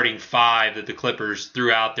starting five that the Clippers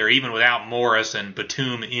threw out there, even without Morris and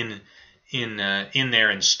Batum in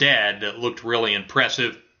there instead, that looked really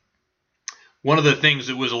impressive. One of the things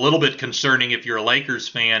that was a little bit concerning if you're a Lakers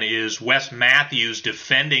fan is Wes Matthews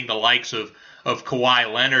defending the likes of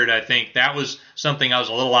Kawhi Leonard. I think that was something I was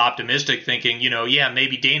a little optimistic, thinking,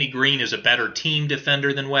 maybe Danny Green is a better team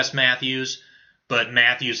defender than Wes Matthews, but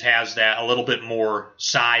Matthews has that a little bit more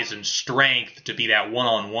size and strength to be that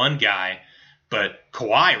one-on-one guy. But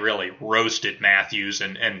Kawhi really roasted Matthews,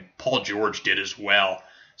 and Paul George did as well.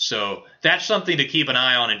 So that's something to keep an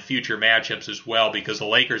eye on in future matchups as well, because the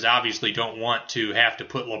Lakers obviously don't want to have to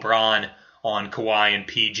put LeBron on Kawhi and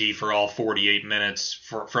PG for all 48 minutes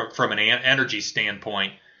from an energy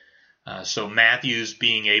standpoint. So Matthews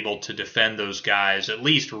being able to defend those guys at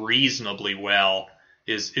least reasonably well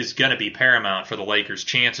is going to be paramount for the Lakers'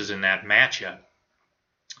 chances in that matchup.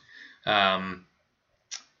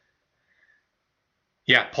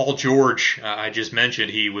 Paul George, I just mentioned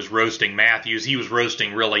he was roasting Matthews. He was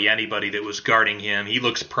roasting really anybody that was guarding him. He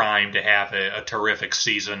looks primed to have a terrific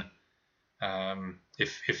season.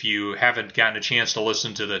 If you haven't gotten a chance to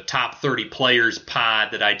listen to the Top 30 Players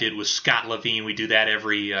pod that I did with Scott Levine, we do that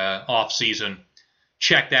every off-season.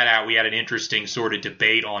 Check that out. We had an interesting sort of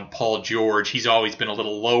debate on Paul George. He's always been a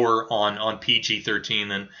little lower on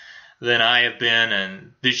PG-13 than I have been,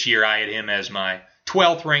 and this year I had him as my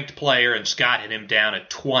 12th ranked player, and Scott had him down at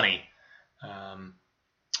 20,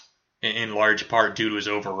 in large part due to his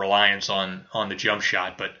over-reliance on the jump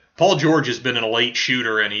shot. But Paul George has been an elite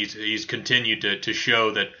shooter, and he's continued to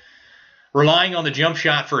show that relying on the jump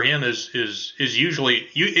shot for him is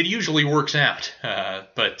usually works out.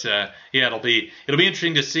 It'll be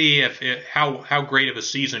interesting to see how great of a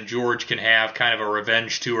season George can have, kind of a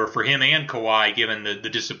revenge tour for him and Kawhi, given the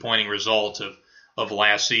disappointing results of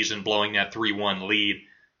last season, blowing that 3-1 lead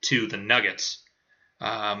to the Nuggets.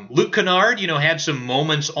 Luke Kennard, had some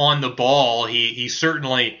moments on the ball. He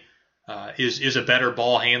certainly is a better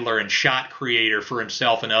ball handler and shot creator for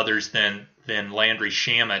himself and others than Landry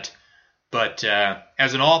Shamet. But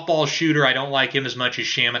as an off-ball shooter, I don't like him as much as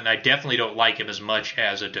Shamet, and I definitely don't like him as much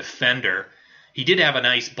as a defender. He did have a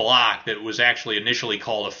nice block that was actually initially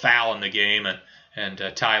called a foul in the game,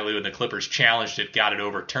 and Ty Lue and the Clippers challenged it, got it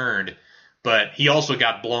overturned. But he also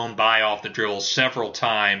got blown by off the dribble several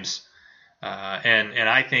times. And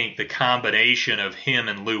I think the combination of him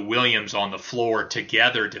and Lou Williams on the floor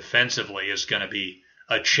together defensively is going to be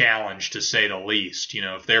a challenge, to say the least.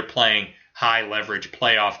 If they're playing high leverage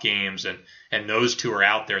playoff games and those two are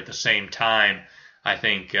out there at the same time, I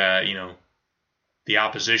think, the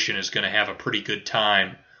opposition is going to have a pretty good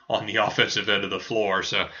time on the offensive end of the floor.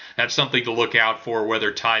 So that's something to look out for,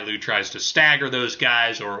 whether Ty Lue tries to stagger those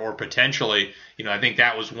guys or potentially, I think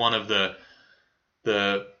that was one of the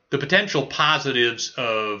potential positives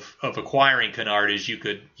of acquiring Kennard is you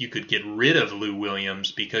could get rid of Lou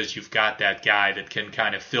Williams, because you've got that guy that can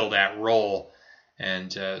kind of fill that role.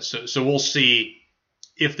 And so we'll see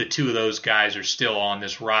if the two of those guys are still on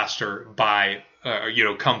this roster by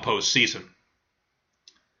come postseason.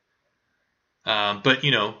 But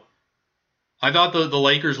I thought the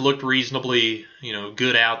Lakers looked reasonably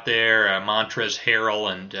good out there. Montrezl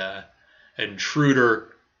Harrell and Schroeder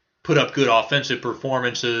put up good offensive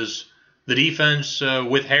performances. The defense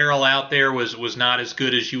with Harrell out there was not as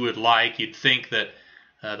good as you would like. You'd think that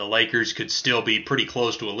the Lakers could still be pretty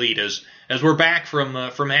close to elite. As we're back from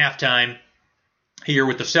halftime here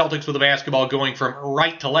with the Celtics with the basketball going from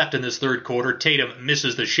right to left in this third quarter. Tatum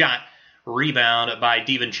misses the shot. Rebound by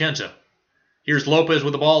DiVincenzo. Here's Lopez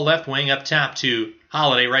with the ball left wing up top to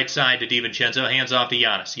Holiday, right side to DiVincenzo. Hands off to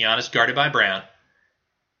Giannis. Giannis guarded by Brown.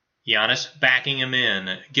 Giannis backing him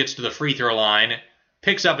in, gets to the free throw line,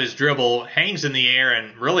 picks up his dribble, hangs in the air,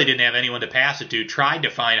 and really didn't have anyone to pass it to. Tried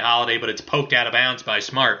to find Holiday, but it's poked out of bounds by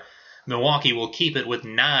Smart. Milwaukee will keep it with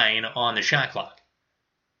 9 on the shot clock.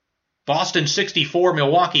 Boston 64,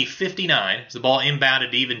 Milwaukee 59. As the ball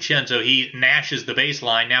inbounded to DiVincenzo, he nashes the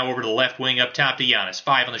baseline. Now over to the left wing up top to Giannis.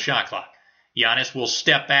 5 on the shot clock. Giannis will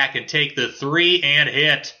step back and take the 3 and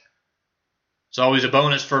hit. It's always a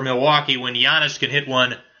bonus for Milwaukee when Giannis can hit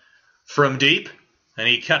one from deep, and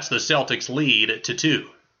he cuts the Celtics lead to 2.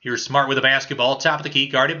 Here's Smart with the basketball, top of the key,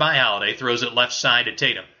 guarded by Holiday, throws it left side to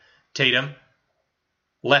Tatum. Tatum,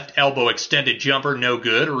 left elbow extended jumper, no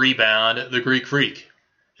good. Rebound, the Greek Freak.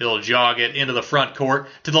 He'll jog it into the front court,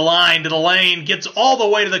 to the line, to the lane, gets all the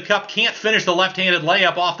way to the cup, can't finish the left-handed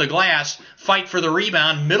layup off the glass, fight for the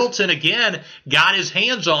rebound. Middleton again got his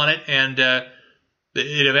hands on it, and it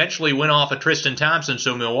eventually went off of Tristan Thompson,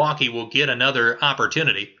 so Milwaukee will get another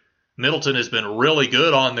opportunity. Middleton has been really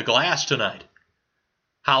good on the glass tonight.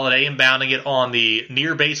 Holiday inbounding it on the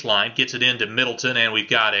near baseline, gets it into Middleton, and we've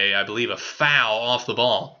got I believe, a foul off the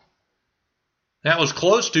ball. That was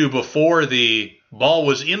close to before the ball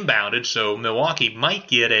was inbounded, so Milwaukee might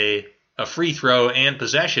get a free throw and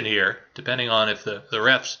possession here, depending on if the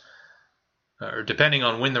refs, or depending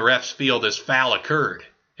on when the refs feel this foul occurred.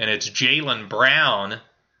 And it's Jaylen Brown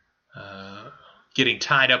getting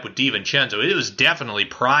tied up with DiVincenzo. It was definitely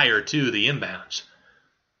prior to the inbounds.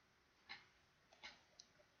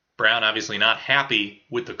 Brown obviously not happy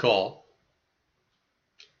with the call.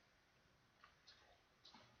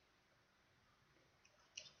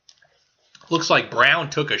 Looks like Brown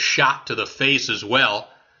took a shot to the face as well.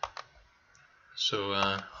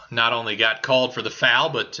 So not only got called for the foul,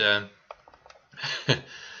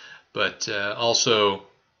 but also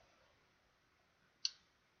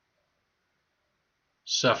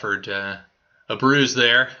suffered a bruise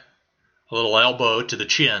there, a little elbow to the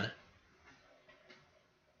chin.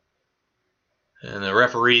 And the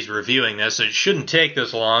referee's reviewing this. It shouldn't take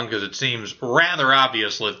this long because it seems rather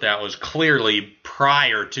obvious that that was clearly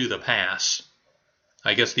prior to the pass.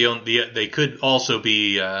 I guess they could also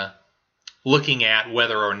be looking at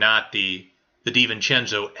whether or not the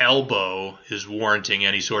DiVincenzo elbow is warranting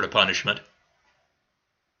any sort of punishment.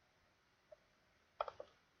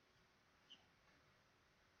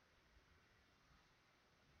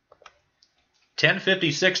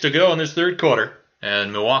 .56 to go in this third quarter.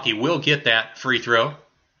 And Milwaukee will get that free throw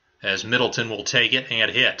as Middleton will take it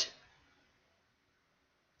and hit.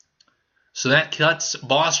 So that cuts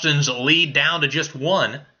Boston's lead down to just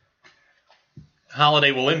one.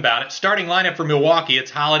 Holiday will inbound it. Starting lineup for Milwaukee,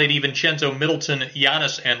 it's Holiday, DiVincenzo, Middleton,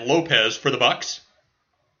 Giannis, and Lopez for the Bucks.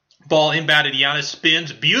 Ball inbounded, Giannis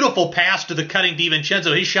spins. Beautiful pass to the cutting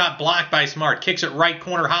DiVincenzo. His shot blocked by Smart. Kicks it right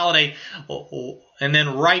corner, Holiday, and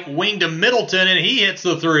then right wing to Middleton, and he hits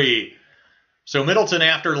the three. So Middleton,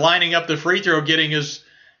 after lining up the free throw, getting his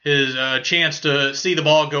chance to see the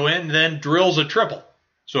ball go in, then drills a triple.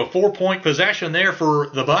 So a 4-point possession there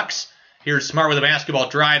for the Bucks. Here's Smart with a basketball,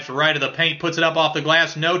 drives right of the paint, puts it up off the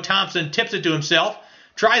glass. No, Thompson tips it to himself,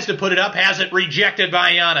 tries to put it up, has it rejected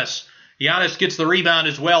by Giannis. Giannis gets the rebound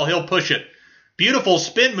as well. He'll push it. Beautiful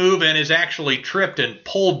spin move and is actually tripped and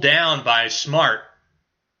pulled down by Smart.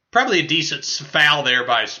 Probably a decent foul there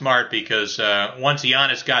by Smart because once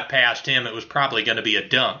Giannis got past him, it was probably going to be a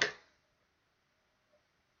dunk.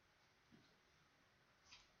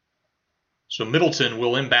 So Middleton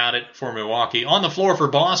will inbound it for Milwaukee. On the floor for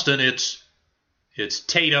Boston, it's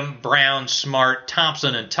Tatum, Brown, Smart,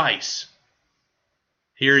 Thompson, and Tice.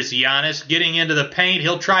 Here's Giannis getting into the paint.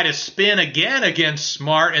 He'll try to spin again against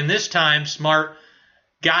Smart, and this time Smart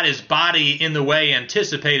got his body in the way,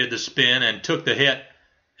 anticipated the spin, and took the hit.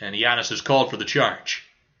 And Giannis is called for the charge.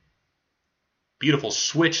 Beautiful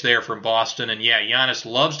switch there from Boston. And yeah, Giannis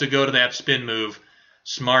loves to go to that spin move.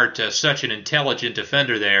 Smart, such an intelligent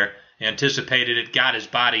defender there. Anticipated it, got his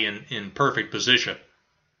body in perfect position.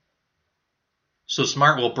 So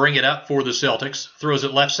Smart will bring it up for the Celtics. Throws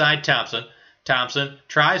it left side, Thompson. Thompson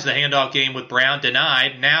tries the handoff game with Brown,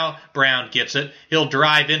 denied. Now Brown gets it. He'll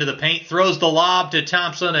drive into the paint, throws the lob to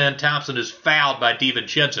Thompson, and Thompson is fouled by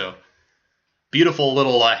DiVincenzo. Beautiful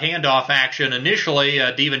little handoff action. Initially,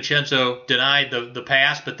 DiVincenzo denied the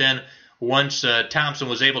pass, but then once Thompson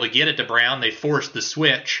was able to get it to Brown, they forced the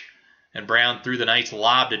switch, and Brown threw the nice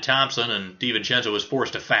lob to Thompson, and DiVincenzo was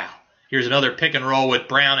forced to foul. Here's another pick and roll with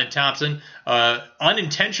Brown and Thompson.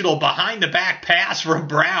 Unintentional behind-the-back pass from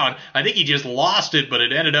Brown. I think he just lost it, but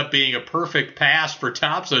it ended up being a perfect pass for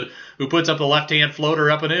Thompson, who puts up the left-hand floater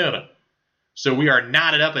up and in. So we are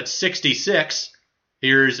knotted up at 66.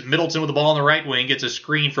 Here's Middleton with the ball on the right wing, gets a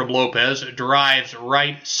screen from Lopez, drives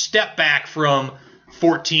right, step back from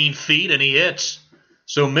 14 feet, and he hits.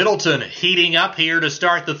 So Middleton heating up here to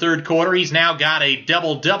start the third quarter. He's now got a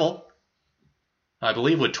double-double, I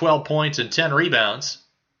believe with 12 points and 10 rebounds.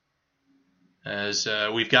 As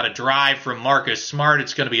we've got a drive from Marcus Smart.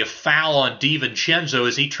 It's going to be a foul on DiVincenzo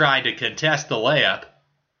as he tried to contest the layup.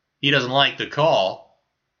 He doesn't like the call.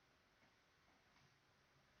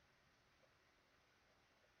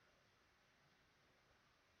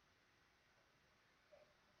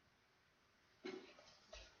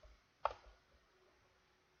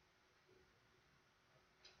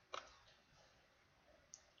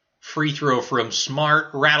 Free throw from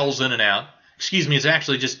Smart, rattles in and out. it's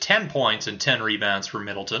actually just 10 points and 10 rebounds for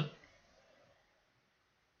Middleton.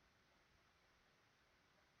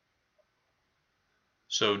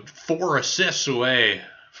 So 4 assists away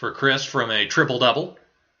for Chris from a triple-double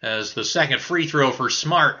as the second free throw for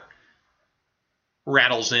Smart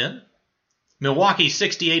rattles in. Milwaukee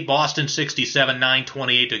 68, Boston 67,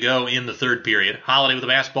 9:28 to go in the third period. Holiday with the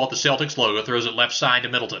basketball at the Celtics logo, throws it left side to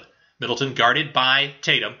Middleton. Middleton guarded by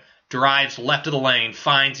Tatum, drives left of the lane,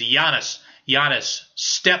 finds Giannis. Giannis,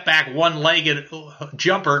 step back, one-legged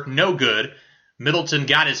jumper, no good. Middleton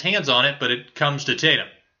got his hands on it, but it comes to Tatum.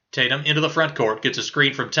 Tatum into the front court, gets a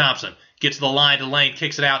screen from Thompson, gets to the line to lane,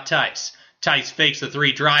 kicks it out Tice. Tice fakes the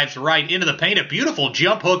three, drives right into the paint, a beautiful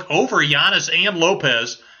jump hook over Giannis and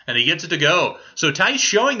Lopez, and he gets it to go. So Tice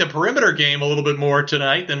showing the perimeter game a little bit more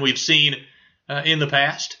tonight than we've seen in the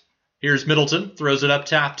past. Here's Middleton, throws it up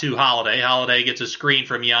top to Holiday. Holiday gets a screen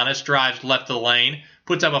from Giannis, drives left of the lane,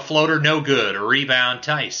 puts up a floater, no good. A rebound,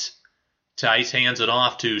 Tice. Tice hands it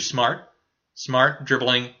off to Smart. Smart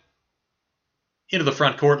dribbling into the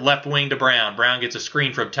front court, left wing to Brown. Brown gets a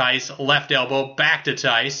screen from Tice, left elbow, back to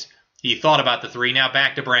Tice. He thought about the three, now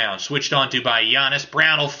back to Brown. Switched on to by Giannis.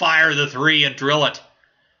 Brown will fire the three and drill it.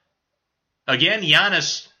 Again,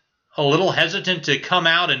 Giannis a little hesitant to come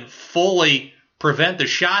out and fully prevent the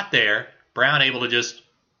shot there. Brown able to just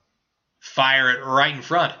fire it right in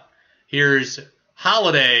front. Here's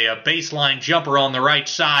Holiday, a baseline jumper on the right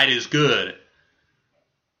side is good.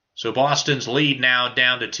 So Boston's lead now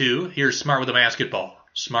down to 2. Here's Smart with the basketball.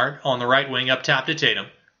 Smart on the right wing up top to Tatum.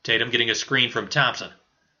 Tatum getting a screen from Thompson.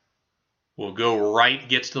 Will go right,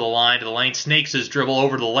 gets to the lane, snakes his dribble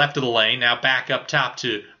over to the left of the lane. Now back up top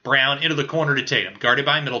to Brown, into the corner to Tatum. Guarded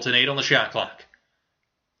by Middleton, 8 on the shot clock.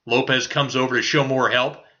 Lopez comes over to show more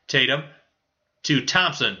help. Tatum to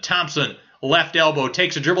Thompson. Thompson, left elbow,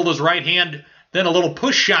 takes a dribble with his right hand, then a little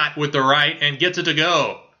push shot with the right and gets it to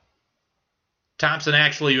go. Thompson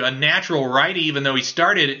actually a natural righty, even though he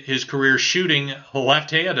started his career shooting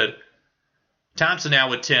left-handed. Thompson now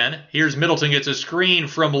with 10. Here's Middleton, gets a screen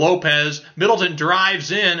from Lopez. Middleton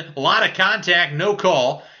drives in, a lot of contact, no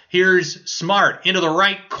call. Here's Smart into the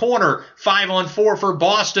right corner. 5-on-4 for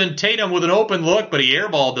Boston. Tatum with an open look, but he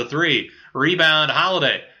airballed the three. Rebound,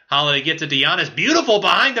 Holiday. Holiday gets it to Giannis. Beautiful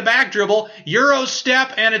behind the back dribble. Euro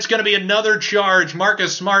step, and it's going to be another charge.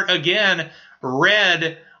 Marcus Smart again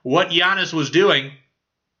read what Giannis was doing.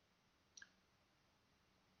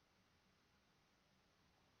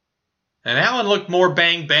 And that one looked more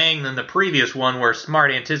bang-bang than the previous one where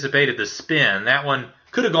Smart anticipated the spin. That one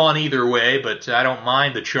could have gone either way, but I don't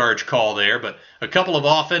mind the charge call there. But a couple of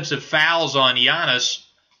offensive fouls on Giannis,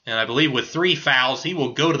 and I believe with 3 fouls, he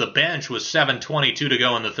will go to the bench with 7:22 to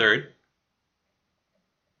go in the third.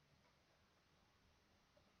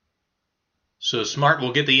 So Smart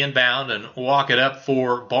will get the inbound and walk it up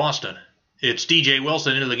for Boston. It's DJ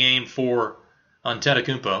Wilson into the game for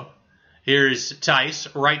Antetokounmpo. Here's Tice,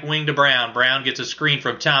 right wing to Brown. Brown gets a screen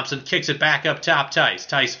from Thompson, kicks it back up top Tice.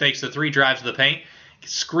 Tice fakes the three, drives to the paint,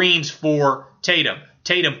 screens for Tatum.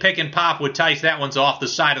 Tatum pick and pop with Tice. That one's off the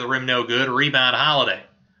side of the rim, no good. Rebound, Holiday.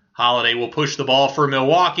 Holiday will push the ball for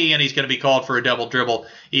Milwaukee, and he's going to be called for a double dribble.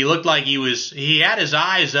 He looked like he had his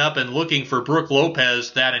eyes up and looking for Brook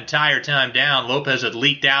Lopez that entire time down. Lopez had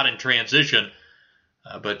leaked out in transition,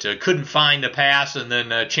 but couldn't find the pass, and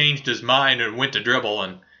then changed his mind and went to dribble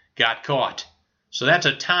and got caught. So that's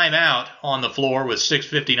a timeout on the floor with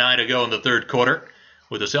 6:59 to go in the third quarter,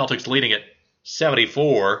 with the Celtics leading it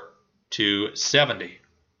 74-70.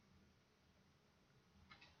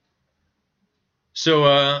 So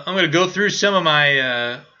I'm going to go through some of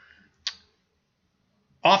my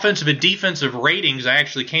offensive and defensive ratings. I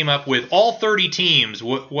actually came up with all 30 teams,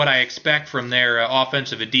 what I expect from their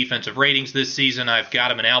offensive and defensive ratings this season. I've got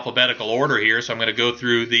them in alphabetical order here, so I'm going to go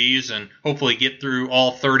through these and hopefully get through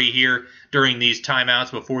all 30 here during these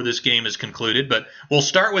timeouts before this game is concluded. But we'll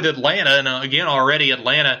start with Atlanta, and again, already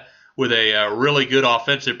Atlanta with a really good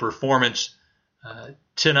offensive performance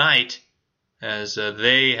tonight, as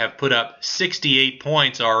they have put up 68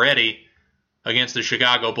 points already against the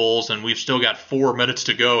Chicago Bulls, and we've still got 4 minutes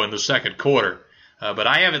to go in the second quarter. But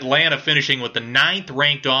I have Atlanta finishing with the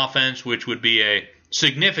 9th-ranked offense, which would be a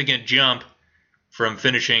significant jump from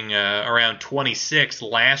finishing around 26th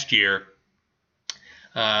last year.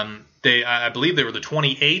 I believe they were the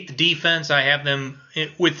 28th defense. I have them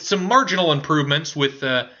with some marginal improvements with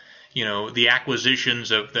the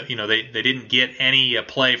acquisitions of they didn't get any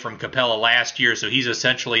play from Capella last year, so he's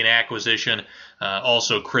essentially an acquisition.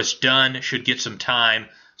 Also, Chris Dunn should get some time.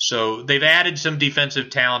 So they've added some defensive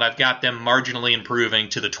talent. I've got them marginally improving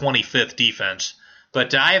to the 25th defense.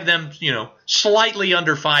 But I have them, slightly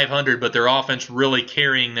under 500, but their offense really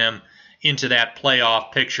carrying them into that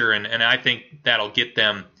playoff picture, and I think that'll get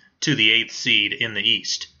them to the 8th seed in the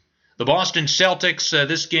East. The Boston Celtics,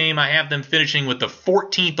 this game, I have them finishing with the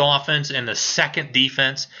 14th offense and the 2nd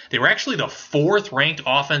defense. They were actually the 4th ranked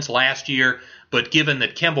offense last year, but given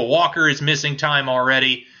that Kemba Walker is missing time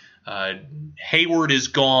already, Hayward is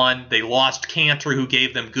gone. They lost Cantor, who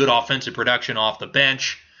gave them good offensive production off the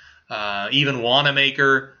bench. Even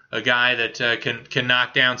Wanamaker, a guy that can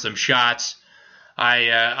knock down some shots.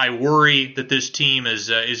 I worry that this team is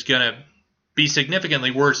going to be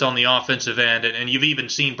significantly worse on the offensive end, and you've even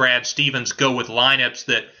seen Brad Stevens go with lineups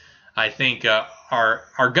that I think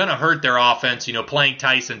are going to hurt their offense. Playing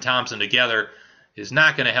Tice and Thompson together is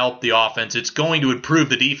not going to help the offense. It's going to improve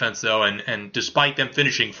the defense, though, and despite them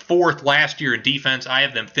finishing 4th last year in defense, I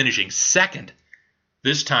have them finishing 2nd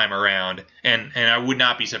this time around, and I would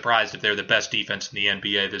not be surprised if they're the best defense in the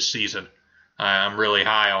NBA this season. I'm really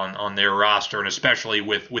high on their roster, and especially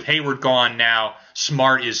with Hayward gone now,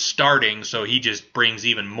 Smart is starting, so he just brings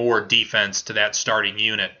even more defense to that starting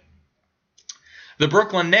unit. The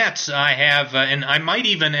Brooklyn Nets, I have, and I might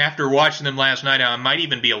even, after watching them last night, I might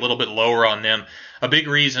even be a little bit lower on them. A big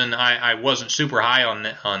reason I wasn't super high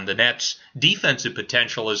on the Nets' defensive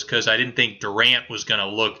potential is because I didn't think Durant was going to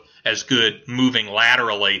look as good moving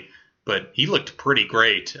laterally, but he looked pretty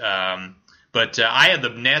great. But I had the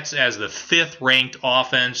Nets as the 5th ranked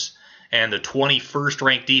offense and the 21st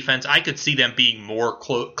ranked defense. I could see them being more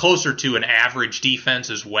closer to an average defense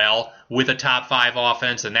as well with a top 5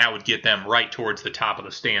 offense, and that would get them right towards the top of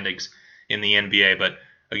the standings in the NBA. But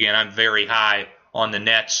again, I'm very high on the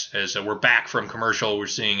Nets. As we're back from commercial, we're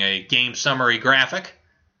seeing a game summary graphic.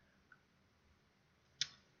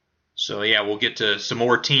 So yeah, we'll get to some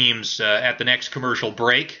more teams at the next commercial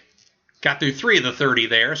break. Got through 3 of the 30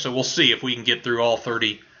 there, so we'll see if we can get through all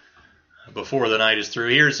 30 before the night is through.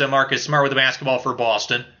 Here's Marcus Smart with the basketball for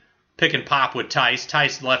Boston. Pick and pop with Tice.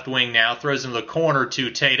 Tice left wing now. Throws into the corner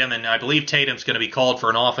to Tatum, and I believe Tatum's going to be called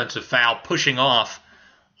for an offensive foul, pushing off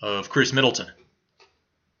of Chris Middleton.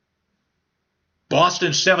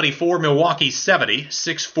 Boston 74, Milwaukee 70.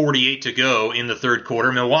 6:48 to go in the third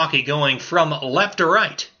quarter. Milwaukee going from left to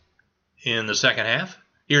right in the second half.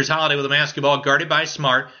 Here's Holiday with the basketball, guarded by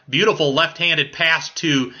Smart. Beautiful left-handed pass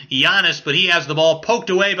to Giannis, but he has the ball poked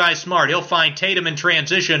away by Smart. He'll find Tatum in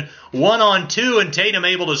transition. 1-on-2, and Tatum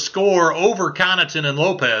able to score over Connaughton and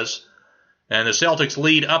Lopez. And the Celtics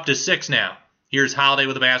lead up to 6 now. Here's Holiday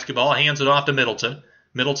with the basketball, hands it off to Middleton.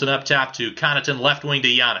 Middleton up top to Connaughton, left wing to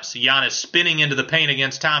Giannis. Giannis spinning into the paint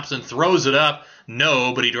against Thompson, throws it up.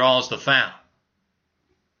 No, but he draws the foul.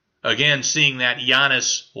 Again, seeing that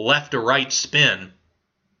Giannis left to right spin.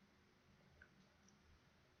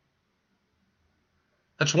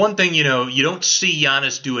 That's one thing, you don't see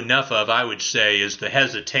Giannis do enough of, I would say, is the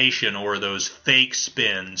hesitation or those fake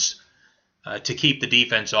spins to keep the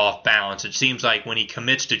defense off balance. It seems like when he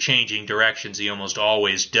commits to changing directions, he almost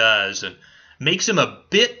always does, and makes him a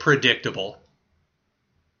bit predictable.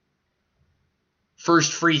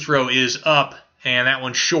 First free throw is up, and that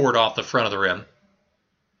one's short off the front of the rim.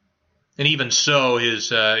 And even so,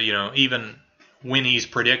 his, even when he's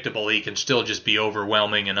predictable, he can still just be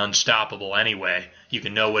overwhelming and unstoppable anyway. You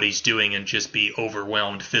can know what he's doing and just be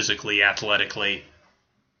overwhelmed physically, athletically.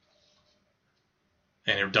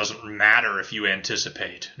 And it doesn't matter if you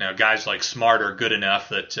anticipate. Now, guys like Smart are good enough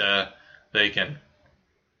that they can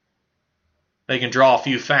draw a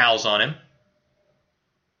few fouls on him.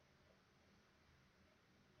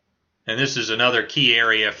 And this is another key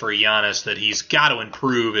area for Giannis that he's got to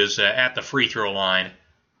improve is at the free throw line.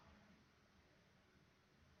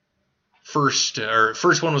 First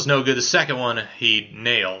one was no good. The second one he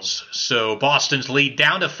nails. So Boston's lead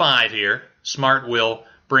down to 5 here. Smart will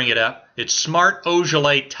bring it up. It's Smart,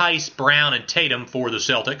 Ogilvy, Tice, Brown, and Tatum for the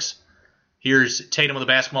Celtics. Here's Tatum with the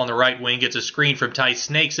basketball on the right wing. Gets a screen from Tice.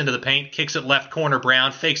 Snakes into the paint. Kicks it left corner.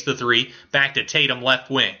 Brown fakes the 3. Back to Tatum left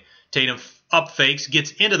wing. Tatum up fakes.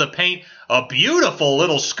 Gets into the paint. A beautiful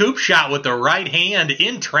little scoop shot with the right hand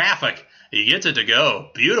in traffic. He gets it to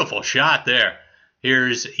go. Beautiful shot there.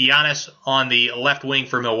 Here's Giannis on the left wing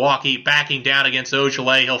for Milwaukee, backing down against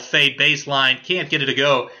Ogilvy. He'll fade baseline, can't get it to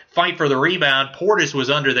go. Fight for the rebound. Portis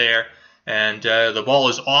was under there, and the ball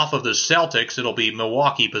is off of the Celtics. It'll be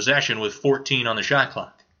Milwaukee possession with 14 on the shot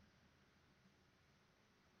clock.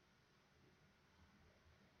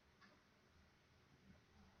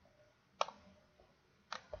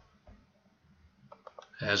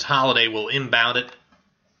 As Holiday will inbound it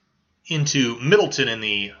into Middleton in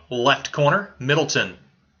the left corner. Middleton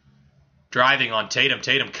Driving on Tatum.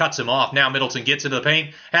 Tatum cuts him off. Now Middleton gets into the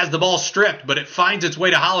paint, has the ball stripped, but it finds its way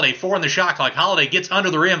to Holiday. 4 in the shot clock. Holiday gets under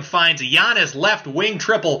the rim, finds Giannis left wing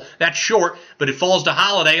triple. That's short, but it falls to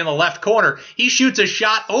Holiday in the left corner. He shoots a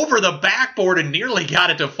shot over the backboard and nearly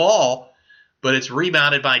got it to fall, but it's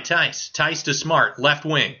rebounded by Tice. Tice to Smart, left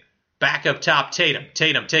wing. Back up top, Tatum.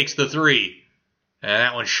 Tatum takes the three, and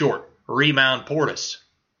that one's short. Rebound, Portis.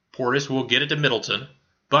 Portis will get it to Middleton.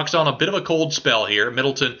 Bucks on a bit of a cold spell here.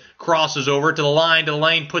 Middleton crosses over to the line, to the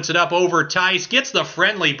lane, puts it up over Tice, gets the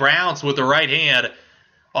friendly bounce with the right hand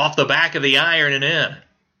off the back of the iron and in.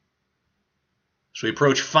 So we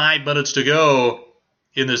approach 5 minutes to go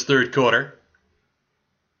in this third quarter.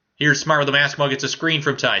 Here's Smart with the basketball, gets a screen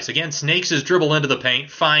from Tice. Again, snakes his dribble into the paint,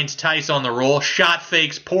 finds Tice on the roll, shot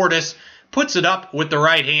fakes Portis, puts it up with the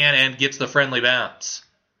right hand and gets the friendly bounce.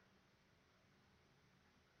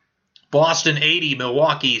 Boston 80,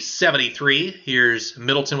 Milwaukee 73. Here's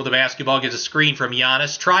Middleton with the basketball, gets a screen from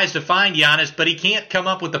Giannis, tries to find Giannis, but he can't come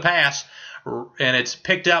up with the pass, and it's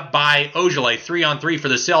picked up by Ojeleye. 3-on-3 for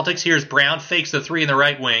the Celtics. Here's Brown, fakes the three in the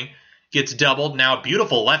right wing, gets doubled. Now a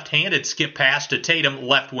beautiful left-handed skip pass to Tatum,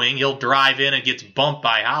 left wing. He'll drive in and gets bumped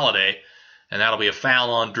by Holiday, and that'll be a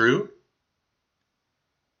foul on Drew.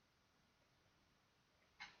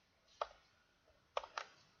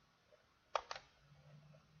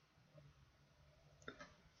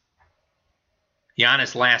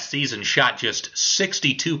 Giannis last season shot just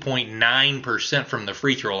 62.9% from the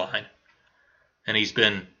free throw line. And he's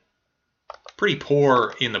been pretty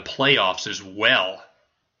poor in the playoffs as well.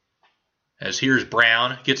 As here's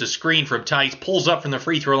Brown, gets a screen from Tice, pulls up from the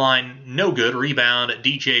free throw line, no good. Rebound,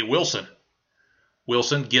 DJ Wilson.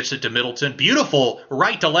 Wilson gets it to Middleton. Beautiful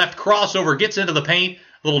right to left crossover, gets into the paint.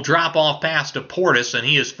 Little drop off pass to Portis, and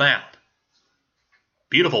he is fouled.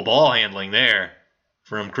 Beautiful ball handling there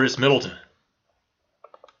from Chris Middleton.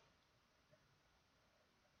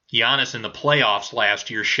 Giannis in the playoffs last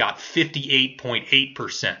year shot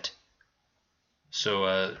 58.8%.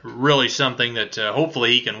 So really something that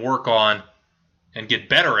hopefully he can work on and get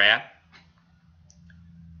better at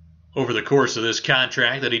over the course of this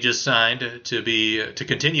contract that he just signed to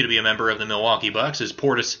continue to be a member of the Milwaukee Bucks, as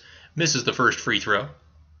Portis misses the first free throw.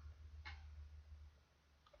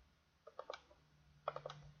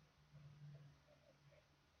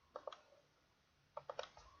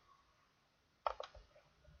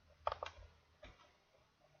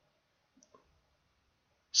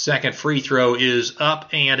 Second free throw is up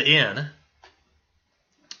and in.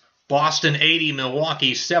 Boston 80,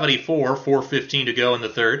 Milwaukee 74, 4:15 to go in the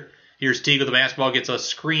third. Here's Teague with the basketball, gets a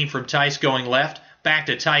screen from Tice going left. Back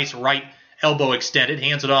to Tice, right elbow extended,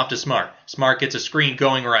 hands it off to Smart. Smart gets a screen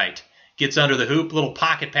going right. Gets under the hoop, little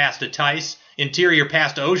pocket pass to Tice. Interior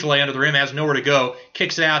pass to Ojeleye under the rim, has nowhere to go.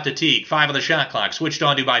 Kicks it out to Teague. 5 on the shot clock, switched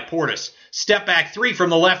on to by Portis. Step back three from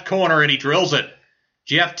the left corner, and he drills it.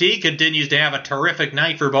 Jeff Teague continues to have a terrific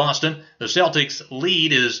night for Boston. The Celtics'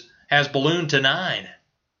 lead has ballooned to 9.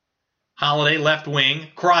 Holiday left wing,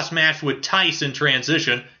 cross-matched with Tice in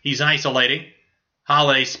transition. He's isolating.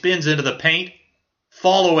 Holiday spins into the paint.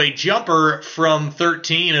 Follow-away jumper from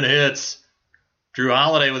 13 and hits. Drew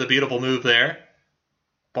Holiday with a beautiful move there.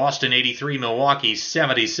 Boston 83, Milwaukee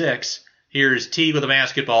 76. Here's Teague with the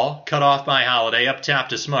basketball, cut off by Holiday, up top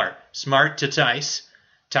to Smart. Smart to Tice.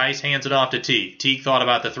 Tice hands it off to Teague. Teague thought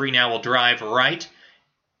about the three, now will drive right.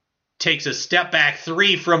 Takes a step back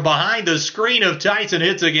three from behind the screen of Tice and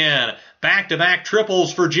hits again. Back-to-back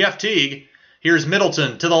triples for Jeff Teague. Here's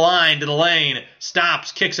Middleton to the line, to the lane.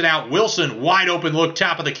 Stops, kicks it out. Wilson, wide open look,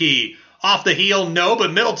 top of the key. Off the heel, no,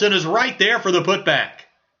 but Middleton is right there for the putback.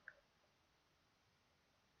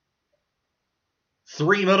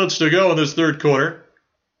 3 minutes to go in this third quarter.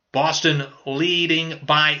 Boston leading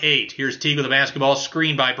by 8. Here's Teague with the basketball,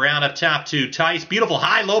 screened by Brown up top to Tice. Beautiful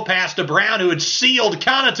high-low pass to Brown, who had sealed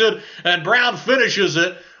Connaughton, and Brown finishes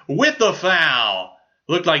it with the foul.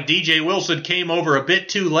 Looked like DJ Wilson came over a bit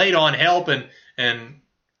too late on help and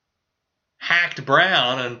hacked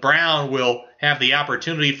Brown, and Brown will have the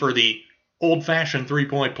opportunity for the old-fashioned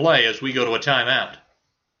three-point play as we go to a timeout.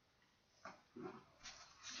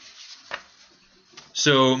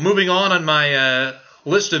 So moving on my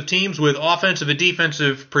list of teams with offensive and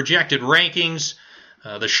defensive projected rankings.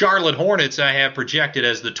 The Charlotte Hornets I have projected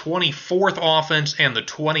as the 24th offense and the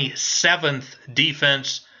 27th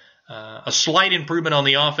defense. A slight improvement on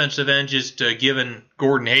the offensive end, just given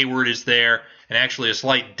Gordon Hayward is there, and actually a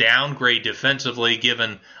slight downgrade defensively,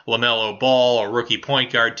 given LaMelo Ball, a rookie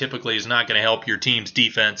point guard, typically is not going to help your team's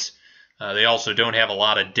defense. They also don't have a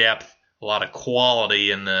lot of depth, a lot of quality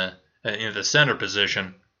in the center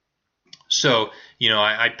position. So,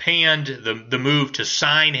 I panned the move to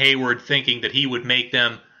sign Hayward thinking that he would make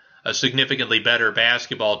them a significantly better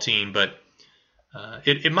basketball team, but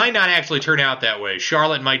it might not actually turn out that way.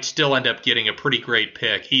 Charlotte might still end up getting a pretty great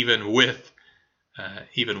pick, even with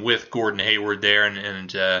Gordon Hayward there, and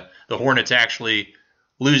the Hornets actually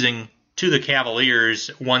losing to the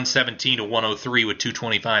Cavaliers 117-103 with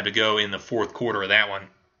 2:25 to go in the fourth quarter of that one.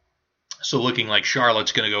 So looking like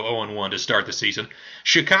Charlotte's going to go 0-1 to start the season.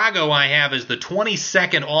 Chicago I have as the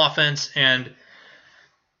 22nd offense, and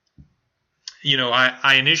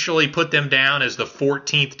I initially put them down as the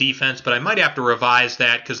 14th defense, but I might have to revise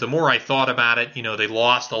that because the more I thought about it, they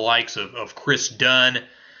lost the likes of Chris Dunn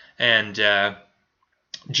and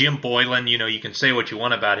Jim Boylan. You can say what you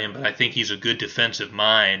want about him, but I think he's a good defensive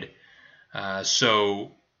mind.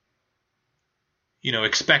 So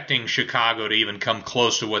expecting Chicago to even come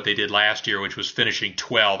close to what they did last year, which was finishing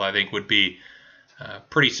 12th, I think would be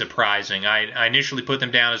pretty surprising. I initially put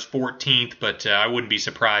them down as 14th, but I wouldn't be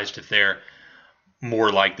surprised if they're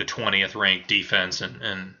more like the 20th ranked defense.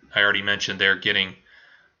 And I already mentioned they're getting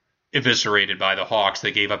eviscerated by the Hawks.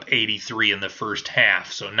 They gave up 83 in the first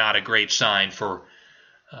half, so not a great sign for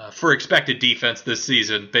expected defense this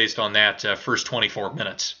season based on that first 24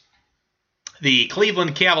 minutes. The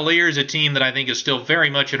Cleveland Cavaliers, a team that I think is still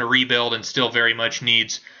very much in a rebuild and still very much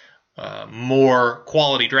needs more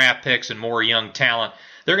quality draft picks and more young talent.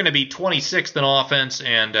 They're going to be 26th in offense,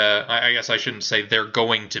 and I guess I shouldn't say they're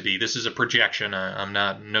going to be. This is a projection. I'm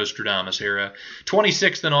not Nostradamus here.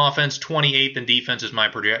 26th in offense, 28th in defense is my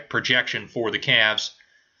projection for the Cavs.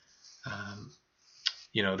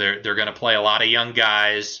 They're going to play a lot of young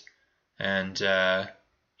guys, and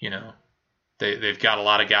they've got a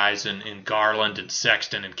lot of guys in Garland and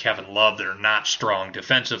Sexton and Kevin Love that are not strong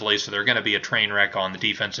defensively, so they're going to be a train wreck on the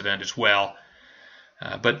defensive end as well.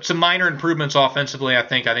 But some minor improvements offensively, I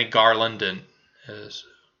think. I think Garland, and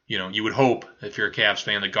you would hope if you're a Cavs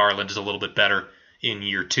fan that Garland is a little bit better in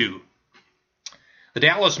year two. The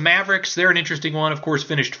Dallas Mavericks, they're an interesting one. Of course,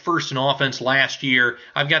 finished first in offense last year.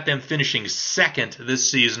 I've got them finishing second this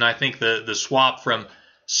season. I think the swap from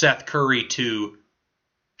Seth Curry to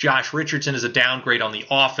Josh Richardson is a downgrade on the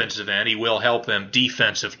offensive end. He will help them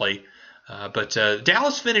defensively. But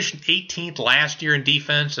Dallas finished 18th last year in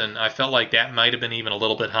defense, and I felt like that might have been even a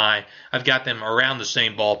little bit high. I've got them around the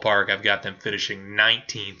same ballpark. I've got them finishing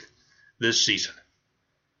 19th this season.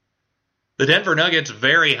 The Denver Nuggets,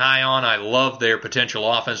 very high on. I love their potential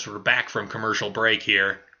offense. We're back from commercial break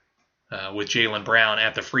here with Jaylen Brown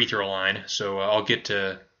at the free throw line. So I'll get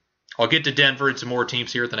to Denver and some more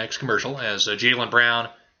teams here at the next commercial as Jaylen Brown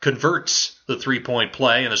converts the three-point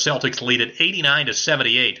play, and the Celtics lead at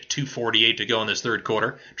 89-78, 2:48 to go in this third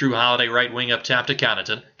quarter. Drew Holiday right wing up top to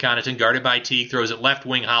Connaughton. Connaughton guarded by Teague, throws it left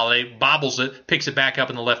wing. Holiday bobbles it, picks it back up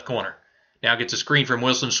in the left corner. Now gets a screen from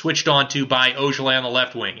Wilson, switched on to by Ojeleye on the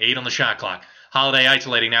left wing. 8 on the shot clock. Holiday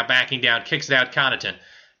isolating, now backing down, kicks it out. Connaughton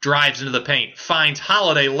drives into the paint, finds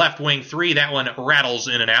Holiday left wing 3. That one rattles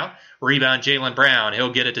in and out. Rebound Jaylen Brown.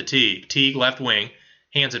 He'll get it to Teague. Teague left wing.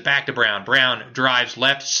 Hands it back to Brown. Brown drives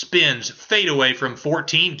left, spins, fadeaway from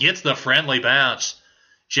 14, gets the friendly bounce.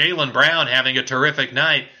 Jaylen Brown having a terrific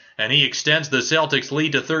night, and he extends the Celtics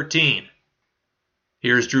lead to 13.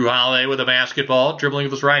 Here's Drew Holiday with a basketball, dribbling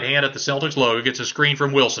with his right hand at the Celtics logo, gets a screen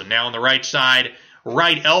from Wilson. Now on the right side,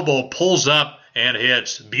 right elbow pulls up and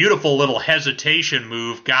hits. Beautiful little hesitation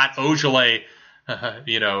move, got Ojeleye,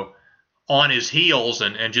 on his heels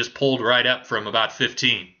and just pulled right up from about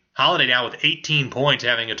 15. Holiday now with 18 points,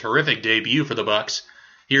 having a terrific debut for the Bucks.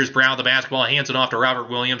 Here's Brown with the basketball, hands it off to Robert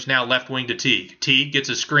Williams, now left wing to Teague. Teague gets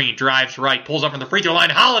a screen, drives right, pulls up from the free throw line.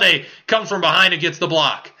 Holiday comes from behind and gets the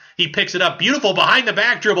block. He picks it up, beautiful behind the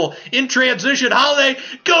back dribble. In transition, Holiday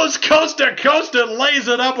goes coast to coast and lays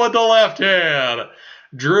it up with the left hand.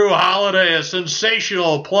 Drew Holiday, a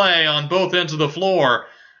sensational play on both ends of the floor.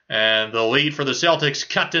 And the lead for the Celtics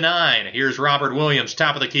cut to 9. Here's Robert Williams,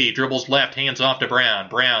 top of the key, dribbles left, hands off to Brown.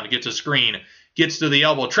 Brown gets a screen, gets to the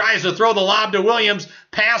elbow, tries to throw the lob to Williams.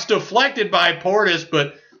 Pass deflected by Portis,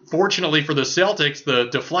 but fortunately for the Celtics, the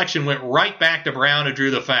deflection went right back to Brown, who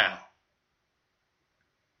drew the foul.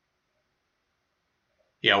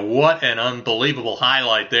 Yeah, what an unbelievable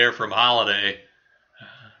highlight there from Holiday.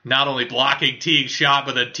 Not only blocking Teague's shot,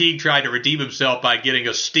 but then Teague tried to redeem himself by getting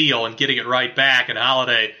a steal and getting it right back, and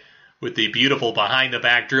Holiday with the beautiful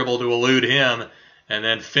behind-the-back dribble to elude him, and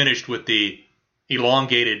then finished with the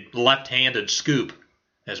elongated left-handed scoop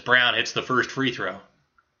as Brown hits the first free throw.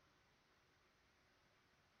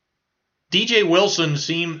 DJ Wilson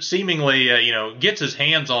seemingly, gets his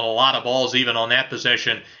hands on a lot of balls even on that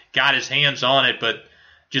possession, got his hands on it, but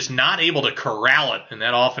just not able to corral it, and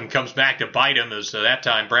that often comes back to bite him, as that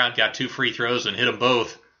time Brown got 2 free throws and hit them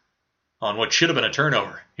both on what should have been a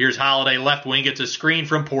turnover. Here's Holiday, left wing, gets a screen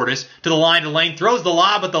from Portis to the line to lane, throws the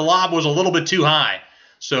lob, but the lob was a little bit too high.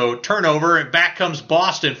 So turnover, and back comes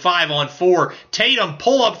Boston, 5-on-4. Tatum,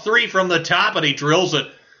 pull-up 3 from the top, and he drills it.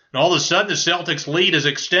 And all of a sudden, the Celtics' lead is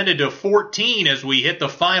extended to 14 as we hit the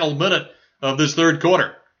final minute of this third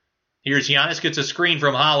quarter. Here's Giannis, gets a screen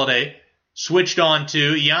from Holiday. Switched on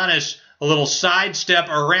to Giannis, a little sidestep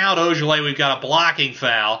around Ojeleye. We've got a blocking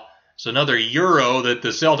foul. It's another Euro that the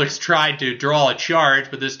Celtics tried to draw a charge,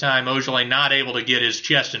 but this time Ojeleye not able to get his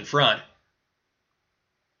chest in front.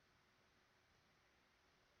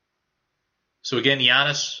 So again,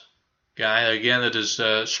 Giannis, guy again that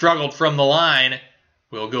has struggled from the line,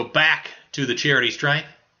 will go back to the charity stripe.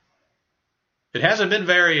 It hasn't been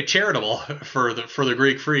very charitable for the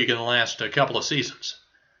Greek Freak in the last couple of seasons.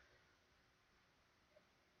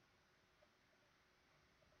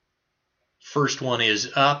 First one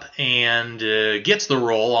is up and gets the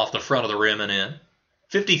roll off the front of the rim and in.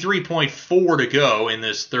 53.4 to go in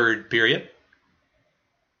this third period.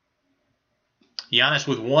 Giannis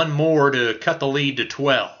with one more to cut the lead to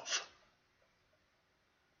 12.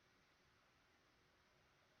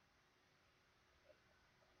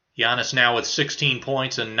 Giannis now with 16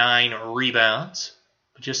 points and 9 rebounds.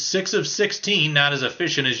 But just 6 of 16, not as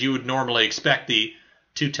efficient as you would normally expect the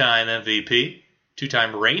two-time MVP,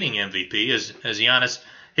 two-time reigning MVP, as Giannis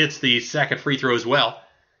hits the second free throw as well.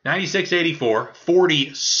 96-84,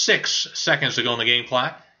 46 seconds to go on the game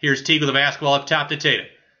clock. Here's Teague with the basketball up top to Tatum.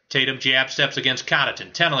 Tatum jab steps against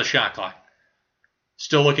Connaughton. 10 on the shot clock.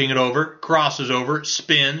 Still looking it over. Crosses over.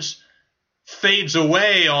 Spins. Fades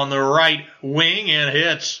away on the right wing and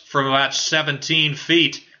hits from about 17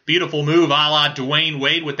 feet. Beautiful move a la Dwayne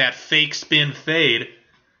Wade with that fake spin fade.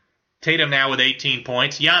 Tatum now with 18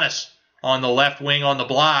 points. Giannis on the left wing on the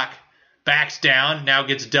block. Backs down. Now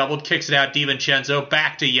gets doubled. Kicks it out DiVincenzo.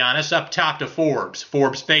 Back to Giannis. Up top to Forbes.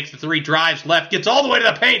 Forbes fakes the 3. Drives left. Gets all the way to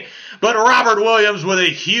the paint. But Robert Williams with a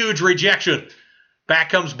huge rejection. Back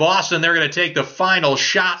comes Boston. They're going to take the final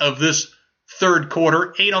shot of this third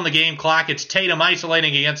quarter. 8 on the game clock. It's Tatum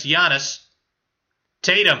isolating against Giannis.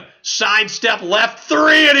 Tatum, sidestep left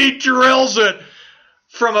 3, and he drills it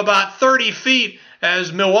from about 30 feet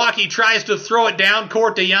as Milwaukee tries to throw it down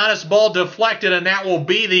court to Giannis. Ball deflected, and that will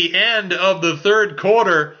be the end of the third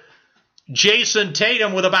quarter. Jason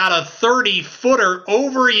Tatum with about a 30-footer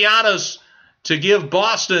over Giannis to give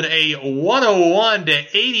Boston a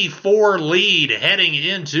 101-84 lead heading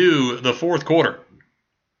into the fourth quarter.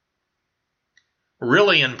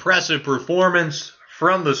 Really impressive performance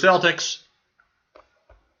from the Celtics.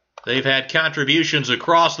 They've had contributions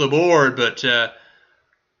across the board, but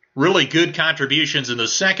really good contributions in the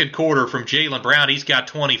second quarter from Jaylen Brown. He's got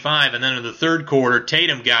 25, and then in the third quarter,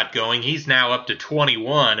 Tatum got going. He's now up to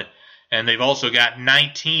 21, and they've also got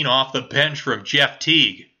 19 off the bench from Jeff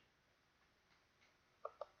Teague.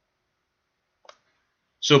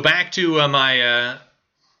 So back to my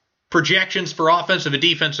projections for offensive and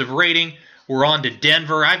defensive rating. We're on to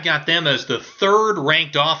Denver. I've got them as the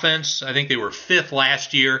third-ranked offense. I think they were 5th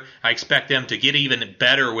last year. I expect them to get even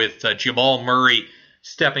better with Jamal Murray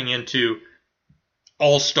stepping into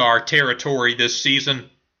all-star territory this season.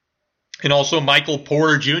 And also Michael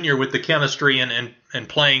Porter Jr. with the chemistry and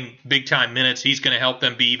playing big-time minutes. He's going to help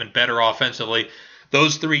them be even better offensively.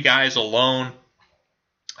 Those 3 guys alone,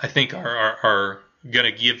 I think, are going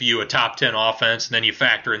to give you a top 10 offense. And then you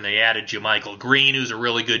factor in they added JaMychal Green, who's a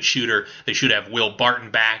really good shooter. They should have Will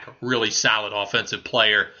Barton back, a really solid offensive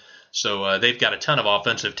player. So they've got a ton of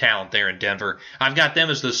offensive talent there in Denver. I've got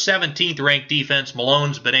them as the 17th ranked defense.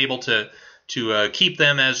 Malone's been able to keep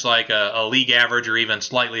them as like a league average or even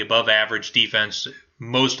slightly above average defense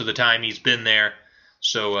most of the time he's been there.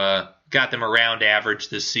 So got them around average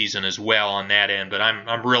this season as well on that end. But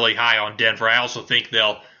I'm really high on Denver. I also think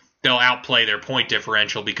they'll outplay their point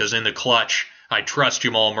differential because in the clutch, I trust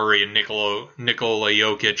Jamal Murray and Nikola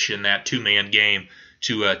Jokic in that 2-man game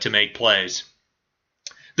to make plays.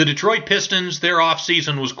 The Detroit Pistons, their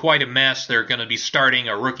offseason was quite a mess. They're going to be starting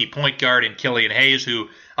a rookie point guard in Killian Hayes, who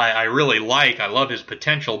I really like. I love his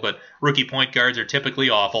potential, but rookie point guards are typically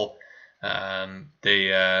awful.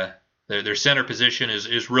 Their center position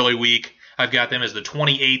is really weak. I've got them as the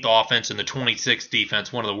 28th offense and the 26th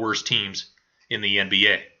defense, one of the worst teams in the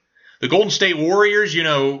NBA. The Golden State Warriors,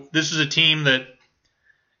 this is a team that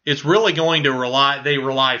it's really going to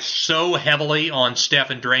rely so heavily on Steph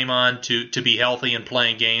and Draymond to be healthy and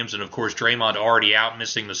playing games. And, of course, Draymond already out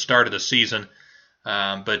missing the start of the season.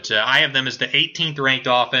 But I have them as the 18th ranked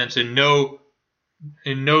offense and no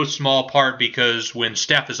in no small part because when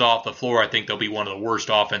Steph is off the floor, I think they'll be one of the worst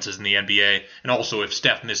offenses in the NBA. And also, if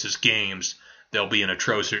Steph misses games, they'll be an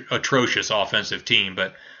atrocious offensive team.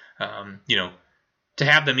 But, to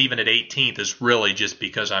have them even at 18th is really just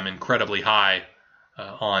because I'm incredibly high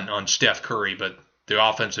on Steph Curry. But the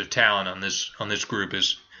offensive talent on this group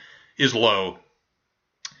is low.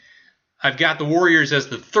 I've got the Warriors as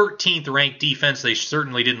the 13th ranked defense. They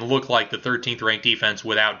certainly didn't look like the 13th ranked defense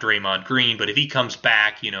without Draymond Green, but if he comes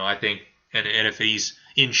back, I think, and if he's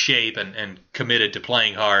in shape and committed to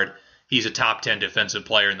playing hard, he's a top 10 defensive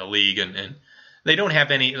player in the league, and they don't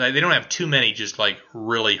have too many just like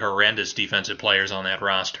really horrendous defensive players on that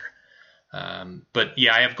roster. But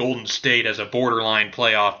yeah, I have Golden State as a borderline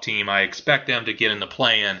playoff team. I expect them to get in the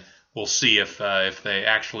play-in. We'll see if they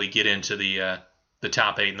actually get into the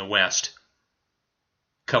top 8 in the West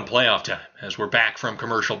come playoff time. As we're back from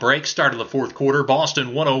commercial break, start of the fourth quarter,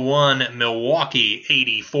 Boston 101, Milwaukee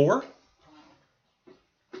 84.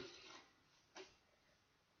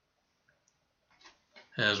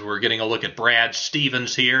 As we're getting a look at Brad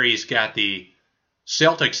Stevens here, he's got the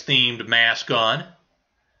Celtics-themed mask on.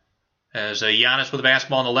 As Giannis with the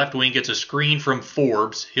basketball on the left wing gets a screen from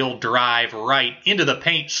Forbes. He'll drive right into the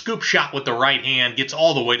paint, scoop shot with the right hand, gets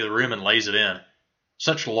all the way to the rim and lays it in.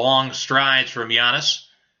 Such long strides from Giannis.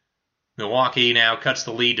 Milwaukee now cuts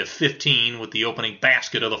the lead to 15 with the opening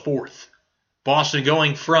basket of the fourth. Boston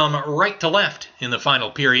going from right to left in the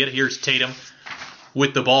final period. Here's Tatum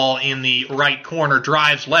with the ball in the right corner,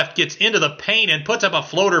 drives left, gets into the paint, and puts up a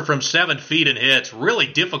floater from 7 feet and hits. Really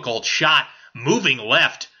difficult shot, moving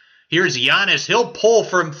left. Here's Giannis. He'll pull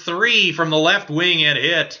from 3 from the left wing and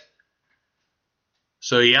hit.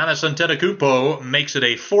 So Giannis Antetokounmpo makes it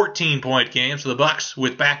a 14-point game. So the Bucks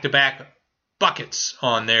with back-to-back buckets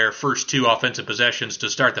on their first 2 offensive possessions to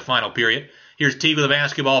start the final period. Here's Teague with the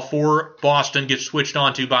basketball for Boston. Gets switched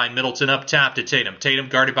onto by Middleton up top to Tatum. Tatum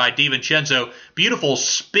guarded by DiVincenzo. Beautiful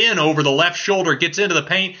spin over the left shoulder. Gets into the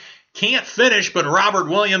paint. Can't finish, but Robert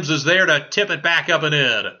Williams is there to tip it back up and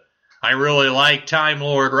in. I really like Time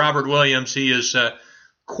Lord Robert Williams. He is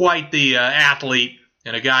quite the athlete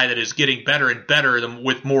and a guy that is getting better and better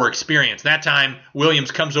with more experience. That time, Williams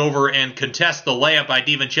comes over and contests the layup by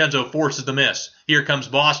DiVincenzo, forces the miss. Here comes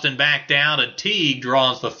Boston back down, and Teague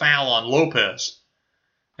draws the foul on Lopez.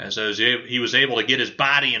 As he was able to get his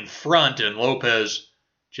body in front, and Lopez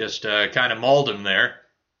just kind of mauled him there.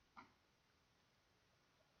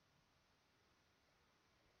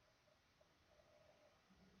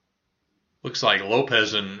 Looks like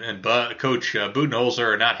Lopez and Coach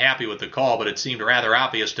Budenholzer are not happy with the call, but it seemed rather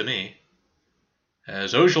obvious to me.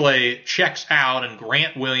 As Ojeleye checks out and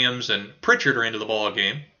Grant Williams and Pritchard are into the ball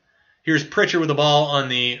game. Here's Pritchard with the ball on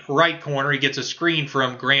the right corner. He gets a screen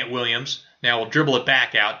from Grant Williams. Now we'll dribble it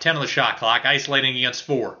back out. 10 on the shot clock, isolating against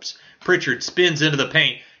Forbes. Pritchard spins into the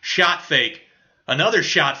paint. Shot fake. Another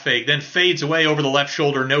shot fake, then fades away over the left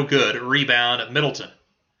shoulder. No good. Rebound, Middleton.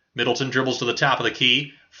 Middleton dribbles to the top of the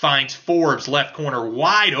key. Finds Forbes left corner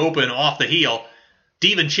wide open off the heel.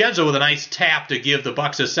 DiVincenzo with a nice tap to give the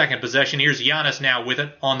Bucks a second possession. Here's Giannis now with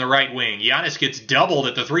it on the right wing. Giannis gets doubled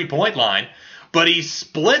at the three-point line, but he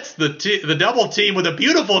splits the double team with a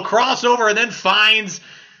beautiful crossover and then finds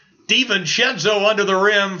DiVincenzo under the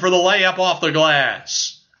rim for the layup off the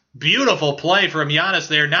glass. Beautiful play from Giannis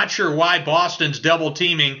there. Not sure why Boston's double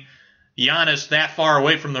teaming Giannis that far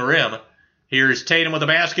away from the rim. Here's Tatum with the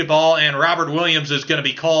basketball, and Robert Williams is going to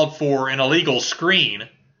be called for an illegal screen,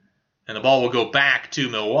 and the ball will go back to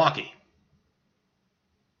Milwaukee.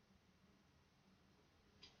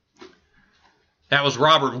 That was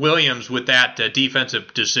Robert Williams with that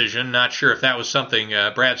defensive decision. Not sure if that was something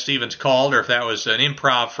Brad Stevens called or if that was an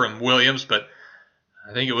improv from Williams, but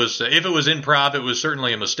I think it was. If it was improv, it was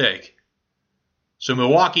certainly a mistake. So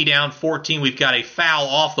Milwaukee down 14. We've got a foul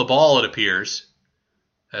off the ball, it appears.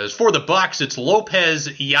 As for the Bucks, it's Lopez,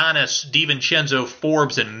 Giannis, DiVincenzo,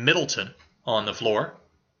 Forbes, and Middleton on the floor.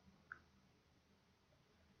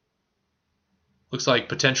 Looks like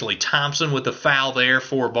potentially Thompson with the foul there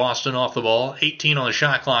for Boston off the ball. 18 on the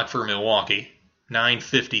shot clock for Milwaukee.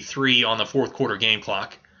 9:53 on the fourth quarter game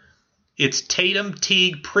clock. It's Tatum,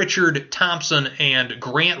 Teague, Pritchard, Thompson, and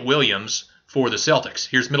Grant Williams for the Celtics.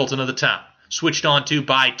 Here's Middleton at the top. Switched on to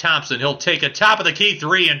by Thompson. He'll take a top-of-the-key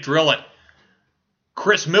three and drill it.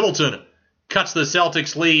 Chris Middleton cuts the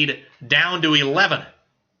Celtics lead down to 11.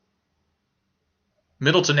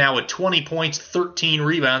 Middleton now with 20 points, 13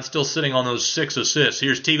 rebounds, still sitting on those 6 assists.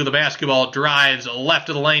 Here's Teague with the basketball, drives left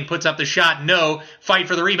of the lane, puts up the shot, no. Fight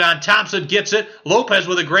for the rebound, Thompson gets it. Lopez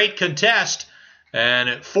with a great contest. And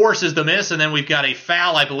it forces the miss, and then we've got a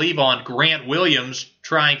foul, I believe, on Grant Williams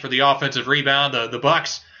trying for the offensive rebound. The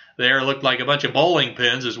Bucks there looked like a bunch of bowling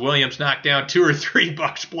pins as Williams knocked down 2 or 3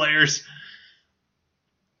 Bucks players.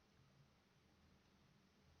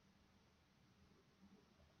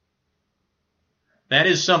 That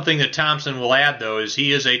is something that Thompson will add, though, is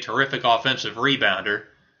he is a terrific offensive rebounder.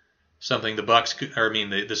 Something the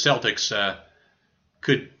Celtics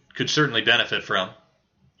could certainly benefit from.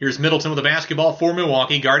 Here's Middleton with the basketball for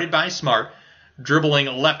Milwaukee, guarded by Smart. Dribbling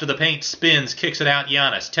left of the paint, spins, kicks it out,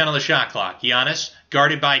 Giannis. 10 on the shot clock. Giannis,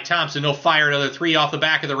 guarded by Thompson. He'll fire another 3 off the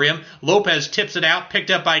back of the rim. Lopez tips it out, picked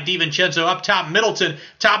up by DiVincenzo. Up top, Middleton,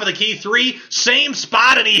 top of the key, 3. Same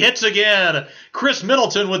spot, and he hits again. Chris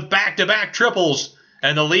Middleton with back-to-back triples.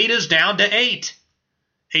 And the lead is down to 8.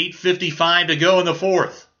 8:55 to go in the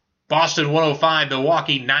fourth. Boston 105,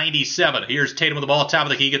 Milwaukee 97. Here's Tatum with the ball, top of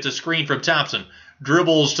the key, gets a screen from Thompson.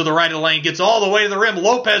 Dribbles to the right of the lane, gets all the way to the rim.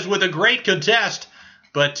 Lopez with a great contest,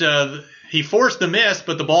 but he forced the miss,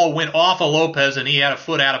 but the ball went off of Lopez, and he had a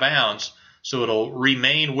foot out of bounds, so it'll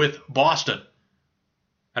remain with Boston.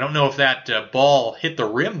 I don't know if that ball hit the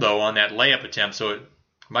rim, though, on that layup attempt, so it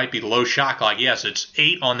might be the low shot clock. Yes, it's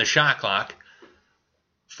 8 on the shot clock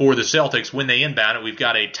for the Celtics when they inbound it. We've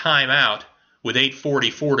got a timeout with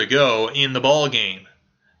 8:44 to go in the ball game.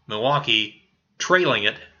 Milwaukee trailing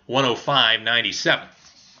it 105-97.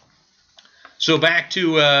 So back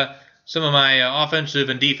to some of my offensive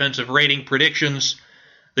and defensive rating predictions.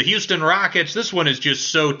 The Houston Rockets, this one is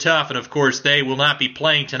just so tough, and of course they will not be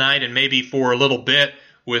playing tonight and maybe for a little bit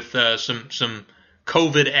with some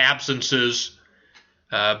COVID absences.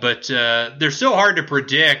 But they're so hard to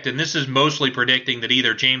predict, and this is mostly predicting that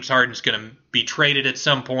either James Harden's going to be traded at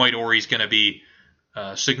some point or he's going to be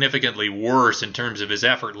significantly worse in terms of his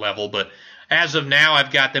effort level. But as of now,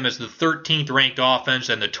 I've got them as the 13th ranked offense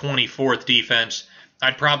and the 24th defense.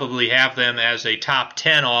 I'd probably have them as a top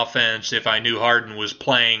 10 offense if I knew Harden was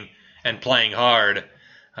playing and playing hard.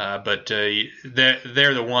 But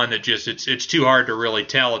they're the one that just it's too hard to really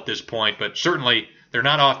tell at this point. But certainly they're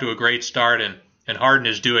not off to a great start, and Harden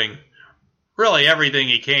is doing really everything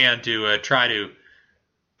he can to try to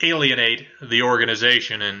alienate the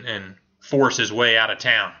organization and force his way out of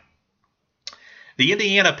town. The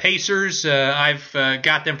Indiana Pacers, I've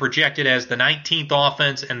got them projected as the 19th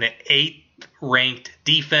offense and the 8th ranked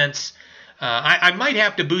defense. I might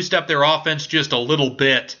have to boost up their offense just a little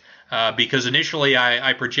bit because initially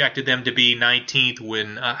I projected them to be 19th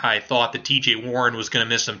when I thought that T.J. Warren was going to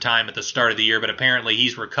miss some time at the start of the year, but apparently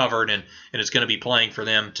he's recovered and is going to be playing for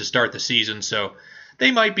them to start the season. So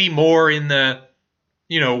they might be more in the,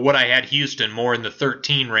 what I had Houston, more in the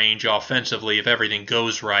 13 range offensively if everything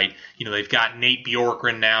goes right. They've got Nate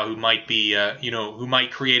Bjorkgren now who might be, who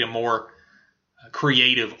might create a more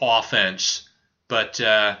creative offense, but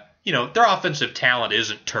their offensive talent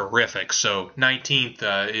isn't terrific. So 19th,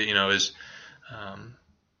 is,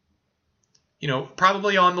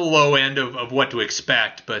 probably on the low end of what to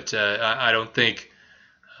expect, but I don't think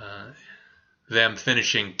them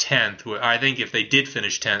finishing 10th. I think if they did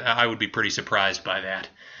finish 10th, I would be pretty surprised by that.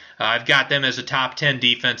 I've got them as a top 10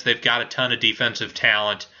 defense. They've got a ton of defensive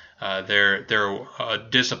talent. They're a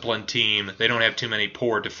disciplined team. They don't have too many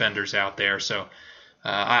poor defenders out there. So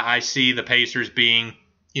I see the Pacers being,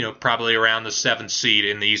 probably around the 7th seed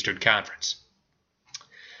in the Eastern Conference.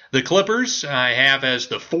 The Clippers I have as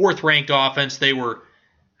the 4th ranked offense. They were,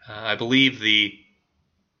 I believe, the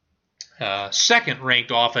 2nd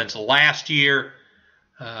ranked offense last year.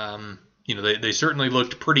 They certainly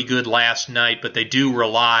looked pretty good last night, but they do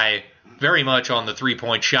rely very much on the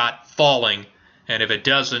three-point shot falling. And if it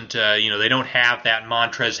doesn't, they don't have that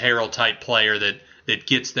Montrezl Harrell type player that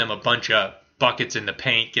gets them a bunch of buckets in the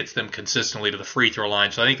paint, gets them consistently to the free throw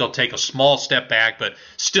line. So I think they'll take a small step back, but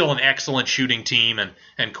still an excellent shooting team.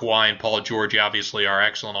 And Kawhi and Paul George obviously are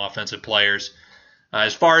excellent offensive players.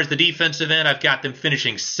 As far as the defensive end, I've got them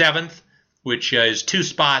finishing 7th, which is 2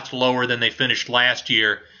 spots lower than they finished last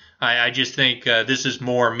year. I just think this is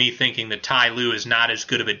more me thinking that Ty Lue is not as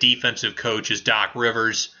good of a defensive coach as Doc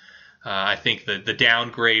Rivers. I think the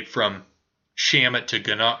downgrade from Shamet to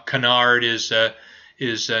Kennard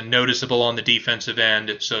is noticeable on the defensive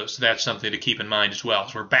end, so that's something to keep in mind as well.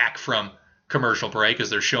 So we're back from commercial break as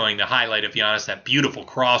they're showing the highlight of Giannis, that beautiful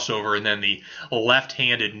crossover, and then the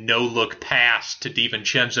left-handed no-look pass to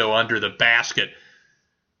DiVincenzo under the basket.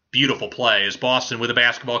 Beautiful play as Boston with the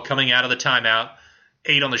basketball coming out of the timeout.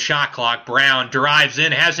 8 on the shot clock. Brown drives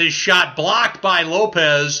in, has his shot blocked by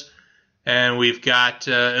Lopez, and we've got,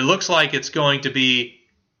 it looks like it's going to be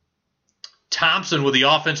Thompson with the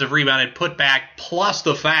offensive rebound and put back plus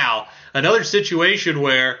the foul. Another situation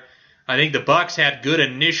where I think the Bucks had good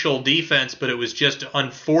initial defense, but it was just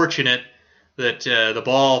unfortunate that the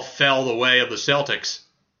ball fell the way of the Celtics.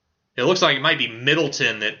 It looks like it might be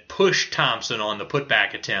Middleton that pushed Thompson on the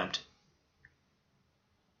putback attempt.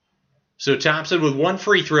 So Thompson with one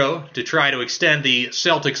free throw to try to extend the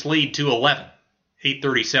Celtics lead to 11.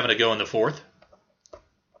 8:37 to go in the fourth.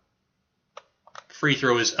 Free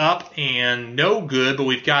throw is up and no good, but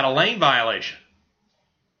we've got a lane violation.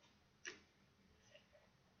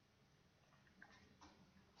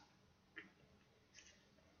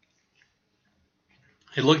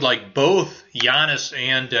 It looked like both Giannis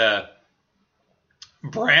and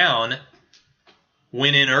Brown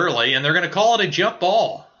went in early, and they're going to call it a jump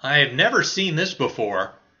ball. I have never seen this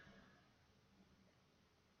before,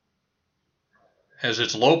 as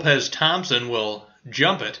it's Lopez Thompson will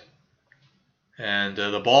jump it, and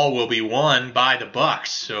the ball will be won by the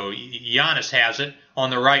Bucks. So Giannis has it on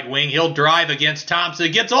the right wing. He'll drive against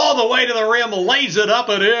Thompson, gets all the way to the rim, lays it up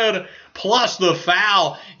and in, plus the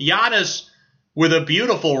foul. Giannis with a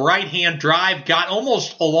beautiful right-hand drive, got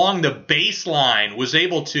almost along the baseline, was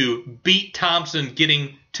able to beat Thompson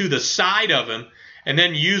getting to the side of him, and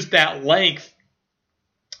then used that length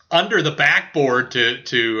under the backboard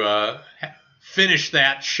to finish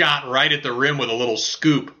that shot right at the rim with a little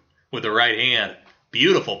scoop with the right hand.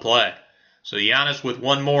 Beautiful play. So Giannis with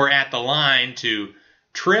one more at the line to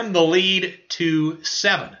trim the lead to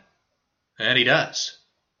 7. And he does.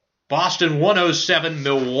 Boston 107,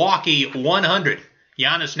 Milwaukee 100.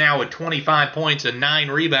 Giannis now with 25 points and 9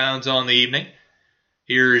 rebounds on the evening.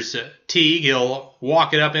 Here's Teague. He'll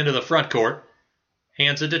walk it up into the front court.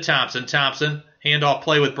 Hands it to Thompson. Thompson, handoff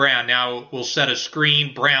play with Brown. Now we'll set a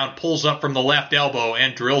screen. Brown pulls up from the left elbow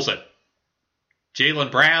and drills it. Jaylen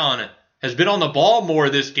Brown has been on the ball more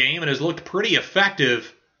this game and has looked pretty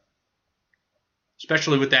effective,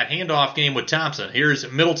 especially with that handoff game with Thompson. Here's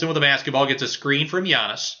Middleton with the basketball. Gets a screen from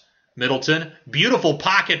Giannis. Middleton, beautiful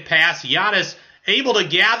pocket pass. Giannis able to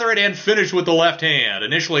gather it and finish with the left hand.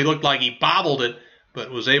 Initially looked like he bobbled it, but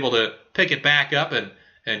was able to pick it back up and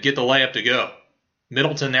get the layup to go.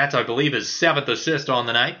 Middleton, that's, I believe, his 7th assist on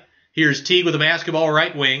the night. Here's Teague with the basketball,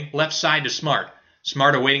 right wing, left side to Smart.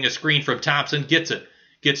 Smart awaiting a screen from Thompson, gets it.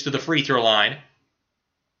 Gets to the free throw line.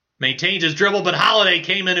 Maintains his dribble, but Holiday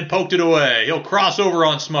came in and poked it away. He'll cross over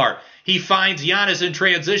on Smart. He finds Giannis in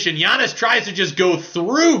transition. Giannis tries to just go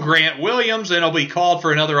through Grant Williams, and he'll be called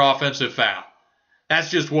for another offensive foul. That's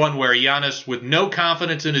just one where Giannis, with no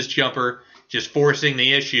confidence in his jumper, just forcing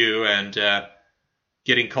the issue and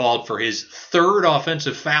getting called for his 3rd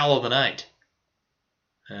offensive foul of the night.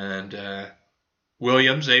 And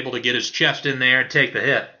Williams able to get his chest in there and take the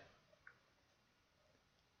hit.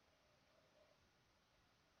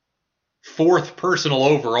 4th personal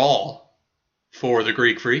overall for the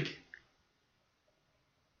Greek Freak.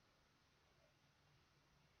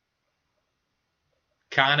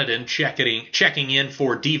 Connaughton checking in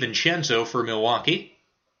for DiVincenzo for Milwaukee.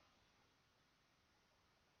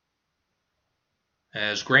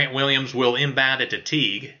 As Grant Williams will inbound it to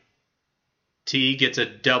Teague. Teague gets a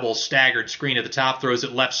double staggered screen at the top, throws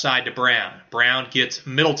it left side to Brown. Brown gets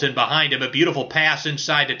Middleton behind him. A beautiful pass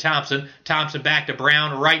inside to Thompson. Thompson back to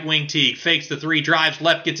Brown, right wing Teague. Fakes the 3, drives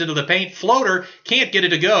left, gets into the paint. Floater, can't get it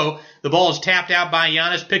to go. The ball is tapped out by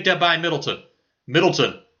Giannis, picked up by Middleton.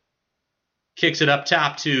 Middleton kicks it up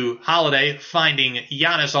top to Holiday, finding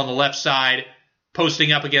Giannis on the left side,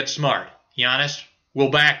 posting up against Smart. Giannis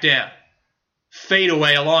will back down. Fade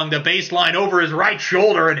away along the baseline over his right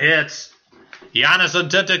shoulder and hits. Giannis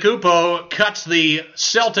Antetokounmpo cuts the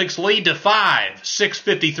Celtics lead to 5.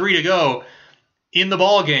 6:53 to go in the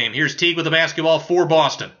ball game. Here's Teague with the basketball for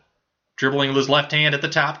Boston. Dribbling with his left hand at the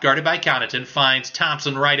top, guarded by Connaughton, finds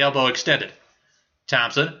Thompson right elbow extended.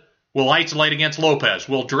 Thompson will isolate against Lopez,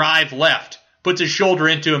 will drive left, puts his shoulder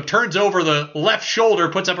into him, turns over the left shoulder,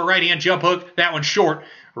 puts up a right-hand jump hook. That one's short.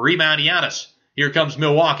 Rebound Giannis. Here comes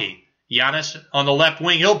Milwaukee. Giannis on the left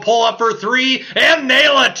wing. He'll pull up for 3 and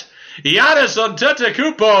nail it. Giannis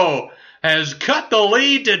Antetokounmpo has cut the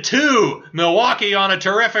lead to 2. Milwaukee on a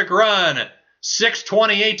terrific run.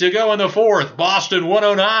 6:28 to go in the fourth. Boston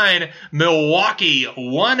 109, Milwaukee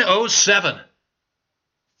 107.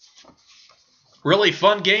 Really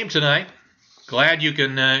fun game tonight. Glad you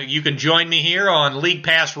can join me here on League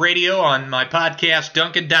Pass Radio on my podcast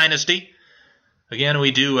Duncan Dynasty. Again,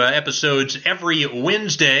 we do episodes every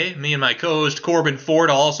Wednesday. Me and my co-host Corbin Ford.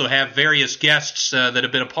 I'll also have various guests that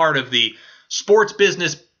have been a part of the Sports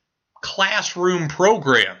Business Classroom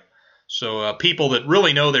program. So people that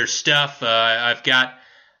really know their stuff. I've got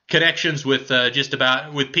connections with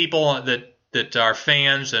with people that are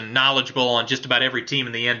fans and knowledgeable on just about every team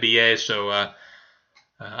in the NBA. So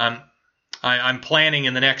I'm I'm planning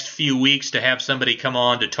in the next few weeks to have somebody come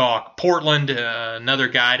on to talk Portland, another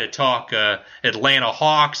guy to talk Atlanta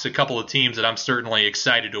Hawks, a couple of teams that I'm certainly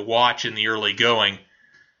excited to watch in the early going.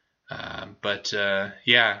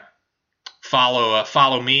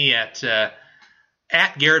 Follow me at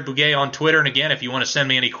Garrett Bouguet on Twitter. And again, if you want to send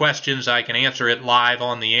me any questions, I can answer it live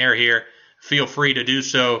on the air here. Feel free to do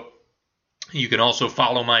so. You can also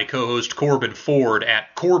follow my co-host Corbin Ford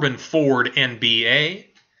at Corbin Ford NBA.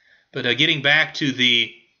 But getting back to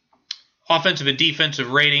the offensive and defensive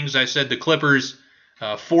ratings, I said the Clippers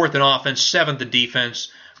 4th in offense, 7th in defense.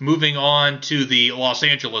 Moving on to the Los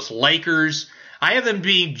Angeles Lakers, I have them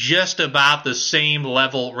being just about the same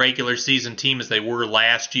level regular season team as they were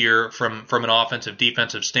last year from an offensive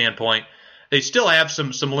defensive standpoint. They still have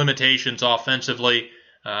some limitations offensively.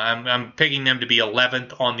 I'm picking them to be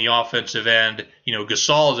 11th on the offensive end.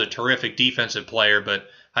 Gasol is a terrific defensive player, but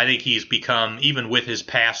I think he's become, even with his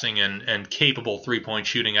passing and capable three-point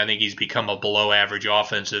shooting, I think he's become a below-average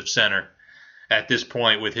offensive center at this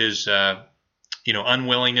point with his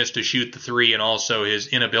unwillingness to shoot the three and also his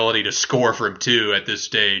inability to score from two at this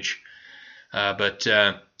stage. But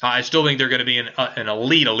I still think they're going to be an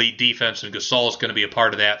elite defense, and Gasol is going to be a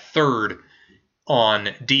part of that. 3rd on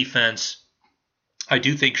defense. I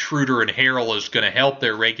do think Schroeder and Harrell is going to help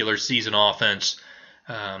their regular season offense,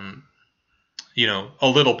 a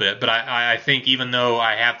little bit. But I think even though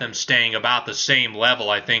I have them staying about the same level,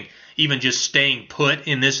 I think even just staying put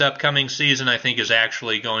in this upcoming season, I think is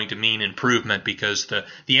actually going to mean improvement because the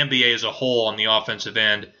NBA as a whole on the offensive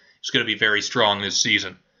end is going to be very strong this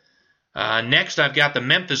season. Next, I've got the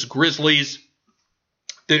Memphis Grizzlies.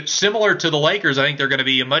 Similar to the Lakers, I think they're going to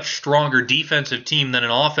be a much stronger defensive team than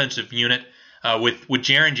an offensive unit. With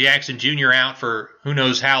Jaren Jackson Jr. out for who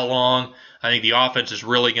knows how long, I think the offense is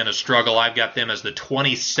really going to struggle. I've got them as the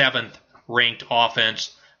 27th ranked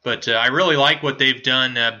offense, but I really like what they've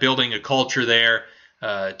done building a culture there.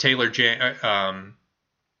 Taylor Jenkins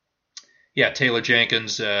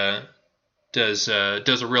does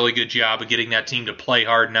a really good job of getting that team to play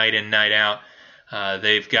hard night in, night out.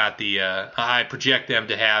 They've got I project them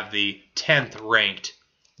to have the 10th ranked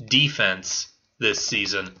defense this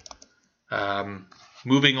season.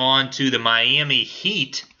 Moving on to the Miami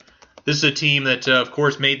Heat. This is a team that, of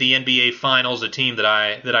course, made the NBA Finals, a team that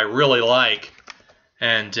I really like.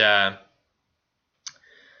 And I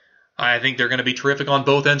think they're going to be terrific on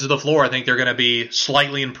both ends of the floor. I think they're going to be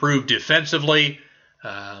slightly improved defensively.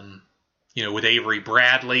 With Avery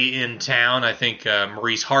Bradley in town, I think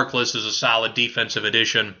Maurice Harkless is a solid defensive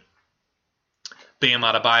addition. Bam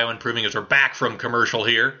Adebayo improving as we're back from commercial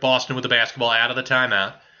here. Boston with the basketball out of the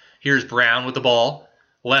timeout. Here's Brown with the ball.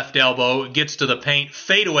 Left elbow, gets to the paint,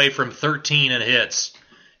 fade away from 13 and hits.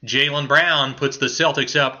 Jaylen Brown puts the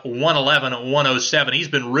Celtics up 111-107. He's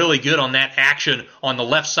been really good on that action on the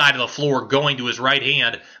left side of the floor going to his right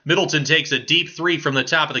hand. Middleton takes a deep three from the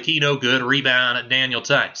top of the key, no good. Rebound at Daniel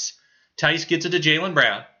Tice. Tice gets it to Jaylen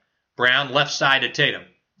Brown. Brown left side to Tatum.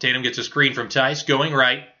 Tatum gets a screen from Tice, going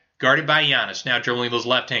right, guarded by Giannis, now dribbling with his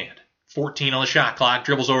left hand. 14 on the shot clock,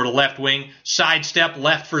 dribbles over to left wing, sidestep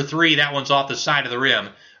left for three. That one's off the side of the rim.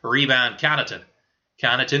 Rebound, Connaughton.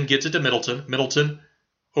 Connaughton gets it to Middleton. Middleton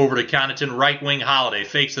over to Connaughton, right wing Holiday.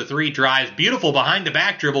 Fakes the three, drives, beautiful behind the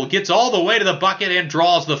back dribble, gets all the way to the bucket and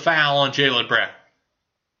draws the foul on Jaylen Brown.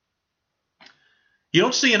 You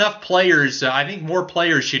don't see enough players. I think more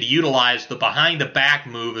players should utilize the behind the back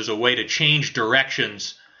move as a way to change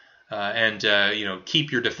directions and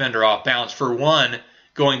keep your defender off balance. For one,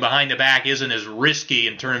 going behind the back isn't as risky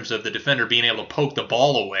in terms of the defender being able to poke the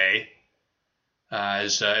ball away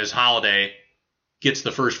as Holiday gets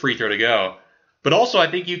the first free throw to go. But also I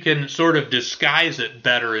think you can sort of disguise it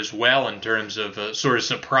better as well in terms of sort of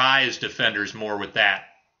surprise defenders more with that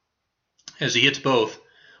as he hits both.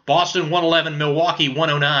 Boston 111, Milwaukee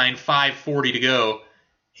 109, 5:40 to go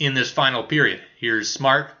in this final period. Here's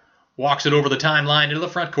Smart, walks it over the timeline into the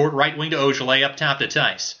front court, right wing to Ojeleye, up top to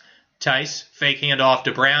Tice. Tice, fake handoff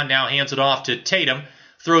to Brown, now hands it off to Tatum.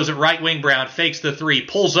 Throws it right wing, Brown fakes the three,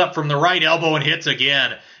 pulls up from the right elbow and hits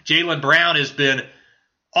again. Jaylen Brown has been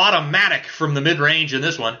automatic from the mid-range in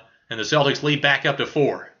this one, and the Celtics lead back up to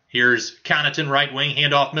 4. Here's Connaughton, right wing,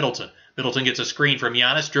 handoff Middleton. Middleton gets a screen from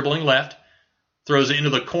Giannis, dribbling left. Throws it into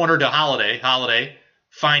the corner to Holiday. Holiday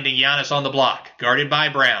finding Giannis on the block, guarded by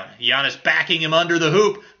Brown. Giannis backing him under the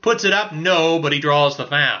hoop, puts it up, no, but he draws the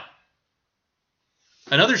foul.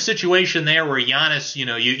 Another situation there where Giannis,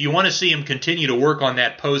 you want to see him continue to work on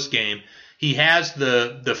that post game. He has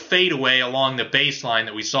the fadeaway along the baseline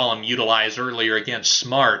that we saw him utilize earlier against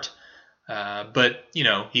Smart. But,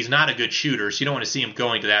 he's not a good shooter, so you don't want to see him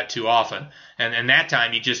going to that too often. And that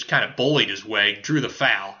time he just kind of bullied his way, drew the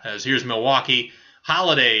foul. As here's Milwaukee.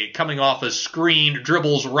 Holiday coming off a screen,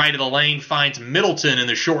 dribbles right of the lane, finds Middleton in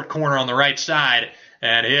the short corner on the right side,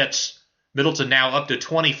 and hits. Middleton now up to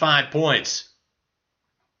 25 points.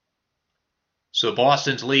 So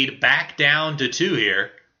Boston's lead back down to 2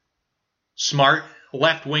 here. Smart,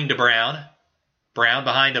 left wing to Brown. Brown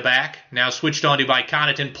behind the back, now switched on to by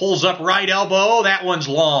Connaughton, pulls up right elbow, that one's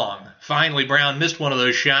long. Finally, Brown missed one of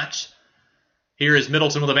those shots. Here is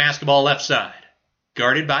Middleton with the basketball left side.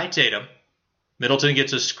 Guarded by Tatum. Middleton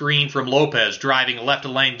gets a screen from Lopez, driving left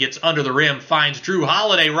of lane, gets under the rim, finds Drew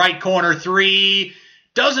Holiday, right corner, 3.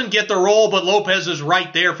 Doesn't get the roll, but Lopez is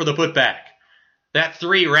right there for the putback. That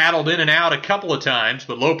 3 rattled in and out a couple of times,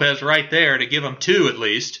 but Lopez right there to give him 2 at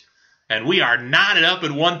least. And we are knotted up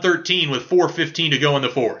at 113 with 4:15 to go in the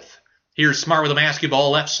fourth. Here's Smart with the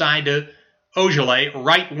basketball, left side to Ogilvy,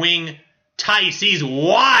 right wing Tice. He's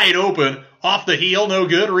wide open, off the heel, no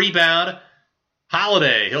good, rebound.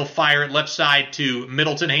 Holiday, he'll fire it left side to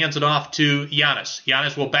Middleton, hands it off to Giannis.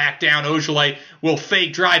 Giannis will back down, Ogilvy will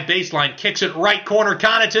fake drive baseline, kicks it right corner,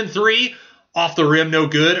 Connaughton, 3. Off the rim, no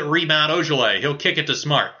good, rebound Ogilvy. He'll kick it to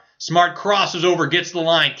Smart. Smart crosses over, gets the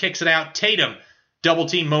line, kicks it out, Tatum. Double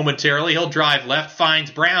team momentarily. He'll drive left,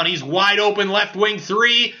 finds Brown. He's wide open, left wing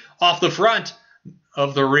 3 off the front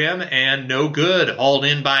of the rim, and no good. Hauled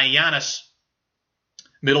in by Giannis.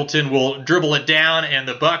 Middleton will dribble it down, and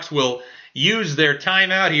the Bucks will use their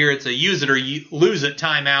timeout here. It's a use it or lose it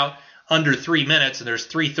timeout under 3 minutes, and there's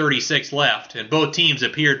 3:36 left. And both teams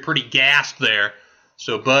appeared pretty gassed there.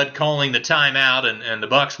 So Bud calling the timeout, and the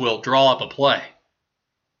Bucks will draw up a play.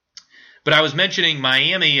 But I was mentioning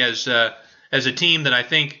Miami as a team that I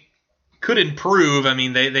think could improve. I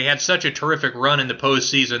mean, they had such a terrific run in the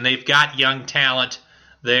postseason. They've got young talent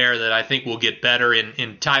there that I think will get better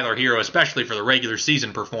in Tyler Hero, especially for the regular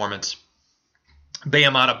season performance.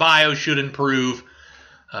 Bam Adebayo should improve.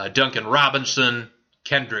 Duncan Robinson,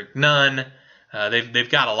 Kendrick Nunn. They've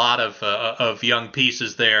got a lot of young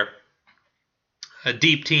pieces there. A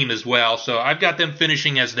deep team as well. So I've got them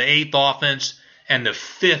finishing as the 8th offense and the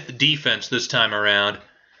 5th defense this time around.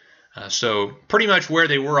 So pretty much where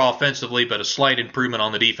they were offensively, but a slight improvement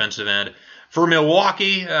on the defensive end. For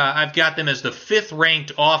Milwaukee, I've got them as the 5th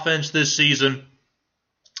ranked offense this season.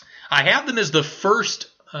 I have them as the 1st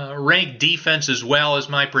ranked defense as well as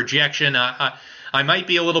my projection. I might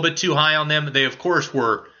be a little bit too high on them. They, of course,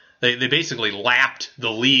 they basically lapped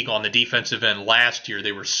the league on the defensive end last year.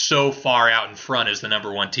 They were so far out in front as the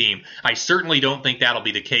number 1 team. I certainly don't think that'll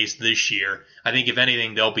be the case this year. I think, if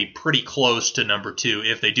anything, they'll be pretty close to number 2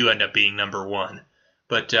 if they do end up being number 1.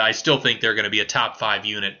 But I still think they're going to be a top 5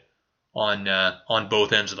 unit on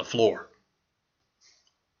both ends of the floor.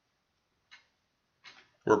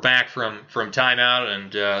 We're back from timeout,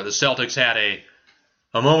 and the Celtics had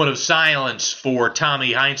a moment of silence for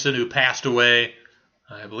Tommy Heinsohn, who passed away,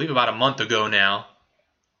 I believe, about a month ago now.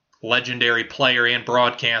 Legendary player and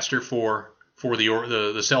broadcaster for the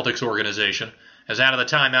Celtics organization. As out of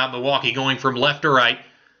the timeout, Milwaukee going from left to right.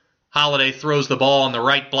 Holiday throws the ball on the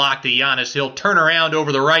right block to Giannis. He'll turn around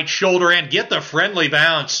over the right shoulder and get the friendly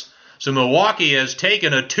bounce. So Milwaukee has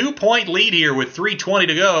taken a 2-point lead here with 3:20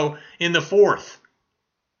 to go in the fourth.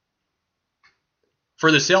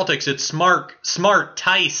 For the Celtics, it's Smart,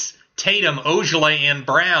 Tice, Tatum, Ogilvy, and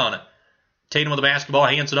Brown. Tatum with the basketball,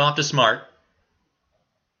 hands it off to Smart.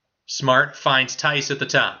 Smart finds Tice at the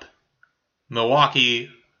top. Milwaukee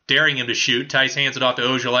daring him to shoot. Tice hands it off to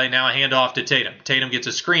Ogilvy. Now a handoff to Tatum. Tatum gets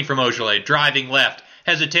a screen from Ogilvy. Driving left.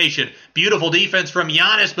 Hesitation. Beautiful defense from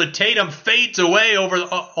Giannis, but Tatum fades away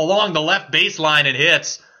along the left baseline and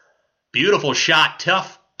hits. Beautiful shot.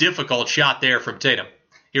 Tough, difficult shot there from Tatum.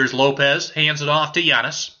 Here's Lopez. Hands it off to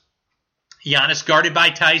Giannis. Giannis guarded by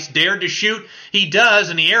Tice. Dared to shoot. He does,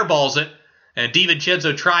 and he airballs it. And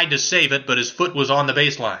DiVincenzo tried to save it, but his foot was on the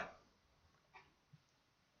baseline.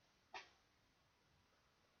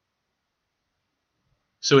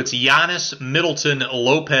 So it's Giannis, Middleton,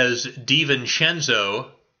 Lopez,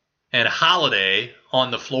 DiVincenzo, and Holiday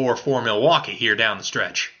on the floor for Milwaukee here down the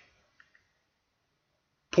stretch.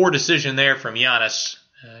 Poor decision there from Giannis.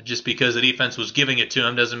 Just because the defense was giving it to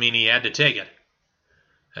him doesn't mean he had to take it.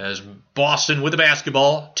 As Boston with the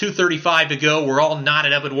basketball, 2:35 to go. We're all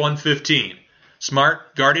knotted up at 1:15.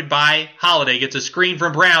 Smart, guarded by Holiday, gets a screen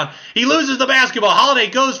from Brown. He loses the basketball.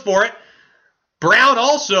 Holiday goes for it. Brown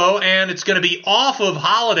also, and it's going to be off of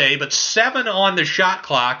Holiday, but 7 on the shot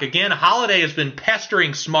clock. Again, Holiday has been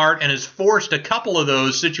pestering Smart and has forced a couple of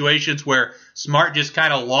those situations where Smart just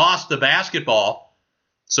kind of lost the basketball.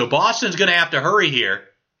 So Boston's going to have to hurry here.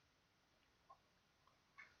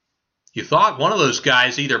 You thought one of those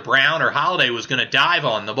guys, either Brown or Holiday, was going to dive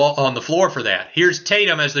on the floor for that. Here's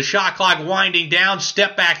Tatum as the shot clock winding down.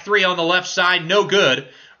 Step back three on the left side, no good.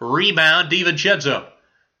 Rebound, DiVincenzo.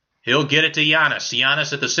 He'll get it to Giannis.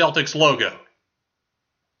 Giannis at the Celtics logo.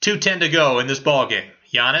 2:10 to go in this ballgame.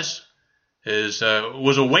 Giannis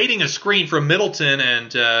was awaiting a screen from Middleton,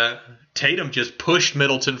 and Tatum just pushed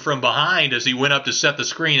Middleton from behind as he went up to set the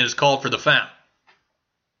screen and is called for the foul.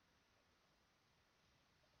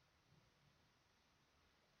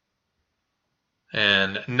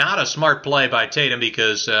 And not a smart play by Tatum,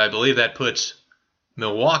 because I believe that puts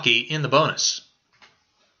Milwaukee in the bonus.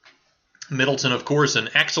 Middleton, of course, an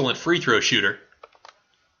excellent free throw shooter.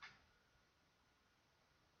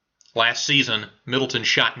 Last season, Middleton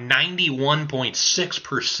shot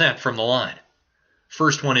 91.6% from the line.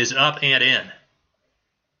 First one is up and in.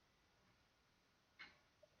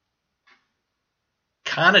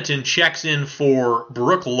 Connaughton checks in for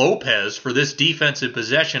Brook Lopez for this defensive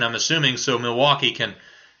possession, I'm assuming, so Milwaukee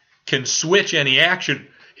can switch any action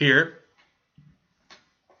here.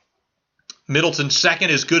 Middleton's second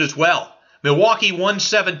is good as well. Milwaukee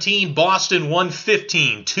 117, Boston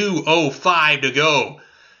 115, 2:05 to go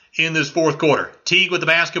in this fourth quarter. Teague with the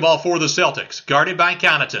basketball for the Celtics, guarded by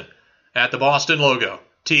Connaughton at the Boston logo.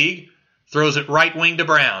 Teague throws it right wing to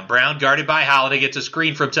Brown. Brown guarded by Holiday, gets a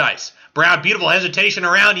screen from Tice. Brown, beautiful hesitation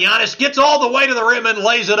around Giannis, gets all the way to the rim and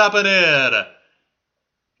lays it up and in.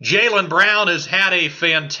 Jaylen Brown has had a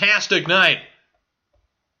fantastic night.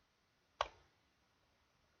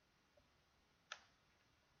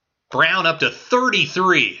 Brown up to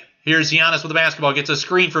 33. Here's Giannis with the basketball, gets a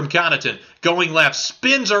screen from Connaughton. Going left,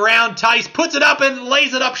 spins around Tice, puts it up and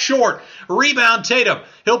lays it up short. Rebound Tatum.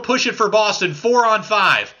 He'll push it for Boston,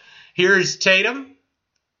 4-on-5. Here's Tatum,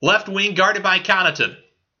 left wing guarded by Connaughton.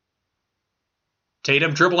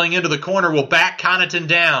 Tatum dribbling into the corner will back Connaughton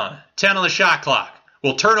down. 10 on the shot clock.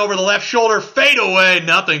 Will turn over the left shoulder, fade away,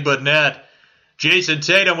 nothing but net. Jason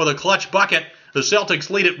Tatum with a clutch bucket. The Celtics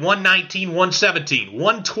lead at 119-117.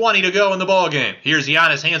 1:20 to go in the ballgame. Here's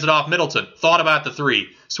Giannis, hands it off Middleton. Thought about the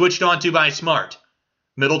three. Switched on to by Smart.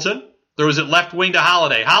 Middleton throws it left wing to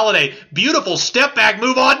Holiday. Holiday, beautiful step back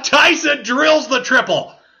move on Tyson, drills the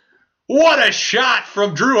triple. What a shot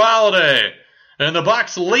from Drew Holiday. And the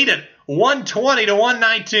Bucks lead it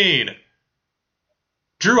 120-119.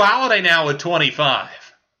 Drew Holiday now with 25.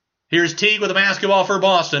 Here's Teague with the basketball for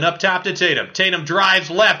Boston, up top to Tatum. Tatum drives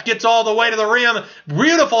left, gets all the way to the rim.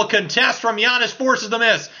 Beautiful contest from Giannis, forces the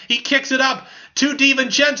miss. He kicks it up to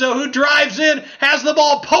DiVincenzo, who drives in, has the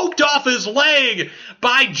ball poked off his leg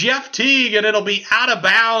by Jeff Teague, and it'll be out of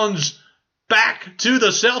bounds back to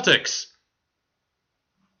the Celtics.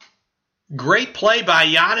 Great play by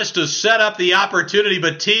Giannis to set up the opportunity,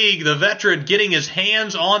 but Teague, the veteran, getting his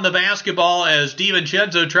hands on the basketball as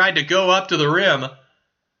DiVincenzo tried to go up to the rim.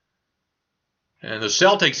 And the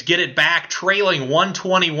Celtics get it back, trailing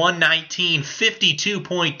 120-119,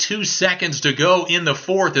 52.2 seconds to go in the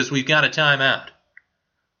fourth as we've got a timeout.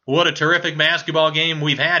 What a terrific basketball game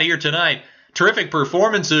we've had here tonight. Terrific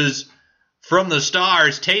performances from the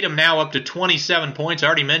Stars. Tatum now up to 27 points. I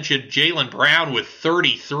already mentioned Jaylen Brown with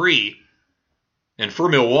 33. And for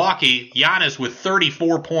Milwaukee, Giannis with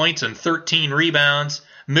 34 points and 13 rebounds.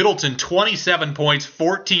 Middleton, 27 points,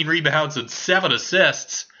 14 rebounds, and 7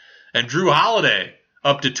 assists. And Drew Holiday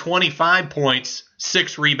up to 25 points,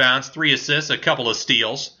 6 rebounds, 3 assists, a couple of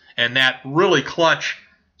steals. And that really clutch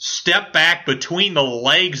step back between the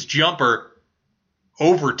legs jumper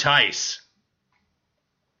over Tice.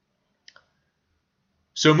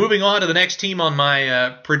 So moving on to the next team on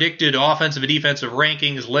my predicted offensive and defensive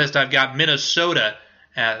rankings list, I've got Minnesota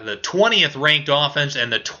at the 20th ranked offense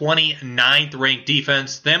and the 29th ranked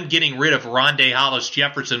defense. Them getting rid of Rondae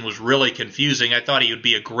Hollis-Jefferson was really confusing. I thought he would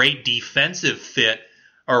be a great defensive fit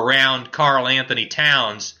around Karl Anthony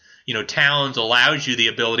Towns. You know, Towns allows you the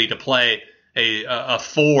ability to play a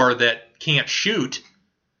four that can't shoot.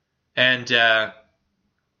 And it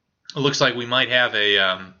looks like we might have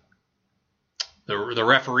the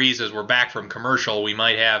referees, as we're back from commercial, we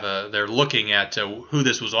might have they're looking at who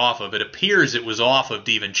this was off of. It appears it was off of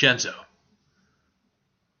DiVincenzo.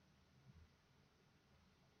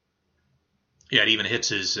 Yeah, it even hits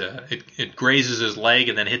his, it grazes his leg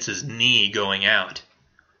and then hits his knee going out.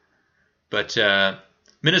 But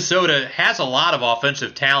Minnesota has a lot of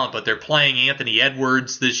offensive talent, but they're playing Anthony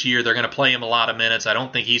Edwards this year. They're going to play him a lot of minutes. I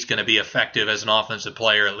don't think he's going to be effective as an offensive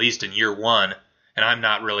player, at least in year one. And I'm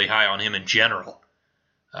not really high on him in general.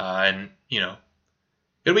 And, you know,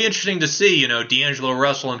 it'll be interesting to see, you know, D'Angelo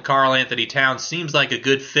Russell and Karl Anthony Towns seems like a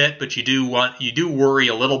good fit, but you do worry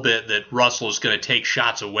a little bit that Russell is going to take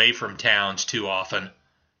shots away from Towns too often.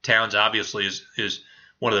 Towns obviously is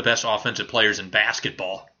one of the best offensive players in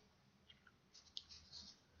basketball.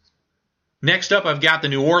 Next up, I've got the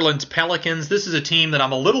New Orleans Pelicans. This is a team that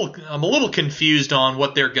I'm a little confused on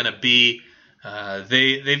what they're going to be.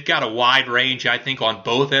 They've got a wide range, I think, on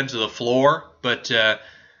both ends of the floor, but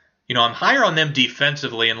I'm higher on them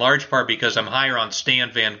defensively in large part because I'm higher on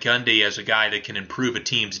Stan Van Gundy as a guy that can improve a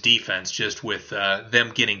team's defense just with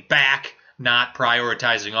them getting back, not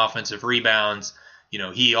prioritizing offensive rebounds.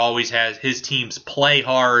 He always has his teams play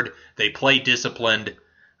hard. They play disciplined.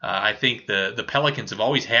 I think the Pelicans have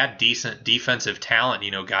always had decent defensive talent.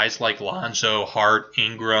 Guys like Lonzo, Hart,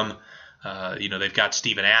 Ingram. They've got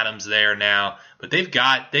Steven Adams there now, but they've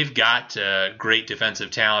got great defensive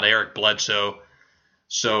talent. Eric Bledsoe.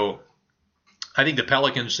 So I think the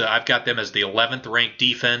Pelicans. I've got them as the 11th ranked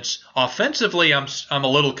defense. Offensively, I'm a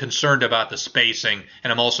little concerned about the spacing,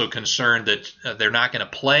 and I'm also concerned that they're not going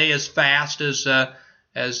to play as fast as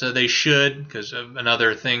they should because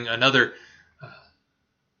another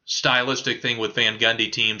stylistic thing with Van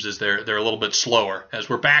Gundy teams is they're a little bit slower. As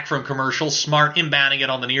we're back from commercial, Smart inbounding it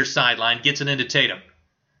on the near sideline, gets it into Tatum.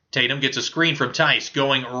 Tatum gets a screen from Tice,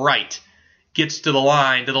 going right. Gets to the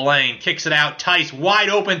lane, kicks it out. Tice wide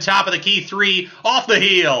open, top of the key three, off the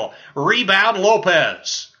heel. Rebound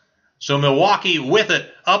Lopez. So Milwaukee with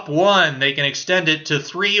it, up one. They can extend it to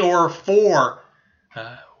 3 or 4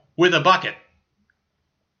 with a bucket.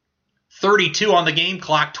 32 on the game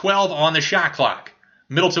clock, 12 on the shot clock.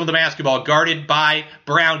 Middleton with the basketball, guarded by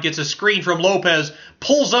Brown, gets a screen from Lopez,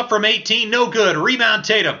 pulls up from 18, no good. Rebound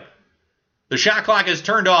Tatum. The shot clock is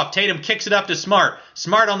turned off. Tatum kicks it up to Smart.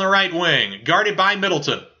 Smart on the right wing, guarded by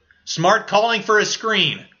Middleton. Smart calling for a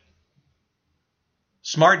screen.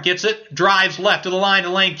 Smart gets it, drives left to the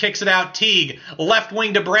lane, kicks it out. Teague, left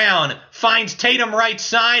wing to Brown, finds Tatum right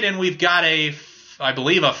side, and we've got I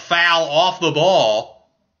believe a foul off the ball,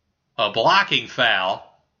 a blocking foul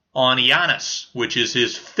on Giannis, which is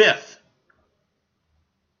his 5th.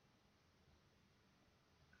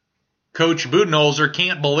 Coach Budenholzer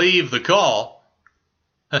can't believe the call.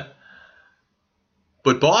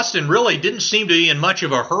 But Boston really didn't seem to be in much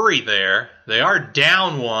of a hurry there. They are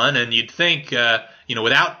down one, and you'd think,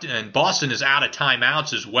 and Boston is out of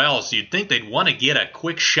timeouts as well, so you'd think they'd want to get a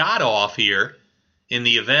quick shot off here in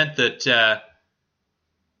the event that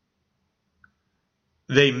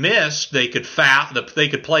they missed. They could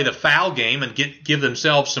play the foul game and give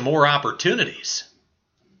themselves some more opportunities.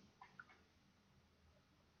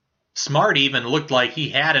 Smart even looked like he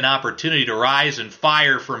had an opportunity to rise and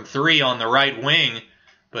fire from 3 on the right wing,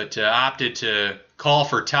 but opted to call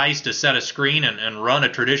for Tice to set a screen and run a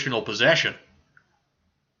traditional possession.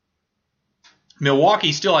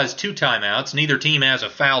 Milwaukee still has 2 timeouts. Neither team has a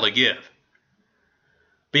foul to give.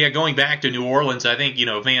 But yeah, going back to New Orleans, I think,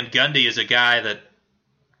 Van Gundy is a guy that,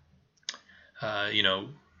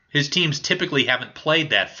 his teams typically haven't played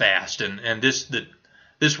that fast, and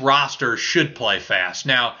this roster should play fast.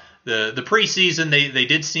 Now, the preseason, they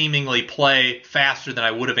did seemingly play faster than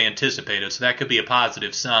I would have anticipated, so that could be a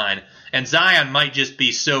positive sign. And Zion might just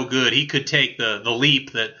be so good, he could take the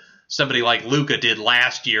leap that somebody like Luka did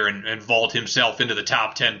last year and vault himself into the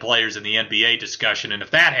top 10 players in the NBA discussion. And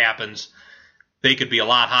if that happens, they could be a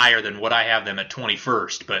lot higher than what I have them at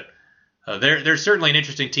 21st. But they're certainly an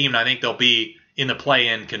interesting team, and I think they'll be in the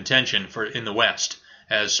play-in contention in the West.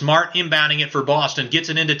 As Smart inbounding it for Boston, gets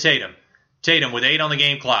it into Tatum. Tatum with 8 on the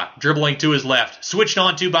game clock, dribbling to his left, switched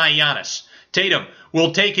on to by Giannis. Tatum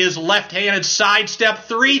will take his left-handed sidestep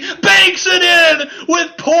 3, banks it in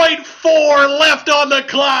with 0.4 left on the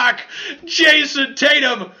clock. Jason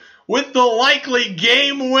Tatum with the likely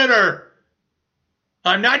game winner.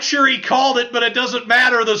 I'm not sure he called it, but it doesn't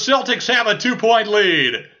matter. The Celtics have a 2-point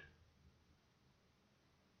lead.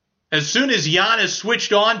 As soon as Giannis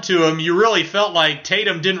switched on to him, you really felt like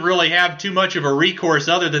Tatum didn't really have too much of a recourse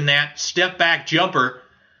other than that step-back jumper.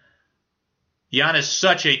 Giannis,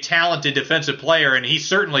 such a talented defensive player, and he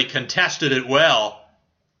certainly contested it well.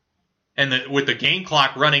 And with the game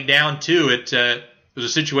clock running down, too, it was a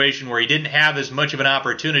situation where he didn't have as much of an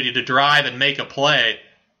opportunity to drive and make a play.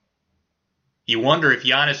 You wonder if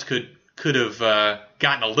Giannis could have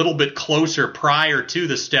gotten a little bit closer prior to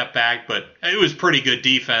the step back, but it was pretty good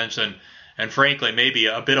defense and frankly maybe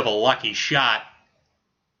a bit of a lucky shot.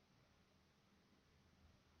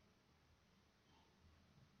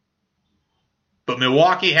 But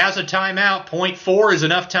Milwaukee has a timeout. 0.4 is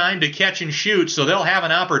enough time to catch and shoot, so they'll have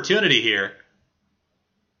an opportunity here.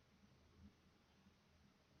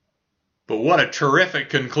 But what a terrific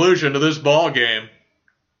conclusion to this ball game.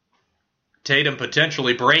 Tatum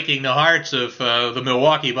potentially breaking the hearts of the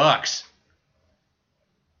Milwaukee Bucks.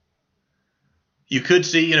 You could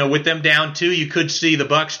see, with them down 2, you could see the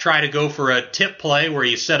Bucks try to go for a tip play where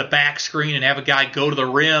you set a back screen and have a guy go to the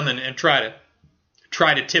rim and try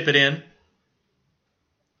to tip it in.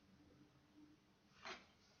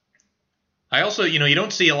 I also, you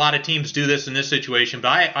don't see a lot of teams do this in this situation,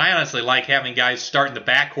 but I honestly like having guys start in the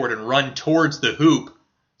backcourt and run towards the hoop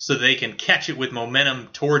so they can catch it with momentum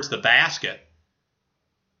towards the basket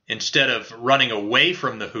instead of running away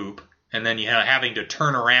from the hoop. And then having to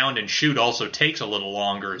turn around and shoot also takes a little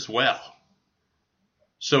longer as well.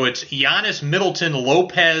 So it's Giannis, Middleton,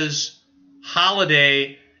 Lopez,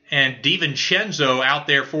 Holiday, and DiVincenzo out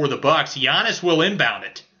there for the Bucks. Giannis will inbound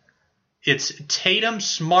it. It's Tatum,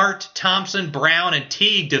 Smart, Thompson, Brown, and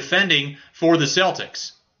Teague defending for the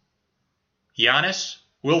Celtics. Giannis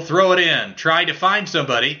will throw it in, try to find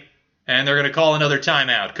somebody, and they're going to call another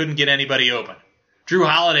timeout. Couldn't get anybody open. Drew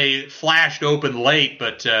Holiday flashed open late,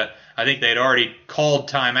 but I think they'd already called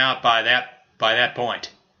timeout by that point.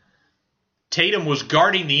 Tatum was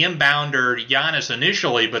guarding the inbounder Giannis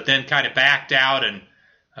initially, but then kind of backed out and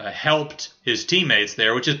helped his teammates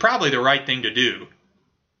there, which is probably the right thing to do.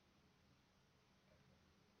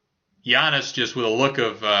 Giannis just with a look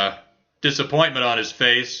of disappointment on his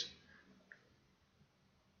face.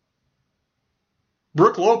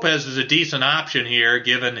 Brook Lopez is a decent option here,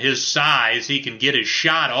 given his size. He can get his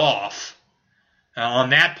shot off.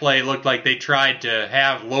 On that play, it looked like they tried to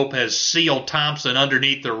have Lopez seal Thompson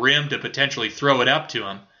underneath the rim to potentially throw it up to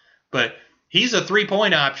him. But he's a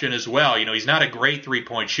three-point option as well. He's not a great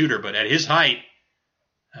three-point shooter, but at his height,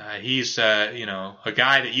 he's a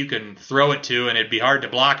guy that you can throw it to, and it'd be hard to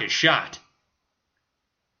block his shot.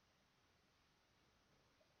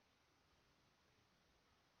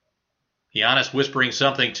 Giannis whispering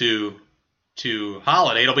something to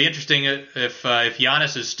Holiday. It'll be interesting if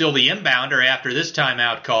Giannis is still the inbounder after this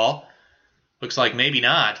timeout call. Looks like maybe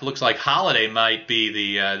not. Looks like Holiday might be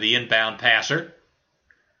the inbound passer.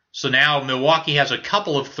 So now Milwaukee has a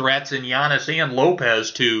couple of threats in Giannis and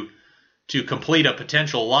Lopez to complete a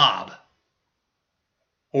potential lob.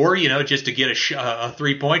 Or, just to get a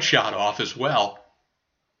three-point shot off as well.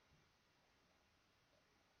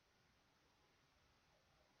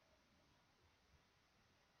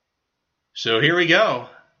 So here we go.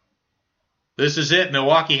 This is it.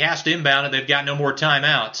 Milwaukee has to inbound it. They've got no more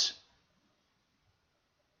timeouts.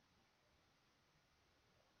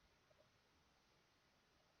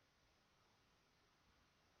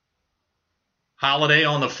 Holiday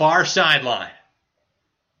on the far sideline.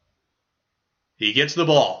 He gets the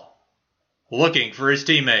ball. Looking for his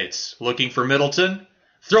teammates. Looking for Middleton.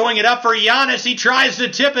 Throwing it up for Giannis. He tries to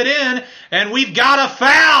tip it in, and we've got a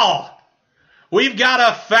foul. We've got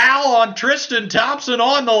a foul on Tristan Thompson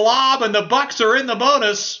on the lob, and the Bucks are in the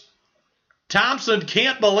bonus. Thompson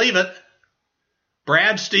can't believe it.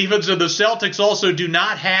 Brad Stevens and the Celtics also do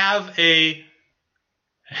not have a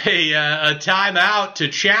timeout to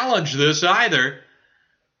challenge this either.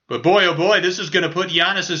 But boy, oh boy, this is going to put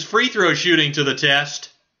Giannis's free throw shooting to the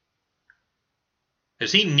test,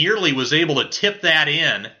 as he nearly was able to tip that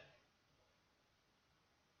in.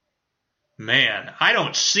 Man, I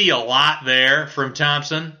don't see a lot there from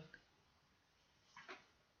Thompson.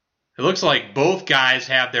 It looks like both guys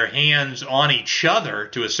have their hands on each other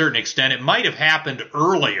to a certain extent. It might have happened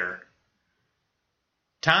earlier.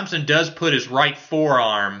 Thompson does put his right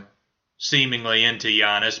forearm seemingly into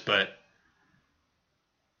Giannis, but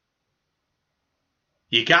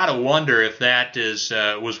you got to wonder if that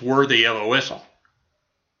was worthy of a whistle.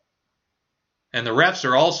 And the refs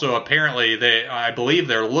are also apparently, I believe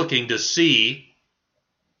they're looking to see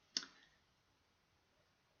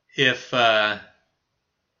if this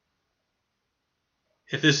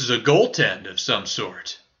is a goaltend of some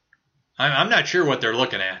sort. I'm not sure what they're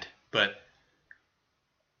looking at, but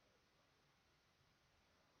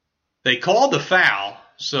they called the foul,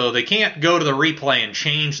 so they can't go to the replay and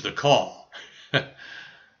change the call.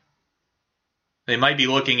 They might be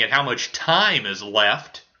looking at how much time is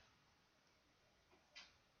left.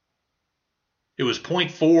 It was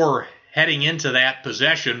 0.4 heading into that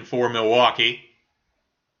possession for Milwaukee.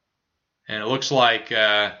 And it looks like,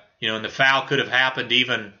 and the foul could have happened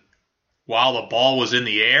even while the ball was in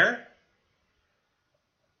the air.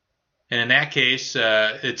 And in that case,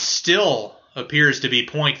 it still appears to be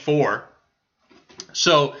 0.4.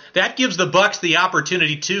 So that gives the Bucks the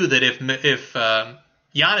opportunity, too, that if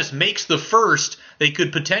Giannis makes the first, they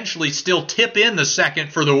could potentially still tip in the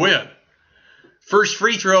second for the win. First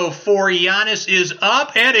free throw for Giannis is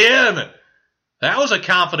up and in. That was a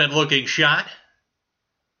confident-looking shot.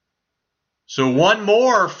 So one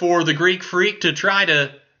more for the Greek Freak to try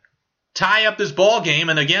to tie up this ball game.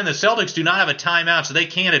 And again, the Celtics do not have a timeout, so they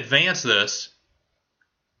can't advance this.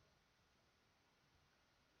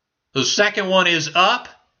 The second one is up.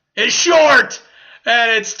 It's short,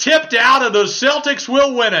 and it's tipped out, and the Celtics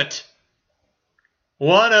will win it.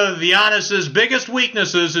 One of Giannis's biggest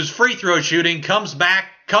weaknesses is free throw shooting. Comes back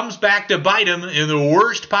to bite him in the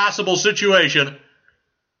worst possible situation.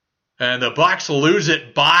 And the Bucks lose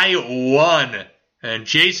it by 1. And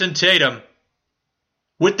Jason Tatum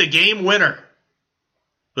with the game winner.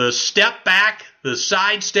 The step back, the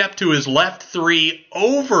side step to his left three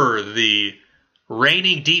over the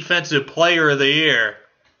reigning defensive player of the year.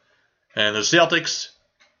 And the Celtics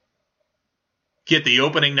get the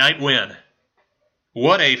opening night win.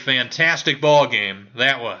 What a fantastic ball game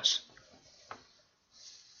that was.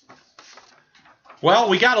 Well,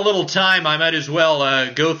 we got a little time. I might as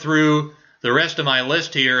well go through the rest of my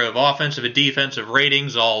list here of offensive and defensive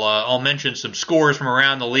ratings. I'll mention some scores from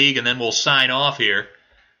around the league, and then we'll sign off here.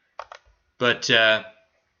 But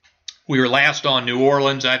we were last on New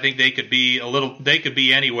Orleans. I think they could be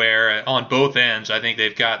anywhere on both ends. I think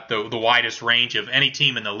they've got the widest range of any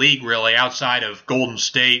team in the league, really, outside of Golden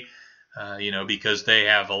State. Because they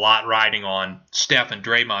have a lot riding on Steph and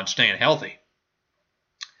Draymond staying healthy.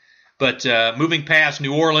 But moving past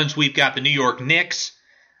New Orleans, we've got the New York Knicks.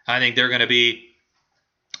 I think they're going to be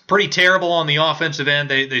pretty terrible on the offensive end.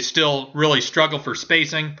 They still really struggle for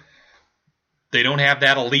spacing. They don't have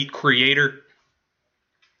that elite creator.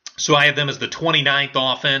 So I have them as the 29th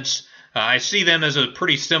offense. I see them as a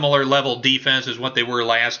pretty similar level defense as what they were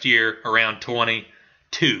last year, around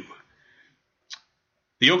 22.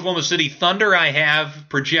 The Oklahoma City Thunder I have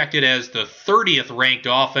projected as the 30th ranked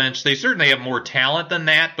offense. They certainly have more talent than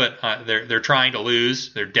that, but they're trying to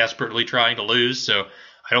lose. They're desperately trying to lose, so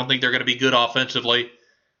I don't think they're going to be good offensively.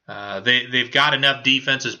 They've got enough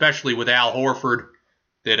defense, especially with Al Horford,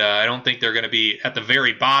 that I don't think they're going to be at the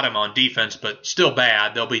very bottom on defense, but still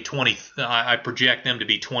bad. They'll be 20. I project them to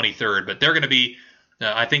be 23rd, but they're going to be,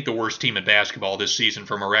 I think, the worst team in basketball this season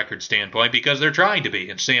from a record standpoint because they're trying to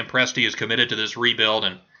be, and Sam Presti is committed to this rebuild,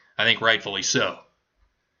 and I think rightfully so.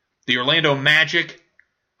 The Orlando Magic,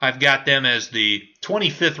 I've got them as the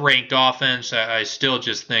 25th ranked offense. I still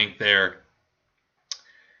just think they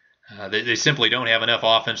simply don't have enough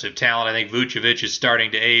offensive talent. I think Vucevic is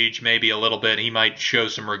starting to age maybe a little bit. He might show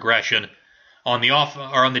some regression. On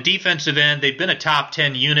the defensive end, they've been a top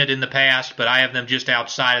 10 unit in the past, but I have them just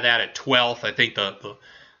outside of that at 12th. I think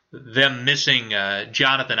them missing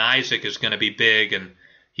Jonathan Isaac is going to be big, and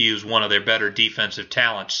he was one of their better defensive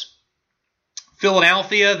talents.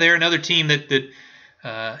 Philadelphia, they're another team that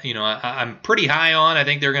I'm pretty high on. I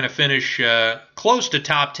think they're going to finish close to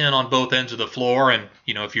top 10 on both ends of the floor, and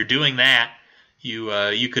if you're doing that,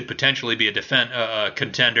 you could potentially be a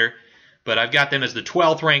contender. But I've got them as the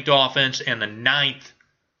 12th ranked offense and the 9th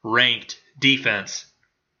ranked defense.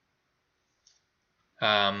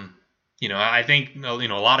 I think a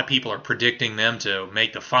lot of people are predicting them to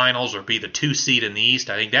make the finals or be the 2 seed in the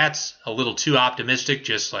East. I think that's a little too optimistic,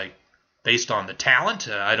 just like based on the talent.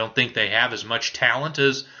 I don't think they have as much talent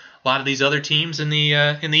as a lot of these other teams in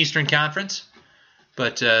the Eastern Conference.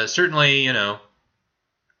 But certainly,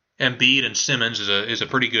 Embiid and Simmons is a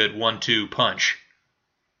pretty good 1-2 punch.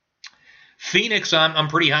 Phoenix, I'm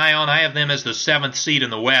pretty high on. I have them as the 7th seed in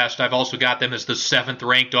the West. I've also got them as the 7th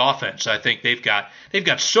ranked offense. I think they've got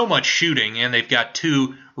so much shooting, and they've got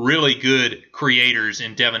 2 really good creators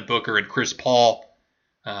in Devin Booker and Chris Paul.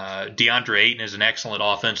 DeAndre Ayton is an excellent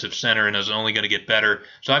offensive center and is only going to get better.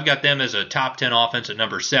 So I've got them as a top 10 offense at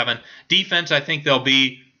number 7. Defense, I think they'll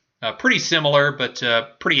be pretty similar, but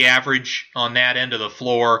pretty average on that end of the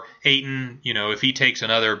floor. Ayton, if he takes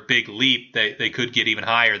another big leap, they could get even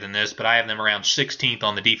higher than this, but I have them around 16th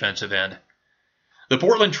on the defensive end. The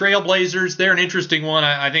Portland Trail Blazers, they're an interesting one.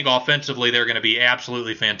 I think offensively they're going to be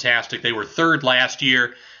absolutely fantastic. They were 3rd last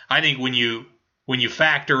year. I think when you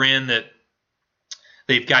factor in that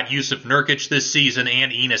they've got Yusuf Nurkic this season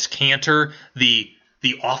and Enes Kanter, the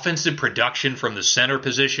offensive production from the center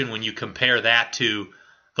position, when you compare that to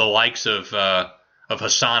the likes of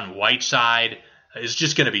Hassan Whiteside, is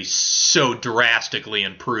just going to be so drastically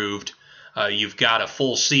improved. You've got a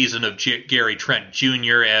full season of Gary Trent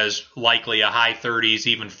Jr. as likely a high 30s,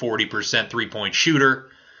 even 40% three-point shooter.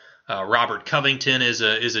 Robert Covington is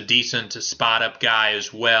a decent spot-up guy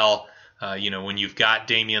as well. When you've got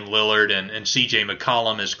Damian Lillard and C.J.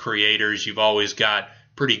 McCollum as creators, you've always got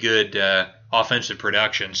pretty good offensive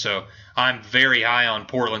production. So I'm very high on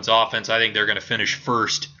Portland's offense. I think they're going to finish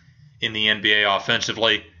first in the NBA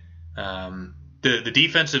offensively. The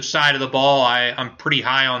defensive side of the ball, I'm pretty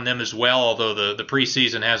high on them as well, although the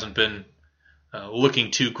preseason hasn't been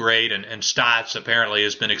looking too great, and Stotts apparently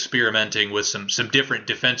has been experimenting with some different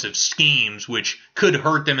defensive schemes, which could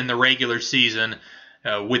hurt them in the regular season.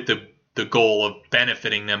 with the goal of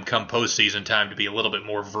benefiting them come postseason time to be a little bit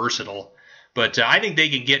more versatile. But I think they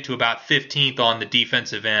can get to about 15th on the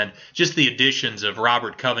defensive end. Just the additions of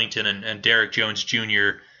Robert Covington and Derek Jones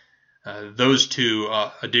Jr., those two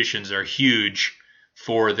additions are huge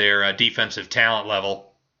for their defensive talent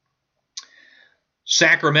level.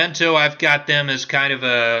 Sacramento, I've got them as kind of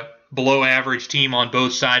a below-average team on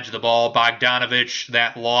both sides of the ball. Bogdanovich,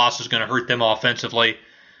 that loss is going to hurt them offensively.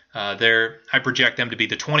 I project them to be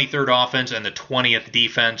the 23rd offense and the 20th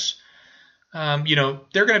defense. They're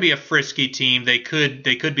going to be a frisky team. They could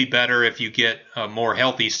be better if you get a more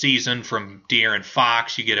healthy season from De'Aaron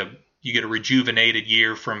Fox. You get a rejuvenated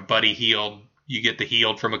year from Buddy Hield. You get the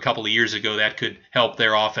Hield from a couple of years ago. That could help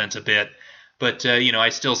their offense a bit. But I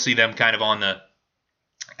still see them kind of on the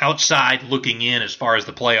outside looking in as far as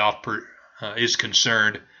the playoff is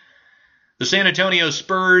concerned. The San Antonio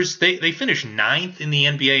Spurs, they finished 9th in the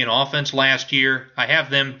NBA in offense last year. I have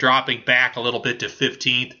them dropping back a little bit to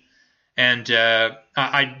 15th. And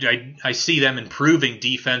I see them improving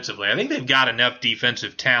defensively. I think they've got enough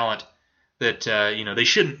defensive talent that they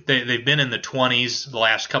shouldn't. They've been in the 20s the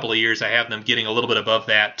last couple of years. I have them getting a little bit above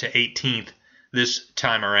that to 18th this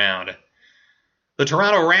time around. The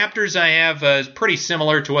Toronto Raptors I have pretty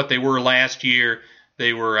similar to what they were last year.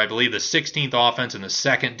 They were, I believe, the 16th offense and the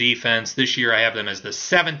 2nd defense. This year I have them as the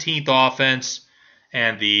 17th offense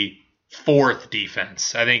and the 4th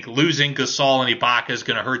defense. I think losing Gasol and Ibaka is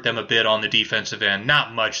going to hurt them a bit on the defensive end.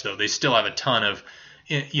 Not much, though. They still have a ton of,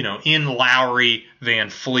 in Lowry, Van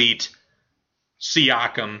Fleet,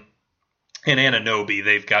 Siakam, and Anunoby.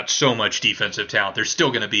 They've got so much defensive talent. They're still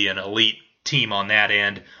going to be an elite team on that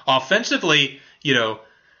end. Offensively,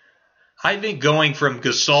 I think going from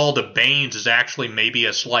Gasol to Baines is actually maybe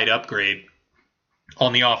a slight upgrade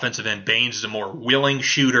on the offensive end. Baines is a more willing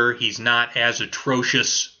shooter. He's not as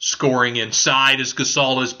atrocious scoring inside as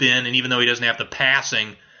Gasol has been, and even though he doesn't have the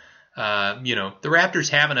passing, the Raptors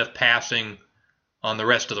have enough passing on the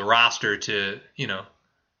rest of the roster to,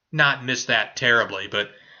 not miss that terribly. But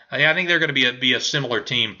I think they're going to be a similar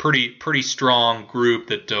team, pretty strong group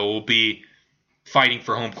that will be fighting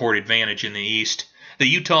for home court advantage in the East. The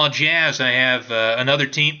Utah Jazz, I have another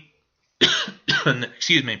team.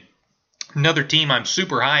 Excuse me. Another team I'm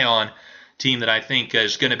super high on, team that I think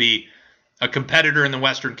is going to be a competitor in the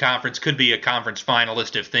Western Conference, could be a conference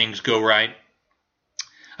finalist if things go right.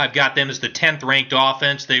 I've got them as the 10th ranked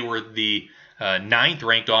offense. They were the 9th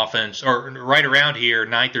ranked offense, or right around here,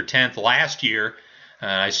 9th or 10th last year.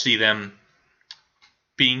 I see them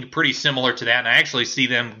being pretty similar to that, and I actually see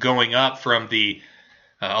them going up from the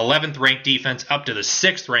 11th ranked defense up to the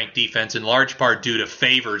 6th ranked defense, in large part due to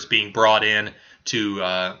Favors being brought in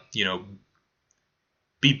to,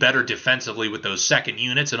 be better defensively with those second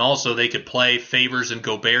units, and also they could play Favors and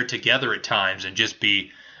Gobert together at times and just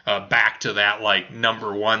be back to that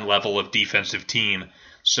number one level of defensive team.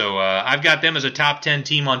 So I've got them as a top 10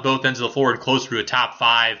 team on both ends of the floor and close to a top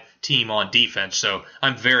 5 team on defense. So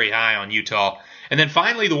I'm very high on Utah. And then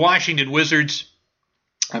finally, the Washington Wizards.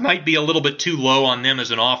 I might be a little bit too low on them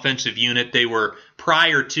as an offensive unit. They were,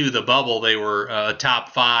 prior to the bubble, they were a top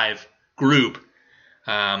 5 group.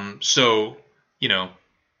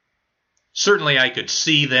 Certainly I could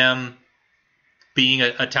see them being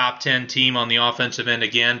a top 10 team on the offensive end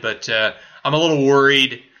again, but I'm a little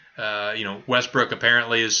worried. Westbrook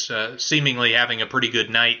apparently is seemingly having a pretty good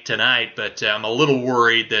night tonight, but I'm a little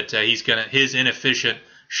worried that his inefficient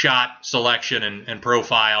shot selection and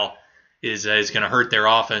profile is going to hurt their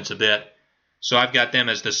offense a bit. So I've got them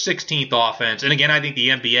as the 16th offense. And again, I think the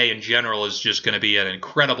NBA in general is just going to be an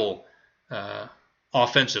incredible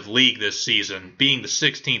offensive league this season. Being the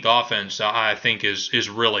 16th offense, I think is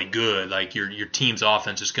really good. Your team's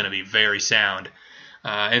offense is going to be very sound.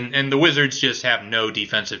 And the Wizards just have no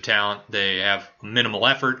defensive talent. They have minimal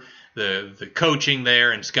effort. The coaching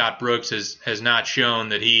there, and Scott Brooks has not shown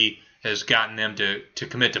that he has gotten them to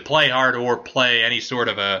commit to play hard or play any sort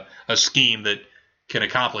of a scheme that can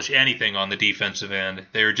accomplish anything on the defensive end.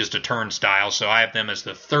 They're just a turnstile, so I have them as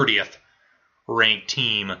the 30th ranked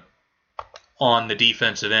team on the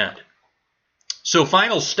defensive end. So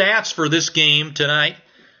final stats for this game tonight.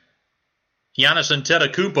 Giannis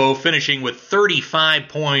Antetokounmpo finishing with 35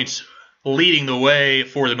 points, leading the way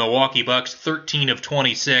for the Milwaukee Bucks, 13 of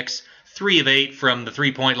 26, 3 of 8 from the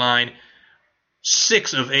three-point line,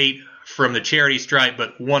 6 of 8 from the charity stripe,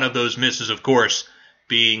 but one of those misses, of course,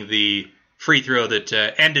 being the free throw that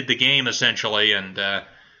ended the game, essentially, and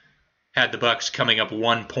had the Bucks coming up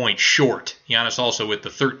 1 point short. Giannis also with the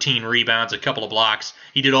 13 rebounds, a couple of blocks.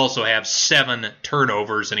 He did also have 7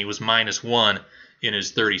 turnovers, and he was -1 in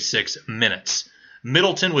his 36 minutes.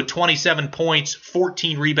 Middleton with 27 points,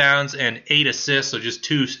 14 rebounds, and 8 assists, so just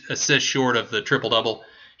 2 assists short of the triple-double.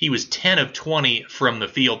 He was 10 of 20 from the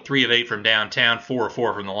field, 3 of 8 from downtown, 4 of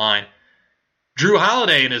 4 from the line. Jrue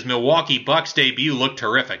Holiday in his Milwaukee Bucks debut looked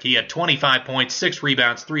terrific. He had 25 points, 6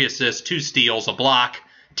 rebounds, 3 assists, 2 steals, a block,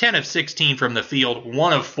 10 of 16 from the field,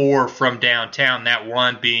 1 of 4 from downtown, that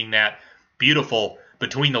one being that beautiful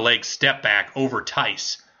between-the-legs step-back over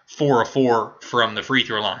Tice, 4 of 4 from the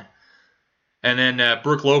free-throw line. And then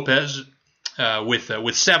Brook Lopez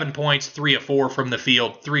with 7 points, 3 of 4 from the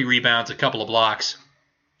field, 3 rebounds, a couple of blocks.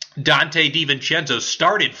 Dante DiVincenzo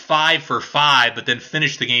started 5 for 5, but then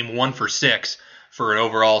finished the game 1 for 6 for an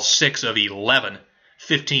overall 6 of 11.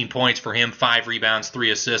 15 points for him, 5 rebounds,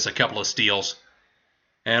 3 assists, a couple of steals.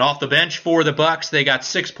 And off the bench for the Bucks, they got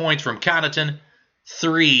 6 points from Connaughton,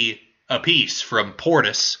 3 apiece from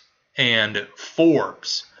Portis and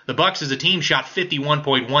Forbes. The Bucks as a team shot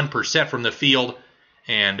 51.1% from the field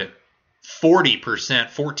and 40%,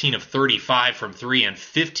 14 of 35 from 3 and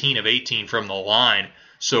 15 of 18 from the line.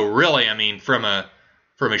 So really, I mean, from a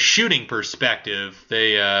shooting perspective,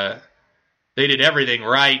 they did everything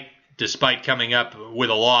right despite coming up with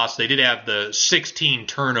a loss. They did have the 16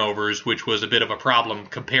 turnovers, which was a bit of a problem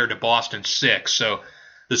compared to Boston's 6. So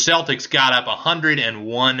the Celtics got up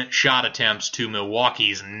 101 shot attempts to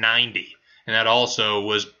Milwaukee's 90. And that also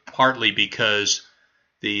was partly because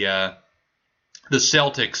the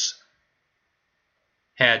Celtics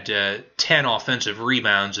had 10 offensive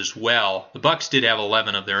rebounds as well. The Bucks did have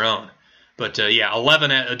 11 of their own. But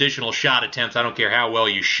 11 additional shot attempts. I don't care how well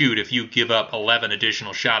you shoot. If you give up 11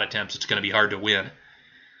 additional shot attempts, it's going to be hard to win.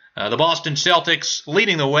 The Boston Celtics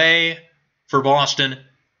leading the way for Boston.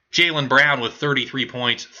 Jaylen Brown with 33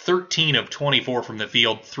 points, 13 of 24 from the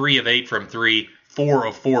field, 3 of 8 from 3, 4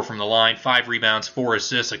 of 4 from the line, 5 rebounds, 4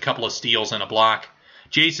 assists, a couple of steals, and a block.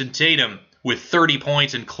 Jason Tatum with 30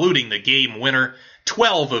 points, including the game winner,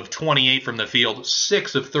 12 of 28 from the field,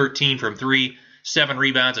 6 of 13 from 3, 7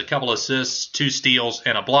 rebounds, a couple assists, 2 steals,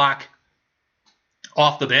 and a block.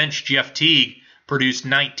 Off the bench, Jeff Teague produced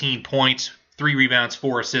 19 points, 3 rebounds,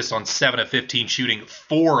 4 assists on 7 of 15 shooting,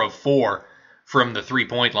 4 of 4 from the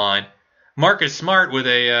three-point line. Marcus Smart with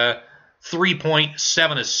a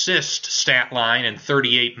 3.7 assist stat line in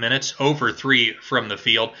 38 minutes, 0 for 3 from the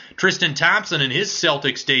field. Tristan Thompson in his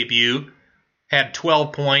Celtics debut had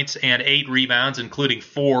 12 points and 8 rebounds, including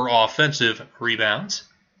 4 offensive rebounds.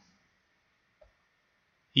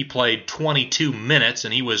 He played 22 minutes,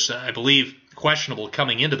 and he was, I believe, questionable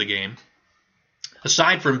coming into the game.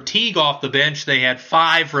 Aside from Teague off the bench, they had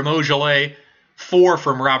 5 from Ojeleye, 4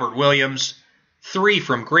 from Robert Williams, 3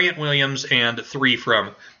 from Grant Williams, and 3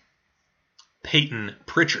 from Peyton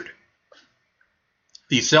Pritchard.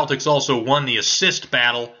 The Celtics also won the assist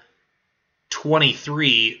battle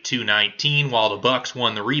 23-19, while the Bucks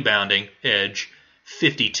won the rebounding edge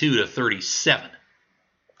 52-37.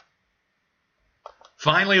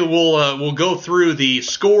 Finally, we'll go through the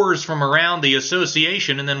scores from around the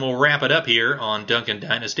association, and then we'll wrap it up here on Duncan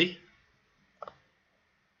Dynasty.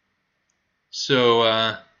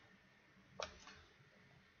 So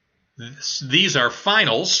these are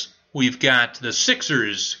finals. We've got the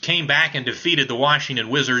Sixers came back and defeated the Washington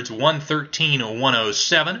Wizards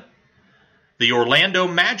 113-107. The Orlando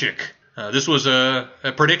Magic. This was a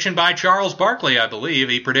prediction by Charles Barkley, I believe.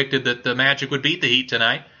 He predicted that the Magic would beat the Heat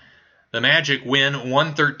tonight. The Magic win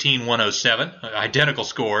 113-107. Identical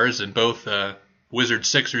scores in both Wizards,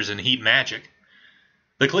 Sixers, and Heat Magic.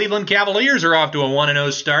 The Cleveland Cavaliers are off to a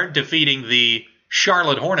 1-0 start, defeating the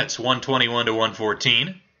Charlotte Hornets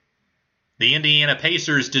 121-114. The Indiana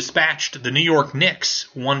Pacers dispatched the New York Knicks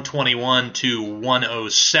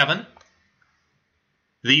 121-107.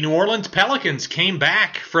 The New Orleans Pelicans came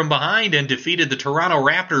back from behind and defeated the Toronto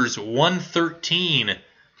Raptors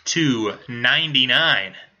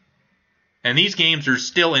 113-99. And these games are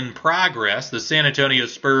still in progress. The San Antonio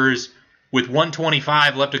Spurs, with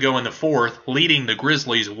 1:25 left to go in the fourth, leading the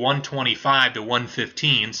Grizzlies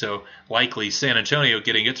 125-115, so likely San Antonio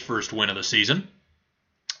getting its first win of the season.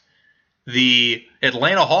 The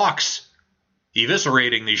Atlanta Hawks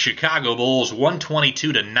eviscerating the Chicago Bulls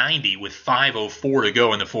 122-90 with 5:04 to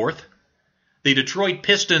go in the fourth. The Detroit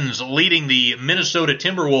Pistons leading the Minnesota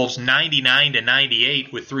Timberwolves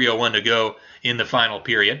 99-98 with 3:01 to go in the final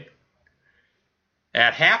period.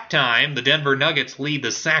 At halftime, the Denver Nuggets lead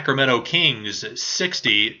the Sacramento Kings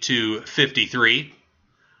 60-53.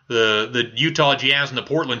 The Utah Jazz and the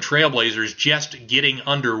Portland Trailblazers just getting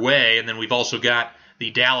underway, and then we've also got the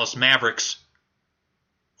Dallas Mavericks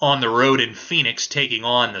on the road in Phoenix taking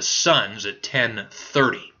on the Suns at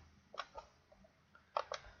 10:30.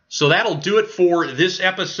 So that'll do it for this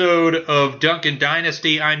episode of Duncan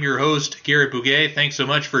Dynasty. I'm your host, Garrett Bouguet. Thanks so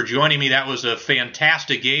much for joining me. That was a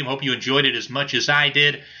fantastic game. Hope you enjoyed it as much as I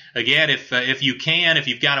did. Again, if you can, if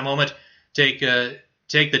you've got a moment, take the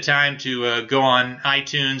time to go on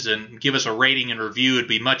iTunes and give us a rating and review. It'd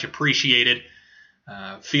be much appreciated.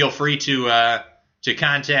 Feel free to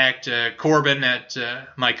contact Corbin at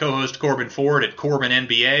my co-host Corbin Ford at Corbin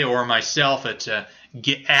NBA, or myself at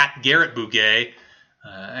Garrett Bouguet.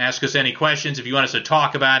 Ask us any questions. If you want us to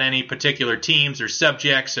talk about any particular teams or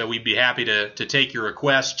subjects, we'd be happy to take your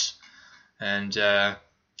requests. And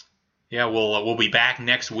we'll be back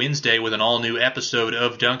next Wednesday with an all-new episode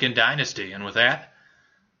of Duncan Dynasty. And with that,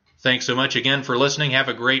 thanks so much again for listening. Have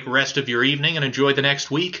a great rest of your evening and enjoy the next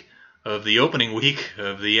week of the opening week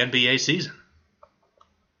of the NBA season.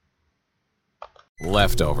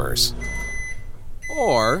 Leftovers.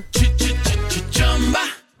 Or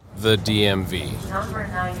the DMV. Number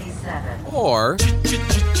 97. Or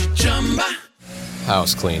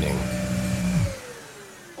house cleaning.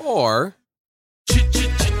 Or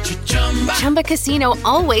Chumba Casino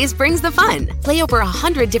always brings the fun. Play over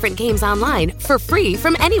 100 different games online for free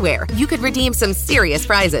from anywhere. You could redeem some serious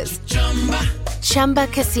prizes.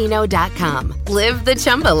 ChumbaCasino.com. Live the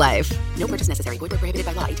Chumba life. No purchase necessary. Void where prohibited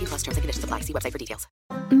by law. 18+ terms and conditions apply. See website for details.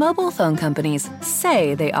 Mobile phone companies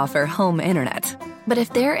say they offer home internet. But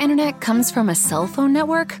if their internet comes from a cell phone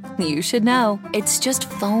network, you should know. It's just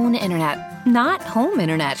phone internet, not home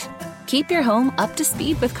internet. Keep your home up to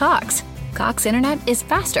speed with Cox. Cox Internet is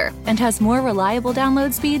faster and has more reliable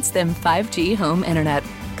download speeds than 5G home internet.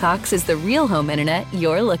 Cox is the real home internet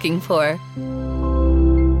you're looking for.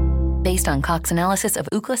 Based on Cox analysis of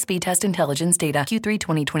Ookla speed test intelligence data Q3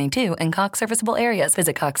 2022 and Cox serviceable areas,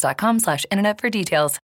 visit cox.com/internet for details.